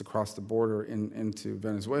assistance across the border into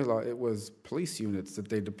Venezuela, it was police units that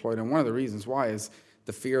they deployed. And one of the reasons why is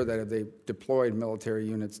the fear that if they deployed military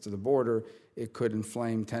units to the border, it could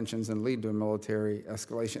inflame tensions and lead to a military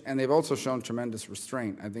escalation. And they've also shown tremendous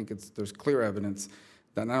restraint. I think there's clear evidence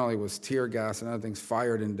that not only was tear gas and other things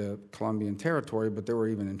fired into Colombian territory, but there were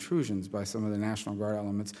even intrusions by some of the National Guard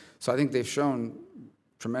elements. So I think they've shown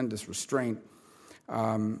tremendous restraint.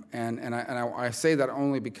 And I say that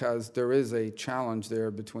only because there is a challenge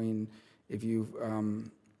there between if you,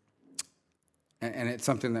 and it's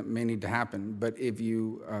something that may need to happen, but if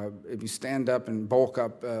you stand up and bulk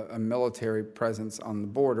up a military presence on the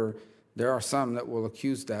border, there are some that will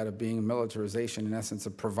accuse that of being a militarization, in essence,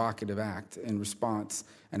 a provocative act in response.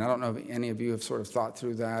 And I don't know if any of you have sort of thought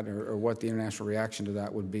through that or what the international reaction to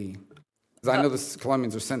that would be. Because I know the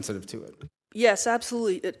Colombians are sensitive to it. Yes,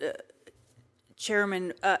 absolutely,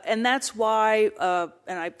 Chairman. And that's why,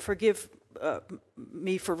 and I forgive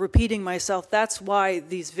me for repeating myself, that's why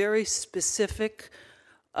these very specific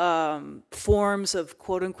forms of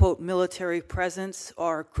quote-unquote military presence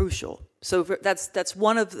are crucial. So that's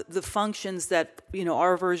one of the functions that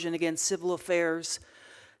our version against civil affairs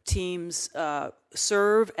teams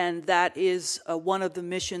serve, and that is one of the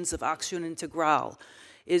missions of Acción Integral,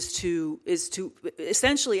 is to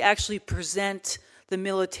essentially actually present the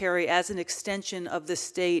military as an extension of the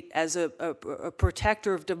state, as a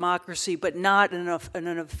protector of democracy, but not in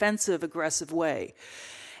an offensive, aggressive way.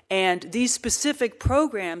 And these specific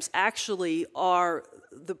programs actually are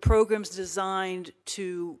the programs designed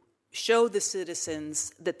to show the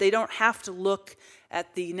citizens that they don't have to look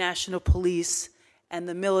at the national police and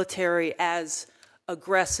the military as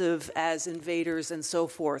aggressive, as invaders, and so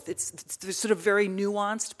forth. It's sort of very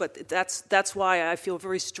nuanced, but that's why I feel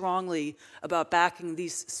very strongly about backing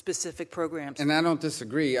these specific programs. And I don't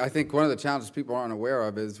disagree. I think one of the challenges people aren't aware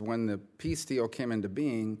of is when the peace deal came into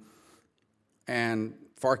being and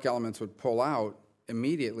FARC elements would pull out,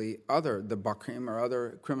 immediately the Bakrim or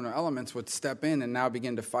other criminal elements would step in and now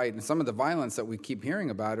begin to fight. And some of the violence that we keep hearing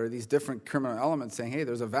about are these different criminal elements saying, hey,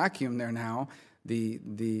 there's a vacuum there now.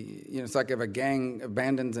 It's like if a gang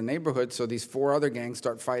abandons a neighborhood, so these 4 other gangs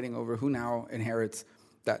start fighting over who now inherits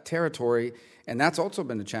that territory. And that's also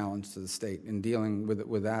been a challenge to the state in dealing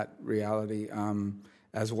with that reality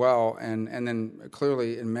as well. And then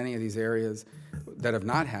clearly in many of these areas that have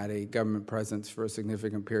not had a government presence for a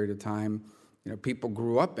significant period of time, people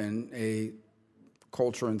grew up in a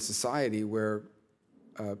culture and society where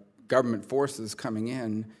government forces coming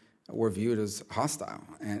in were viewed as hostile.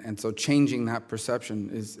 And so changing that perception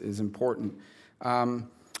is important.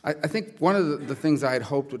 I think one of the things I had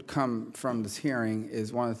hoped would come from this hearing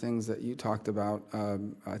is one of the things that you talked about,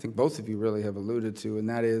 I think both of you really have alluded to, and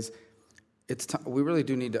that is we really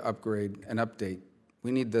do need to upgrade and update.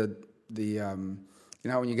 We need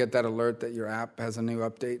when you get that alert that your app has a new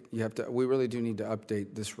update, we really do need to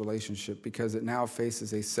update this relationship because it now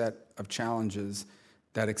faces a set of challenges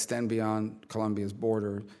that extend beyond Colombia's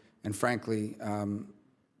border. And frankly, I'm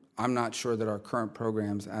not sure that our current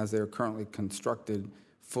programs, as they're currently constructed,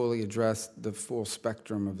 fully address the full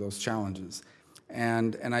spectrum of those challenges.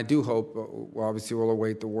 And I do hope, obviously we'll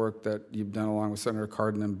await the work that you've done along with Senator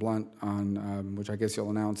Cardin and Blunt on, which I guess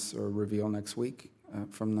you'll announce or reveal next week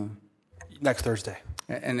from the... Next Thursday.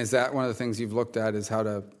 And is that one of the things you've looked at is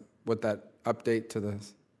what that update to the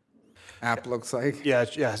app looks like?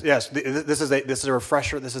 Yes. This is a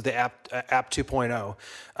refresher. This is the app 2.0,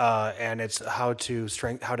 and it's how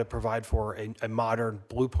to provide for a modern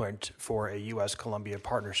blueprint for a U.S.-Colombia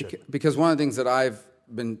partnership. Because one of the things that I've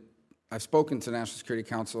spoken to the National Security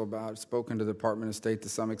Council about, spoken to the Department of State to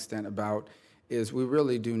some extent about, is we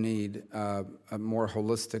really do need a more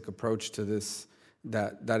holistic approach to this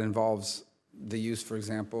that involves the use, for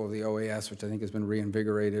example, of the OAS, which I think has been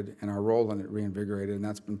reinvigorated, and our role in it reinvigorated, and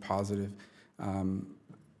that's been positive.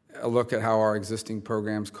 A look at how our existing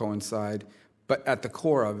programs coincide, But at the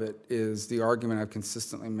core of it is the argument I've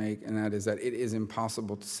consistently made, and that is that it is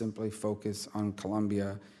impossible to simply focus on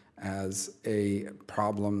Colombia as a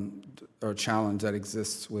problem or challenge that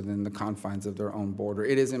exists within the confines of their own border.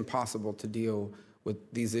 It is impossible to deal with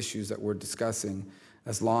these issues that we're discussing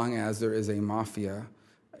as long as there is a mafia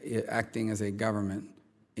acting as a government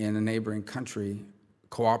in a neighboring country,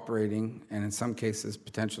 cooperating and in some cases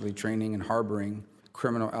potentially training and harboring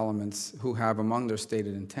criminal elements who have among their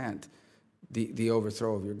stated intent the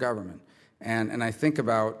overthrow of your government. And I think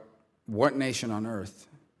about what nation on earth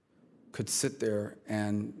could sit there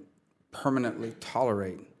and permanently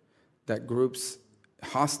tolerate that groups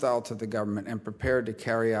hostile to the government and prepared to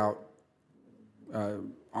carry out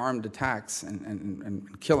armed attacks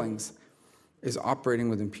and killings is operating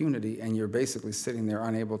with impunity, and you're basically sitting there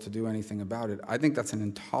unable to do anything about it. I think that's an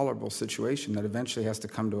intolerable situation that eventually has to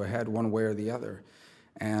come to a head one way or the other.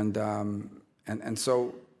 And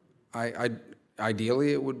so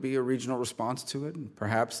ideally it would be a regional response to it, and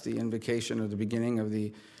perhaps the invocation or the beginning of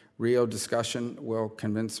the Rio discussion will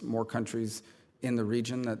convince more countries in the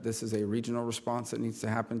region that this is a regional response that needs to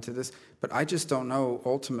happen to this. But I just don't know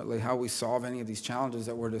ultimately how we solve any of these challenges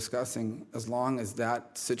that we're discussing as long as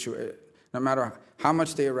that situation, no matter how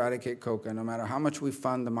much they eradicate coca, no matter how much we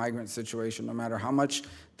fund the migrant situation, no matter how much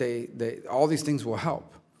all these things will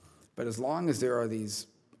help. But as long as there are these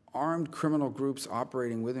armed criminal groups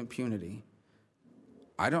operating with impunity,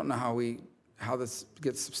 I don't know how this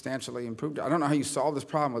gets substantially improved. I don't know how you solve this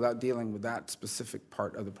problem without dealing with that specific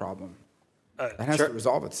part of the problem. That has to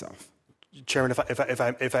resolve itself. Chairman,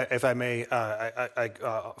 if I may, I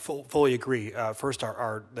fully agree. First,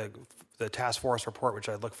 the task force report, which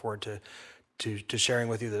I look forward to sharing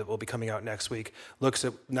with you, that will be coming out next week, looks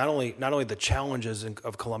at not only the challenges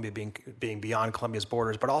of Colombia being beyond Colombia's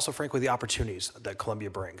borders, but also, frankly, the opportunities that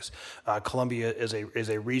Colombia brings. Colombia is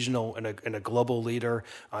a regional and a global leader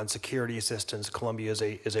on security assistance. Colombia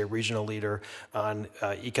is a regional leader on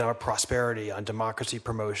economic prosperity, on democracy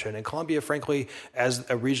promotion, and Colombia, frankly, as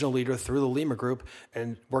a regional leader through the Lima Group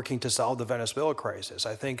and working to solve the Venezuela crisis.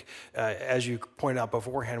 I think, as you pointed out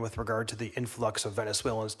beforehand, with regard to the influx of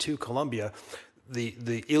Venezuelans to Colombia,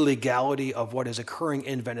 the illegality of what is occurring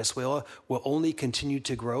in Venezuela will only continue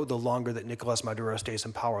to grow the longer that Nicolas Maduro stays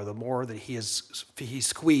in power. The more that he's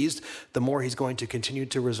squeezed, the more he's going to continue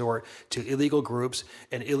to resort to illegal groups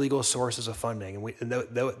and illegal sources of funding. And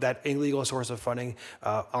that illegal source of funding,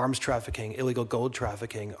 arms trafficking, illegal gold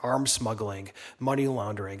trafficking, arms smuggling, money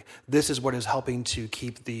laundering, this is what is helping to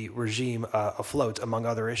keep the regime afloat, among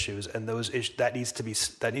other issues. And that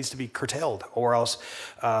needs to be curtailed, or else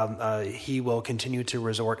he will continue to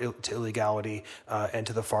resort to illegality and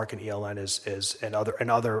to the FARC and ELN and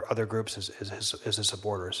other groups as his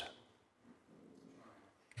supporters.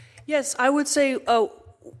 Yes, I would say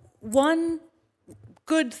one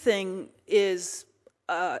good thing is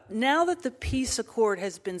now that the peace accord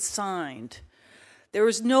has been signed, there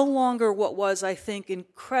is no longer what was, I think,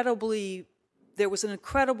 there was an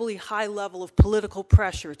incredibly high level of political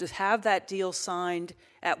pressure to have that deal signed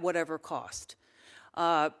at whatever cost.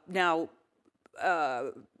 Now,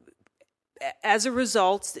 as a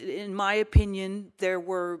result, in my opinion, there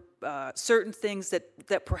were certain things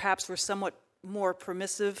that perhaps were somewhat more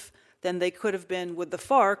permissive than they could have been with the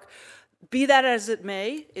FARC. Be that as it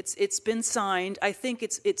may, it's been signed. I think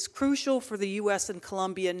it's crucial for the U.S. and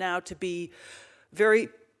Colombia now to be very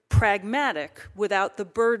pragmatic without the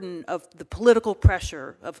burden of the political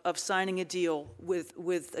pressure of signing a deal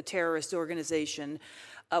with a terrorist organization.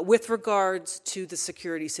 With regards to the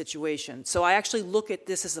security situation. So I actually look at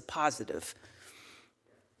this as a positive.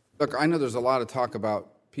 Look, I know there's a lot of talk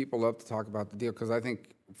about, people love to talk about the deal, because I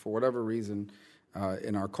think for whatever reason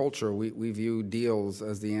in our culture, we view deals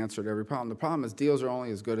as the answer to every problem. The problem is deals are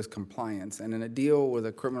only as good as compliance. And in a deal with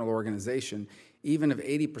a criminal organization, even if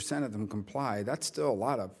 80% of them comply, that's still a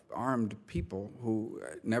lot of armed people who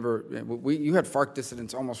you had FARC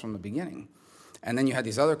dissidents almost from the beginning. And then you had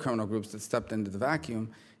these other criminal groups that stepped into the vacuum.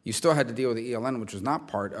 You still had to deal with the ELN, which was not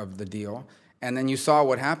part of the deal. And then you saw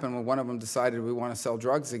what happened when one of them decided we want to sell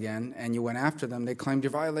drugs again, and you went after them. They claimed you're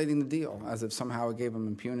violating the deal, as if somehow it gave them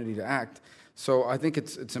impunity to act. So I think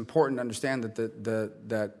it's important to understand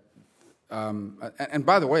that and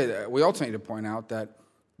by the way, we also need to point out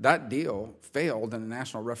that deal failed in a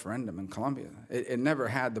national referendum in Colombia. It never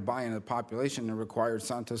had the buy-in of the population. It required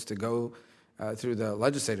Santos to go through the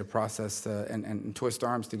legislative process and twist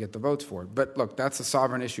arms to get the votes for it. But look, that's a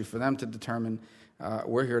sovereign issue for them to determine.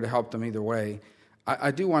 We're here to help them either way.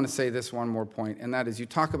 I do want to say this one more point, and that is you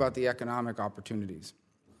talk about the economic opportunities.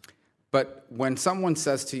 But when someone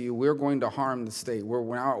says to you, we're going to harm the state, we're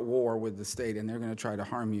now at war with the state, and they're going to try to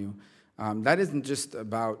harm you, That isn't just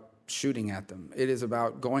about shooting at them. It is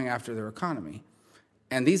about going after their economy.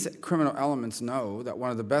 And these criminal elements know that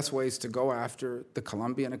one of the best ways to go after the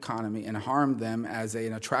Colombian economy and harm them as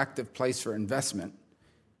an attractive place for investment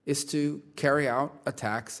is to carry out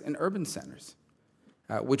attacks in urban centers,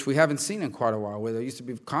 which we haven't seen in quite a while, where there used to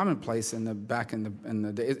be commonplace back in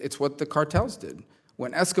the day. It's what the cartels did.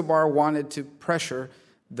 When Escobar wanted to pressure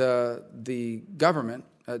the government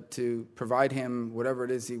to provide him whatever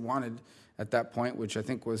it is he wanted at that point, which I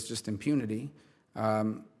think was just impunity,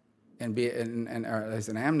 and as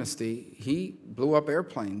an amnesty, he blew up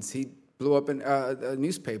airplanes. He blew up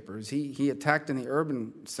newspapers. He attacked in the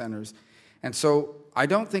urban centers. And so I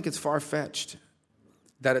don't think it's far-fetched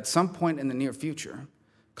that at some point in the near future,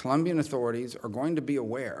 Colombian authorities are going to be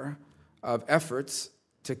aware of efforts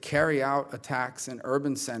to carry out attacks in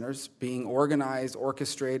urban centers being organized,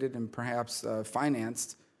 orchestrated, and perhaps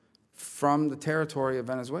financed from the territory of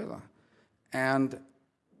Venezuela. And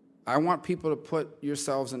I want people to put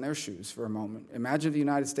yourselves in their shoes for a moment. Imagine if the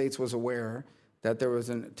United States was aware that there was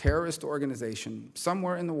a terrorist organization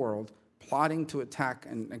somewhere in the world plotting to attack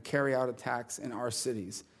and carry out attacks in our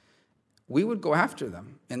cities. We would go after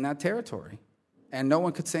them in that territory, and no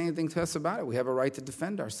one could say anything to us about it. We have a right to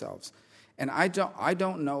defend ourselves. And I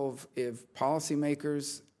don't know if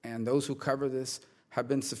policymakers and those who cover this have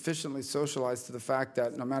been sufficiently socialized to the fact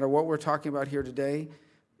that no matter what we're talking about here today,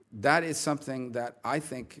 that is something that I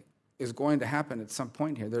think is going to happen at some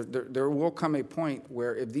point here. There will come a point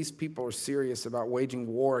where if these people are serious about waging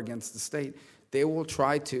war against the state, they will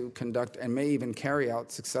try to conduct and may even carry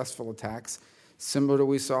out successful attacks, similar to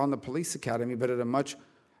what we saw in the police academy, but at a much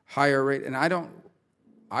higher rate. And I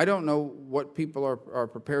don't know what people are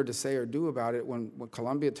prepared to say or do about it when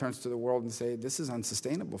Colombia turns to the world and say, this is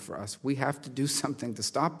unsustainable for us. We have to do something to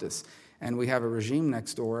stop this. And we have a regime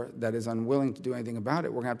next door that is unwilling to do anything about it.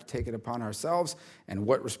 We're going to have to take it upon ourselves, and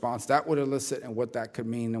what response that would elicit and what that could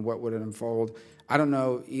mean and what would it unfold. I don't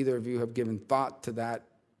know either of you have given thought to that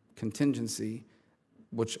contingency,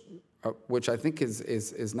 which I think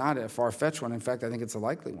is not a far-fetched one. In fact, I think it's a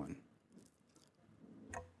likely one.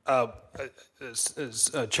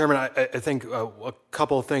 Chairman, I think a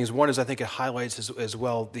couple of things. One is I think it highlights as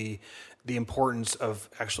well the importance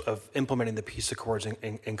of implementing the peace accords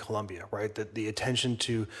in Colombia, right? The attention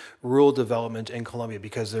to rural development in Colombia,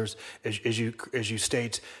 because there's, as you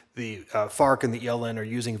state, the FARC and the ELN are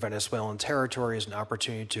using Venezuelan territory as an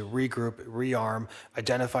opportunity to regroup, rearm,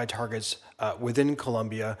 identify targets within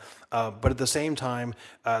Colombia, but at the same time,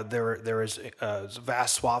 there is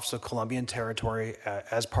vast swaths of Colombian territory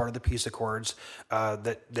as part of the peace accords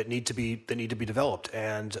that need to be developed,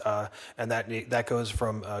 and that goes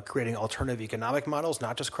from creating alternative economic models,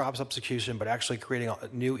 not just crop substitution, but actually creating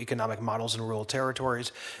new economic models in rural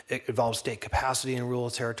territories. It involves state capacity in rural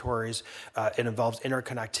territories. It involves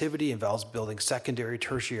interconnectivity. Involves building secondary,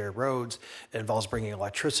 tertiary roads. It involves bringing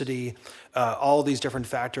electricity. All these different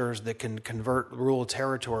factors that can convert rural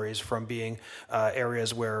territories from being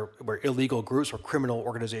areas where illegal groups or criminal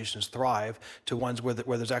organizations thrive to ones where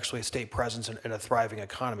there's actually a state presence and a thriving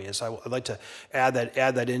economy. And so I'd like to add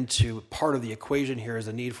that into part of the equation here is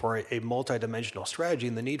the need for a multidimensional strategy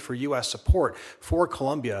and the need for U.S. support for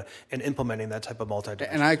Colombia in implementing that type of multidimensional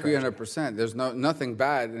And I agree strategy. 100%. There's nothing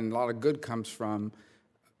bad, and a lot of good comes from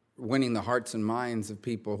winning the hearts and minds of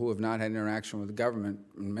people who have not had interaction with the government,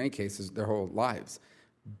 in many cases, their whole lives.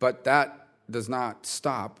 But that does not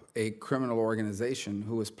stop a criminal organization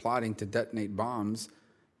who is plotting to detonate bombs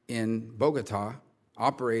in Bogota,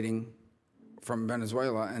 operating from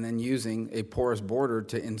Venezuela, and then using a porous border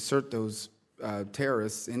to insert those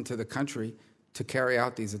terrorists into the country to carry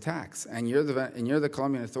out these attacks. And you're the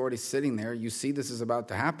Colombian authorities sitting there. You see this is about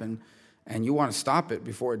to happen, and you want to stop it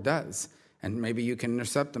before it does. And maybe you can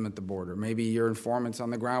intercept them at the border. Maybe your informants on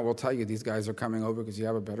the ground will tell you these guys are coming over because you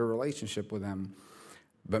have a better relationship with them.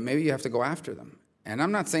 But maybe you have to go after them. And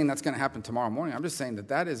I'm not saying that's going to happen tomorrow morning. I'm just saying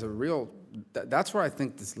that is a real, that's where I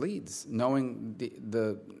think this leads, knowing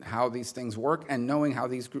how these things work and knowing how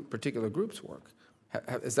these particular groups work.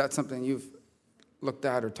 Is that something you've looked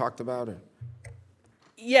at or talked about? Or?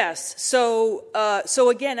 Yes. So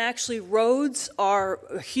again, actually, roads are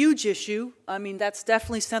a huge issue. I mean, that's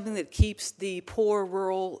definitely something that keeps the poor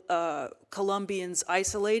rural Colombians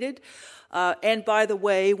isolated. And by the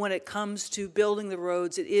way, when it comes to building the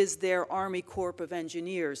roads, it is their Army Corps of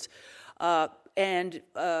Engineers. And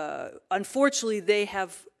unfortunately, they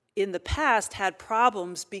have in the past had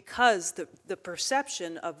problems because the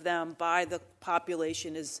perception of them by the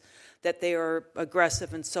population is that they are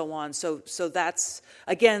aggressive and so on. So that's,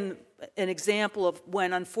 again, an example of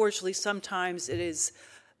when, unfortunately, sometimes it is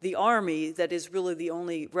the Army that is really the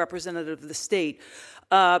only representative of the state.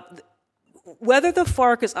 Whether the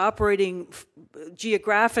FARC is operating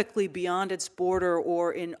geographically beyond its border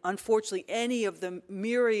or in, unfortunately, any of the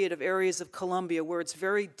myriad of areas of Colombia where it's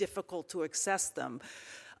very difficult to access them,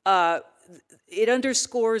 it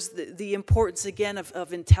underscores the importance, again,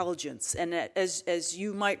 of intelligence. And as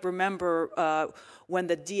you might remember, when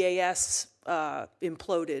the DAS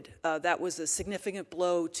imploded, that was a significant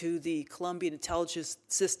blow to the Colombian intelligence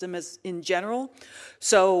system in general.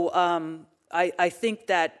 So I think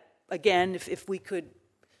that, again, if we could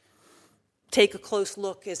take a close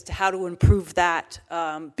look as to how to improve that,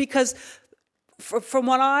 because from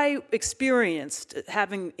what I experienced,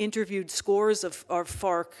 having interviewed scores of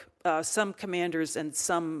FARC, some commanders and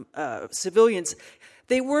some civilians,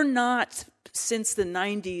 they were not, since the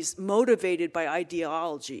 90s, motivated by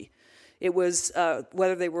ideology. It was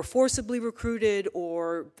whether they were forcibly recruited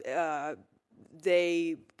or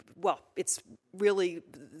it's really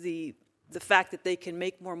the fact that they can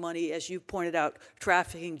make more money, as you pointed out,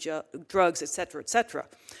 trafficking drugs, et cetera, et cetera.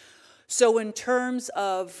 So in terms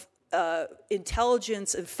of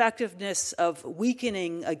intelligence, effectiveness of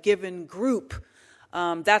weakening a given group,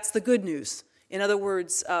 that's the good news. In other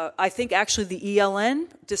words, I think actually the ELN,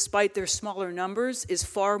 despite their smaller numbers, is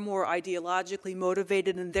far more ideologically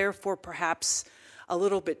motivated and therefore perhaps a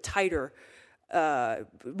little bit tighter,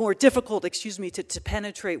 more difficult, to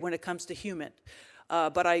penetrate when it comes to human.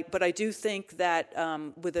 But I do think that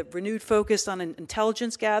with a renewed focus on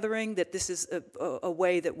intelligence gathering, that this is a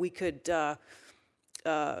way that we could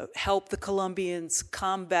help the Colombians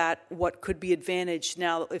combat what could be advantage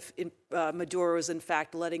now if Maduro is in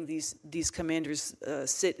fact letting these commanders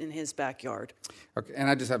sit in his backyard. Okay, and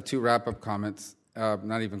I just have two wrap-up comments,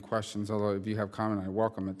 not even questions, although if you have comment, I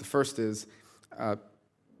welcome it. The first is,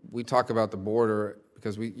 we talk about the border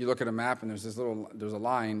because you look at a map and there's a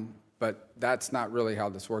line, but that's not really how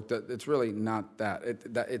this worked. It's really not that.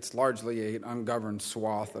 It's largely an ungoverned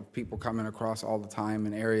swath of people coming across all the time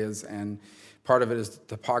in areas, and part of it is the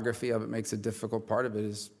topography of it makes it difficult. Part of it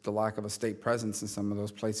is the lack of a state presence in some of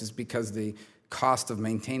those places because the cost of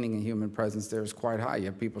maintaining a human presence there is quite high. You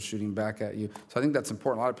have people shooting back at you. So I think that's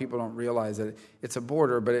important. A lot of people don't realize that it's a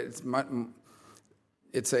border, but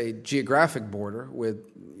it's a geographic border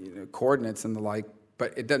with coordinates and the like,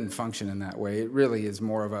 but it doesn't function in that way. It really is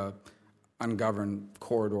more of a ungoverned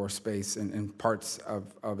corridor space in parts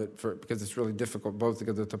of it because it's really difficult, both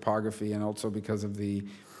because of the topography and also because of the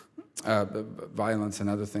violence and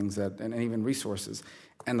other things and even resources.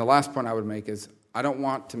 And the last point I would make is I don't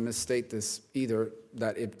want to misstate this either,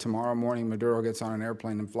 that if tomorrow morning Maduro gets on an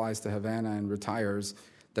airplane and flies to Havana and retires,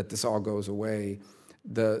 that this all goes away.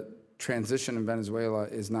 The transition in Venezuela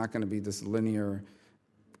is not going to be this linear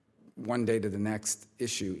one day to the next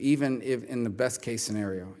issue, even if in the best case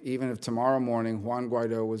scenario, even if tomorrow morning Juan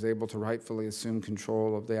Guaido was able to rightfully assume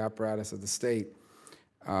control of the apparatus of the state,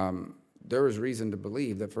 there is reason to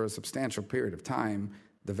believe that for a substantial period of time,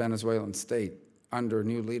 the Venezuelan state under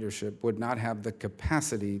new leadership would not have the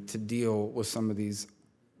capacity to deal with some of these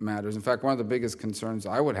matters. In fact, one of the biggest concerns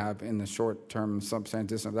I would have in the short term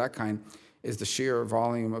substantism of that kind is the sheer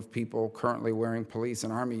volume of people currently wearing police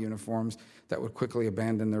and army uniforms that would quickly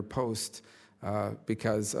abandon their post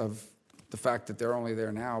because of the fact that they're only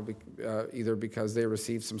there now, either because they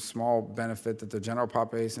receive some small benefit that the general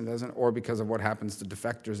population doesn't, or because of what happens to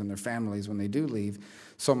defectors and their families when they do leave.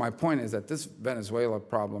 So my point is that this Venezuela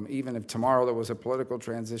problem, even if tomorrow there was a political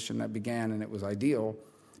transition that began and it was ideal,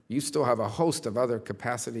 you still have a host of other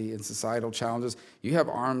capacity and societal challenges. You have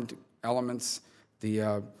armed elements,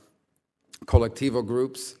 the colectivo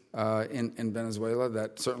groups in Venezuela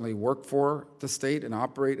that certainly work for the state and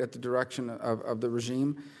operate at the direction of the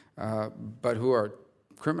regime, but who are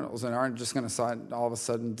criminals and aren't just going to all of a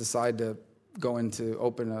sudden decide to go into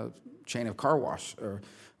open a chain of car wash or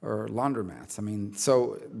laundromats. I mean,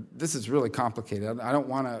 so this is really complicated. I don't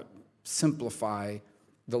want to simplify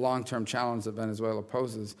the long-term challenge that Venezuela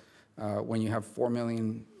poses when you have 4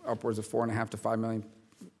 million, upwards of 4.5 to 5 million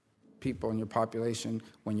people in your population,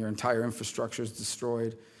 when your entire infrastructure is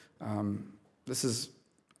destroyed. This is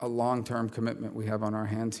a long-term commitment we have on our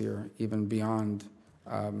hands here, even beyond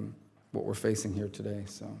what we're facing here today.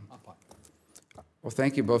 So, well,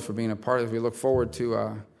 thank you both for being a part of it. We look forward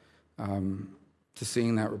to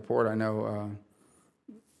seeing that report. I know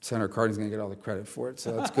Senator Cardin's going to get all the credit for it,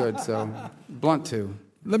 so that's good. So, Blunt too.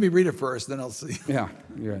 Let me read it first, then I'll see. Yeah,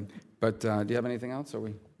 good. But do you have anything else? Or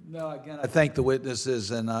we? No, again, I thank the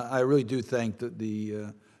witnesses, and I really do thank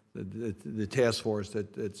the task force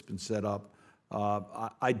that's been set up.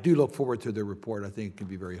 I do look forward to the report. I think it can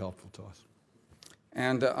be very helpful to us.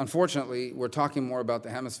 And unfortunately, we're talking more about the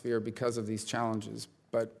hemisphere because of these challenges.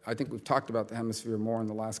 But I think we've talked about the hemisphere more in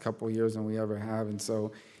the last couple of years than we ever have. And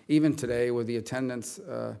so even today, with the attendance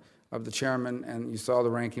of the chairman, and you saw the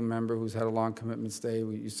ranking member who's had a long commitment stay,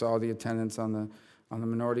 you saw the attendance on the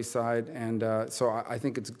minority side. And so I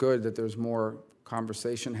think it's good that there's more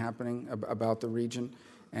conversation happening about the region.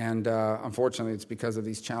 And unfortunately, it's because of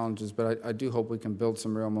these challenges. But I do hope we can build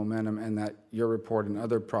some real momentum, and that your report and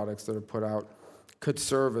other products that are put out could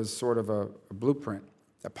serve as sort of a blueprint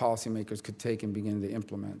that policymakers could take and begin to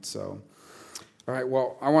implement. So, all right,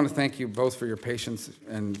 well, I want to thank you both for your patience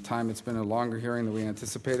and time. It's been a longer hearing than we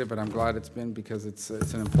anticipated, but I'm glad it's been, because it's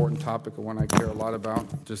an important topic and one I care a lot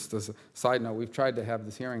about. Just as a side note, we've tried to have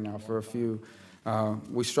this hearing now for a few.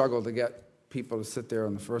 We struggled to get people to sit there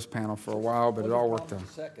on the first panel for a while, but it all worked out.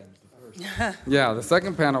 Yeah, the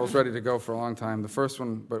second panel was ready to go for a long time. The first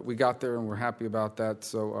one, but we got there and we're happy about that.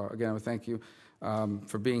 So again, thank you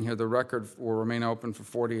for being here. The record will remain open for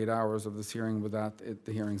 48 hours of this hearing. With that,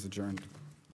 the hearing's adjourned.